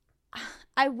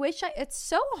 it's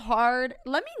so hard.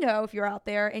 Let me know if you're out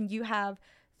there and you have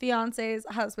fiancés,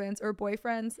 husbands, or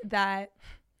boyfriends that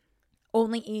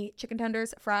only eat chicken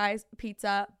tenders, fries,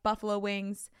 pizza, buffalo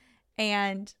wings,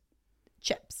 and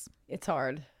chips. It's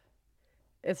hard.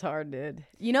 It's hard, dude.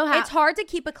 You know how it's hard to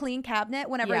keep a clean cabinet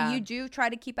whenever Yeah. you do try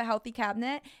to keep a healthy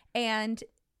cabinet and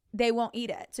they won't eat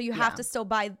it. So you have to still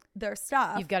buy their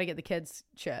stuff. you've got to get the kids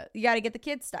shit. You got to get the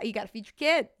kids stuff. You got to feed your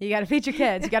kid. You got to feed your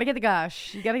kids. You got to get the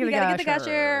gush. You got to get You the got to get the gushers.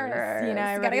 gushers. You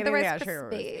know, You got to get the Rice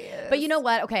gushers. Krispies. But you know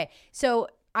what? Okay, so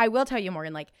I will tell you,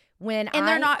 Morgan, like when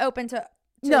they're not open to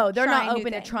no, they're trying not new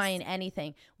open to things. trying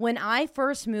anything. When I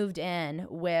first moved in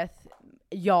with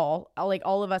y'all, like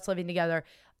all of us living together,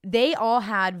 they all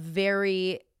had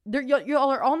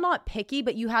y'all are all not picky,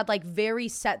 but you had like very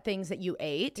set things that you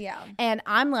ate. Yeah. And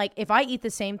I'm like, if I eat the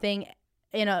same thing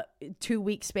in a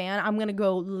 2-week span, I'm going to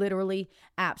go literally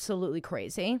absolutely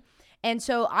crazy. And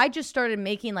so I just started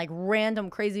making like random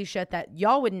crazy shit that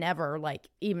y'all would never like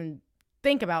even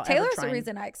think about. Taylor's the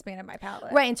reason I expanded my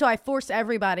palate. Right. And so I forced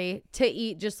everybody to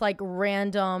eat just like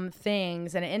random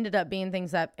things. And it ended up being things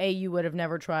that you would have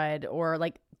never tried, or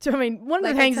like, I mean, one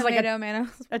of the things is like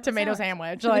a tomato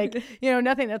sandwich. Like, you know,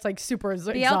 nothing that's like super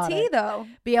exotic. BLT though.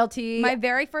 BLT. My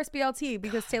very first BLT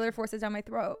because Taylor forced it down my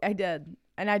throat. I did.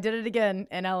 And I did it again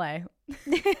in LA.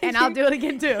 And I'll do it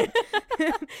again too.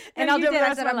 and I'll do it for the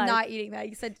rest of my I'm life. not eating that.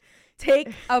 You said,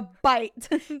 take a bite.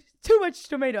 Too much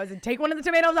tomatoes, and take one of the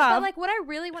tomatoes off. But like what I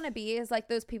really want to be is like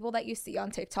those people that you see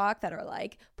on TikTok that are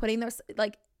like putting those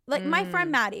like my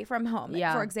friend Maddie from home,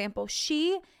 for example.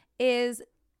 She is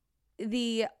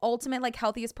the ultimate like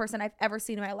healthiest person I've ever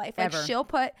seen in my life. Like she'll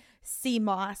put sea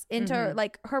moss into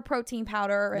like her protein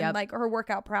powder and like her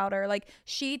workout powder. Like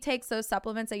she takes those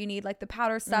supplements that you need, like the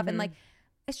powder stuff, and like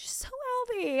it's just so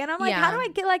healthy. And I'm like, how do I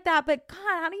get like that? But God,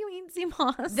 how do you eat sea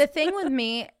moss? The thing with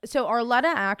me, so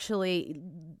Arletta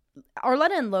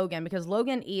and Logan, because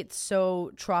Logan eats so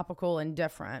tropical and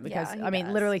different, because I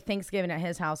mean, literally Thanksgiving at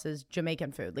his house is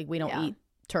Jamaican food. Like we don't eat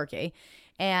turkey.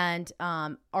 And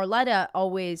Arletta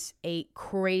always ate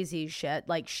crazy shit.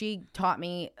 Like she taught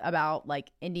me about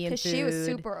like Indian food. Because she was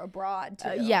super abroad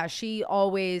too. Yeah, she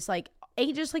always like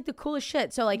ate just like the coolest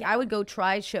shit. So like I would go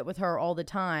try shit with her all the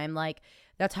time. Like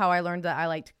that's how I learned that I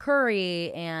liked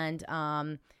curry, and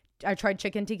I tried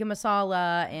chicken tikka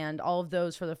masala and all of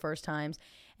those for the first times.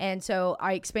 And so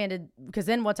I expanded, because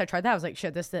then once I tried that, I was like,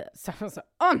 shit, this sounds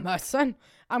awesome. Awesome.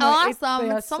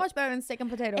 It's so much better than steak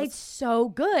and potatoes. It's so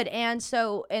good. And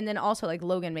then also like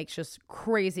Logan makes just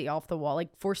crazy off the wall, like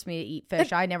forced me to eat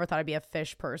fish. I never thought I'd be a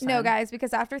fish person. No, guys,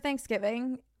 because after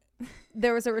Thanksgiving,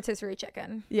 there was a rotisserie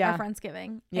chicken. Yeah. Our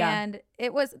Friendsgiving. Yeah. And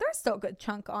there's still a good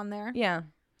chunk on there. Yeah.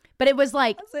 But it was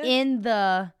like when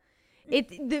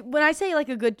I say like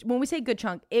when we say good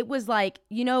chunk, it was like,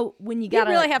 you know, when you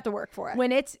really have to work for it.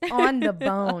 When it's on the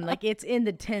bone, like it's in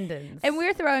the tendons. And we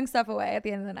were throwing stuff away at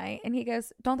the end of the night, and he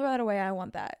goes, "Don't throw that away. I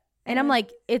want that." And I'm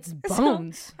like, it's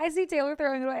bones. So I see Taylor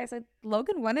throwing it away. I said,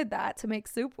 Logan wanted that to make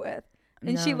soup with.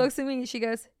 And she looks at me and she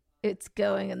goes, "It's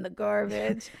going in the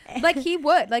garbage." Like he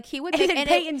would make, and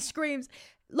Peyton screams,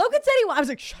 Logan said he wanted. I was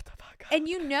like, shut the fuck up. And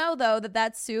you know though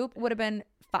that soup would have been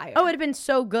fire. Oh, it would have been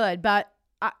so good, but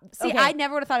I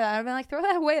never would have thought of that. I'd been like, throw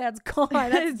that away. That's gone.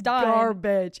 That's done.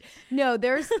 Garbage. No,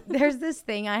 there's this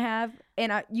thing I have,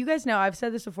 and you guys know I've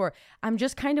said this before. I'm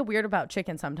just kind of weird about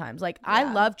chicken sometimes. Like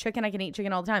I love chicken. I can eat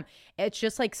chicken all the time. It's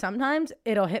just like sometimes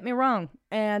it'll hit me wrong,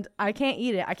 and I can't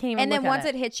eat it. I can't even. And then look once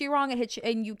at it hits you wrong, it hits you,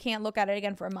 and you can't look at it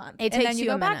again for a month. It and takes then you you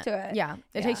go a back minute. to it. Yeah,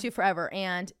 it takes you forever.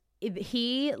 And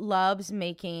he loves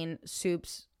making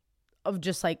soups of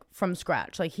just like from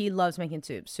scratch. Like he loves making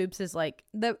soups. Soups is like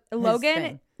Logan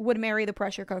thing. would marry the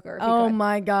pressure cooker. If he Oh could.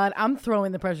 my God. I'm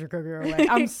throwing the pressure cooker away.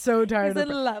 I'm so tired He's of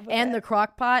in love with and it. the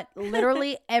crock pot.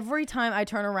 Literally every time I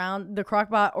turn around, the crock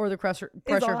pot or the pressure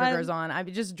cooker is on.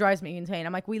 It just drives me insane.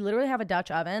 I'm like, we literally have a Dutch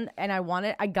oven, and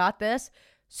I got this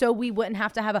so we wouldn't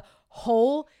have to have a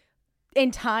whole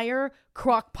entire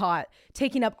crock pot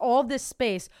taking up all this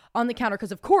space on the counter,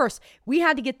 because of course we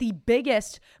had to get the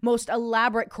biggest, most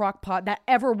elaborate crock pot that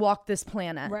ever walked this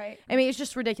planet. Right. I mean, it's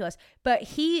just ridiculous. But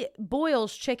he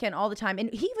boils chicken all the time, and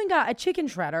he even got a chicken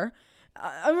shredder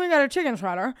we got a chicken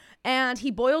shredder, and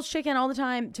he boils chicken all the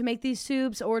time to make these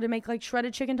soups or to make like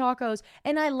shredded chicken tacos,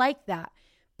 and I like that.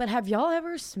 But have y'all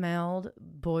ever smelled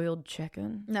boiled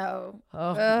chicken? No.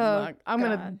 Oh I'm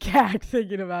gonna gag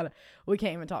thinking about it. We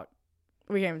can't even talk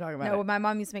about it. No, my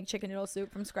mom used to make chicken noodle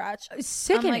soup from scratch.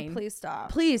 Sickening. I'm like, please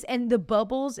stop. Please. And the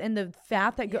bubbles and the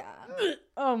fat that go. Yeah.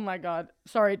 Oh my God.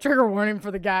 Sorry. Trigger warning for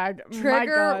the gag.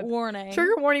 Trigger warning.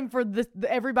 Trigger warning for this.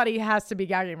 Everybody has to be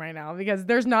gagging right now because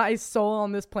there's not a soul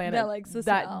on this planet that likes the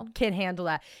smell. Can handle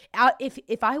that.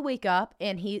 If I wake up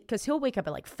and because he'll wake up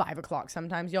at like 5 o'clock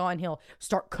sometimes, y'all, and he'll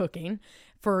start cooking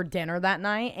for dinner that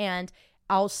night, and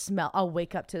I'll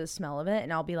wake up to the smell of it,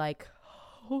 and I'll be like,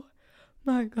 oh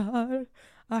my God,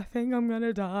 I think I'm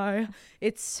gonna die.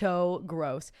 It's so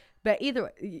gross. But either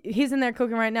way, he's in there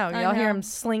cooking right now. Y'all hear him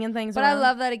slinging things around. But I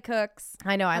love that he cooks.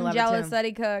 I know. I'm jealous that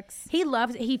he cooks. He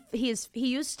loves he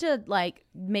used to like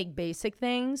make basic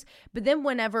things, but then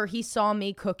whenever he saw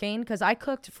me cooking, because I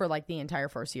cooked for like the entire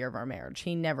first year of our marriage,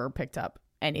 he never picked up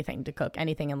anything to cook,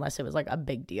 anything unless it was like a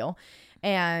big deal.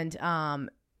 And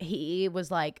he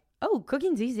was like, "Oh,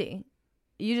 cooking's easy.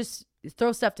 You just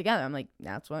throw stuff together." I'm like,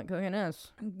 that's what cooking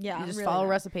is. Yeah, you just really follow a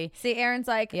recipe. See, Aaron's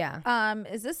like, yeah.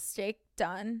 Is this steak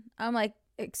done? I'm like,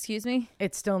 excuse me?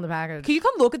 It's still in the package. Can you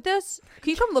come look at this?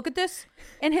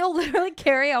 And he'll literally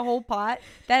carry a whole pot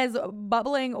that has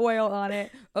bubbling oil on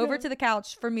it over to the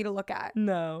couch for me to look at.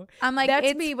 No. I'm like, that's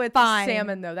it's me with fine.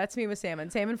 Salmon, though. That's me with salmon.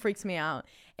 Salmon freaks me out.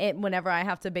 Whenever I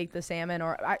have to bake the salmon,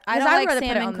 or I don't like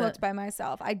salmon cooked by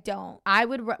myself. I don't. I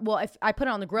would. Well, if I put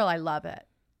it on the grill, I love it.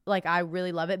 Like, I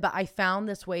really love it. But I found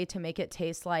this way to make it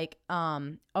taste like,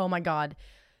 oh my God,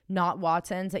 not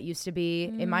Watson's. It used to be.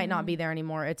 It might not be there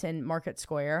anymore. It's in Market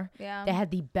Square. Yeah. They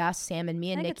had the best salmon.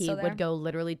 Me and Nikki would go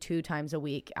literally 2 times a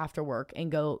week after work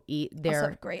and go eat their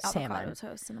also great salmon. Avocado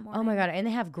toast in the morning. Oh my God. And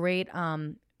they have great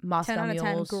Moscow 10 out of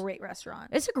 10, mules. great restaurant.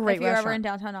 It's a great restaurant. If you're ever in restaurant.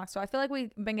 downtown Knoxville, I feel like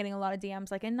we've been getting a lot of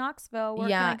DMs like in Knoxville. Where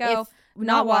Yeah, can I go? if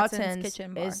Not Watson's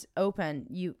Kitchen Bar is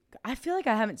open. I feel like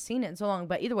I haven't seen it in so long,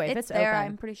 but either way, if it's there, open,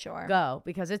 I'm pretty sure. Go,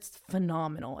 because it's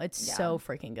phenomenal. It's so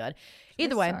freaking good.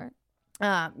 Either way,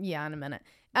 yeah, in a minute.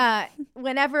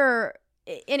 Whenever,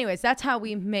 anyways, that's how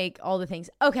we make all the things.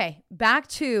 Okay, back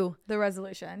to the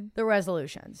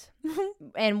resolutions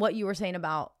and what you were saying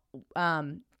about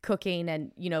cooking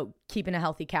and keeping a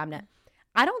healthy cabinet.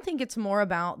 I don't think it's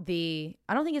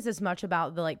as much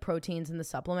about the like proteins and the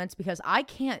supplements, because I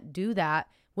can't do that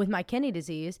with my kidney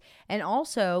disease, and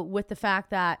also with the fact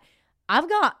that I've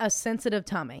got a sensitive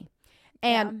tummy.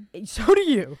 And so do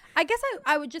you. I guess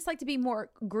I would just like to be more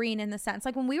green in the sense.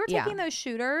 Like when we were taking those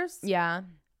shooters. Yeah.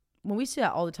 Well, we see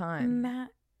that all the time.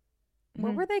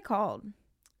 What were they called?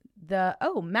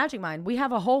 Magic Mind. We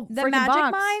have a whole the freaking Magic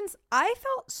box. Minds. I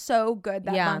felt so good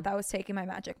that month I was taking my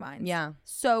Magic Minds. Yeah.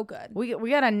 So good. We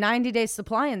got a 90-day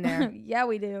supply in there. Yeah,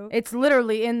 we do. It's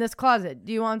literally in this closet.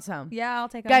 Do you want some? Yeah, I'll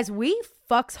take them. Guys, we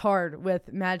fucks hard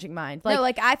with Magic Mind. No,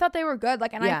 like I thought they were good.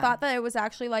 Like, and I thought that it was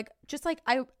actually like, just like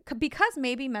because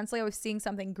maybe mentally I was seeing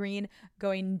something green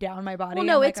going down my body. Well,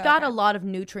 no, it's got a lot of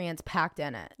nutrients packed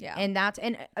in it. Yeah. And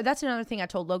that's another thing I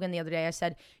told Logan the other day. I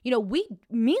said, me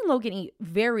and Logan eat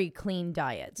very clean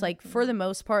diets. Like for the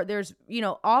most part, there's,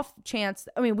 off chance.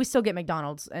 I mean, we still get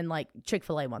McDonald's and like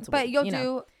Chick-fil-A once a week. But you'll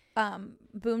do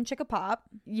Boom Chicka Pop.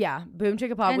 Yeah, Boom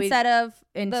Chicka Pop. Instead of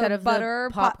the butter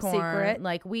popcorn, Pop Secret.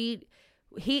 like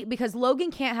because Logan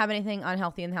can't have anything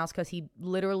unhealthy in the house because he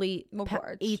literally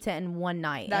eats it in one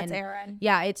night. That's Aaron.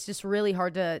 Yeah, it's just really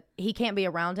hard he can't be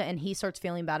around it, and he starts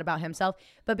feeling bad about himself.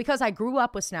 But because I grew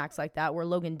up with snacks like that where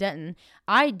Logan didn't,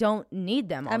 I don't need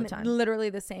them all the time. Literally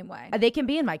the same way. They can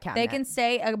be in my cabinet. They can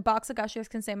stay, a box of Gushers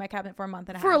can stay in my cabinet for a month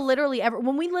and a half. For literally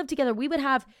when we lived together,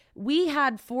 we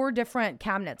had 4 different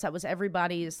cabinets. That was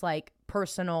everybody's like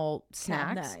personal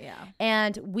snacks. Yeah.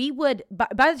 And we would,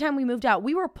 by the time we moved out,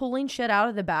 we were pulling shit out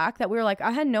of the back that we were like,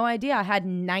 I had no idea I had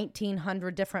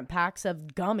 1,900 different packs of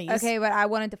gummies. Okay, but I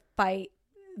wanted to fight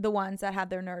the ones that had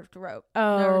their Nerds rope.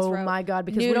 Oh my God.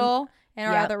 Because Noodle and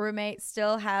our other roommate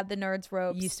still had the Nerds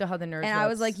ropes. You still had the Nerds ropes. And I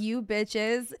was like, you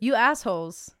bitches. You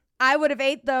assholes. I would have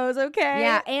ate those, okay?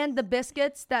 Yeah, and the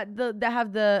biscuits that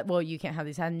have you can't have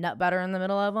these, had nut butter in the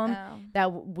middle of them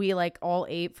that we like all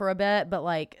ate for a bit, but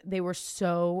like they were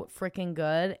so freaking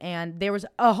good, and there was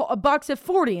a box of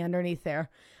 40 underneath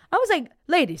there. I was like,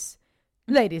 ladies,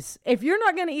 if you're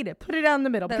not gonna eat it, put it out in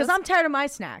the middle, because I'm tired of my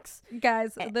snacks.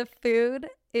 Guys, the food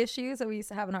issues that we used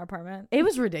to have in our apartment. It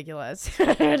was ridiculous.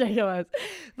 Ridiculous.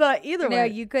 But either way. No,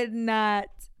 you could not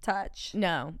touch.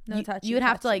 No touch. You would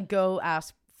have to like go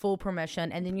ask full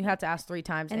permission, and then you have to ask 3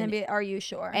 times, and then are you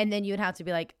sure? And then you'd have to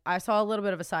be like, I saw a little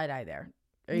bit of a side eye there.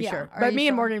 Are you Yeah, sure? are But you me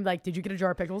and sure? Morgan would be like, did you get a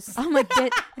jar of pickles? I'm like,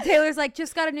 Taylor's like,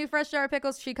 just got a new fresh jar of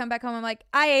pickles. She come back home. I'm like,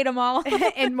 I ate them all.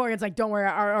 And Morgan's like, don't worry,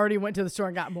 I already went to the store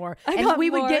and got more. got we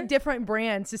more. would get different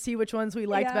brands to see which ones we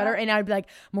liked better. And I'd be like,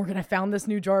 Morgan, I found this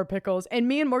new jar of pickles. And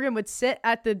me and Morgan would sit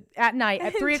at night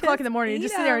at 3 o'clock in the morning and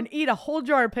just sit there and eat a whole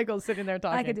jar of pickles sitting there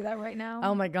talking. I could do that right now.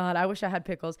 Oh my God, I wish I had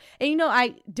pickles. And you know,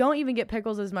 I don't even get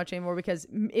pickles as much anymore because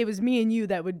it was me and you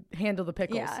that would handle the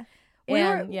pickles.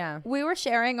 Yeah. We were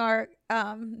sharing our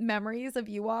memories of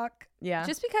U-Walk. Yeah.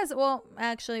 Just because, well,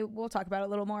 actually, we'll talk about it a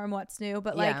little more and what's new.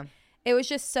 But like, it was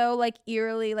just so like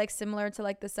eerily like similar to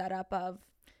like the setup of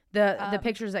the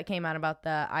pictures that came out about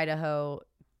the Idaho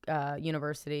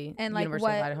University and like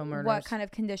University of Idaho murders. What kind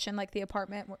of condition like the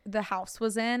apartment, the house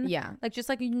was in. Yeah. Like just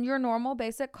like your normal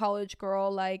basic college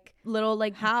girl, like little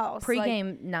like house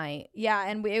pregame night. Yeah.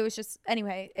 And it was just,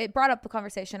 anyway, it brought up the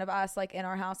conversation of us like in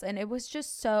our house, and it was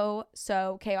just so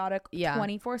chaotic.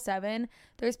 24/7.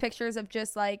 There's pictures of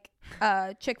just like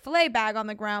a Chick-fil-A bag on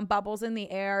the ground, bubbles in the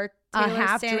air, Taylor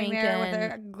half standing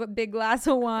there with a big glass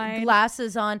of wine,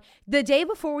 glasses on. The day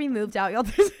before we moved out, y'all,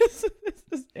 this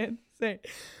is insane.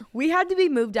 We had to be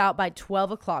moved out by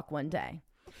 12 o'clock one day.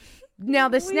 Now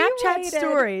the Snapchat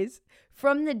stories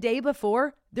from the day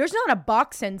before, there's not a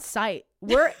box in sight.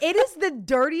 It is the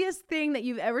dirtiest thing that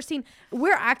you've ever seen.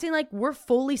 We're acting like we're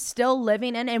fully still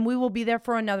living in, and we will be there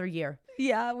for another year.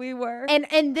 Yeah, we were.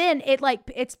 And then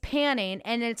it's panning,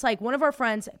 and it's like one of our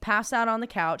friends passed out on the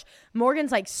couch.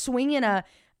 Morgan's like swinging in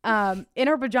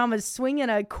her pajamas, swinging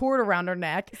a cord around her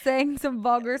neck, saying some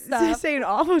vulgar stuff, saying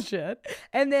awful shit.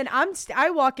 And then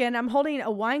I walk in, I'm holding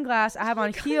a wine glass. I have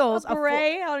on heels, a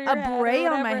beret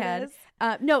on my head.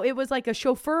 No, it was like a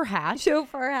chauffeur hat,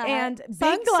 and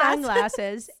big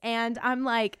sunglasses. And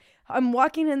I'm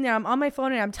walking in there, I'm on my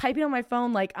phone, and I'm typing on my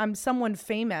phone like I'm someone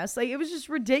famous. Like, it was just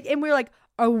ridiculous. And we were like,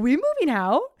 are we moving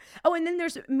out? Oh, and then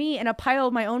there's me in a pile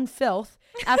of my own filth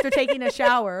after taking a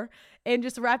shower and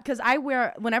just wrap, because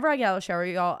whenever I get out of the shower,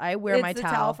 y'all, I wear my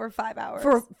towel for 5 hours.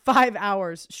 For 5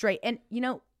 hours straight. And you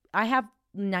know, I have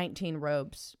 19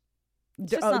 robes.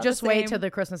 Just wait till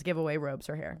the Christmas giveaway robes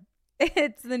are here.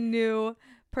 It's the new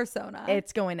persona.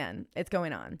 It's going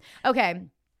on. Okay.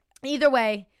 Either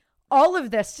way, all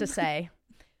of this to say,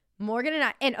 Morgan and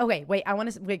I, and okay, wait, I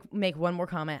want to make one more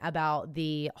comment about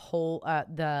the whole,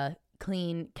 the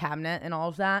clean cabinet and all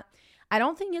of that. I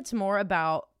don't think it's more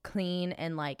about clean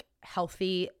and like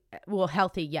healthy. Well,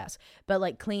 healthy, yes, but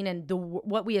like clean and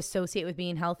what we associate with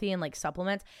being healthy and like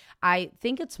supplements. I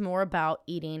think it's more about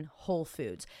eating whole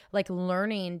foods, like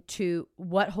learning to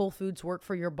what whole foods work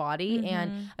for your body.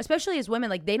 And especially as women,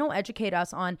 like they don't educate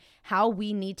us on how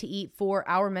we need to eat for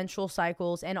our menstrual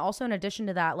cycles. And also in addition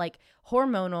to that, like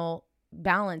hormonal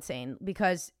balancing,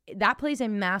 because that plays a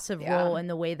massive role in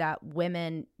the way that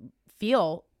women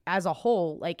feel as a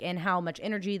whole, like, and how much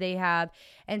energy they have.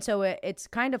 And so it's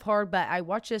kind of hard, but I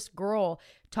watched this girl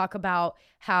talk about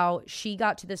how she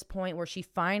got to this point where she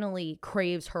finally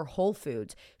craves her whole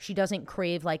foods. She doesn't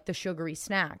crave like the sugary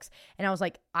snacks. And I was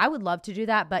like, I would love to do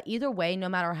that, but either way, no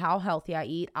matter how healthy I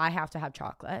eat, I have to have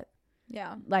chocolate.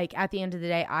 Yeah. Like at the end of the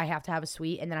day, I have to have a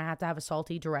sweet, and then I have to have a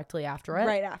salty directly after it.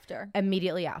 Right after.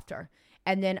 Immediately after.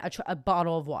 And then a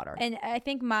bottle of water. And I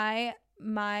think my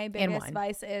biggest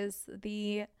vice is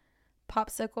the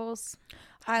popsicles.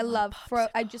 I love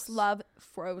I just love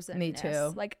frozen. Me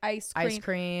too. Like ice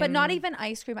cream, but not even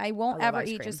ice cream. I won't ever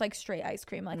eat just like straight ice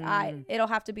cream. Like it'll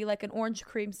have to be like an orange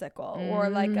creamsicle or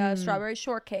like a strawberry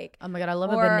shortcake. Oh my god, I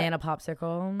love a banana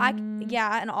popsicle.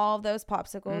 And all of those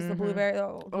popsicles, the blueberry,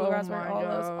 blue raspberry,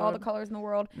 all the colors in the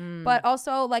world. But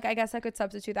also, like, I guess I could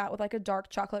substitute that with like a dark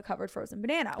chocolate covered frozen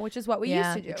banana, which is what we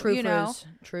used to do. True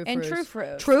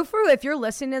fruit. True fruit. If you're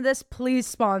listening to this, please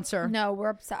sponsor. No, we're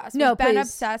obsessed. We've been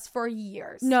obsessed for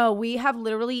years. No, we have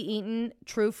literally eaten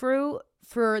True Fruit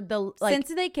for the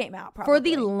since they came out, probably. For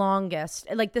the longest.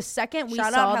 Like the second we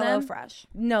saw them. HelloFresh.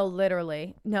 No,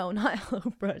 literally. No, not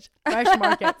HelloFresh. Fresh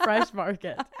Market. Fresh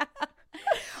Market.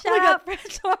 Shout out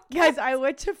Fresh Market. Guys, I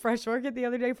went to Fresh Market the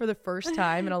other day for the first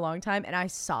time in a long time, and I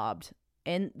sobbed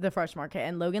in the Fresh Market.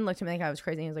 And Logan looked at me like I was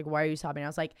crazy. He was like, why are you sobbing? I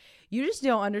was like, you just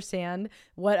don't understand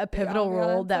what a pivotal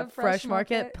role that Fresh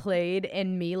Market played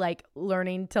in me, like,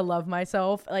 learning to love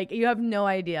myself. Like, you have no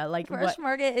idea. Like, Fresh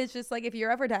Market is just like, if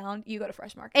you're ever down, you go to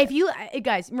Fresh Market. If you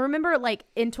guys remember, like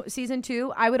in season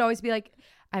 2, I would always be like,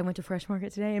 I went to Fresh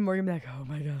Market today, and Morgan would be like, oh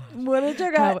my gosh, what did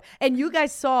you get? And you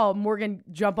guys saw Morgan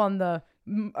jump on the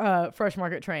Fresh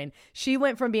Market train. She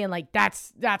went from being like,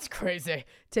 that's crazy,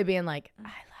 to being like, I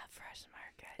love Fresh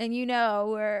Market. And you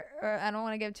know, I don't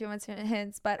want to give too much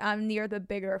hints, but I'm near the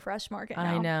bigger Fresh Market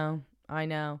now. I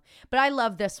know. But I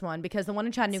love this one because the one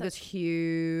in Chattanooga is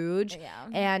huge. Yeah.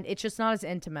 And it's just not as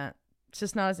intimate. It's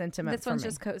just not as intimate. This one's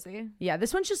just cozy. Yeah.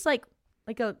 This one's just like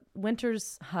a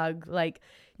winter's hug. Like,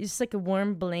 it's just like a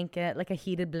warm blanket, like a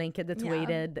heated blanket that's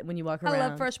weighted when you walk around. I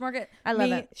love Fresh Market. I love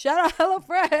it. Shout out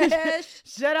HelloFresh.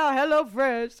 Shout out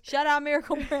HelloFresh. Shout out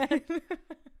Miracle Brand.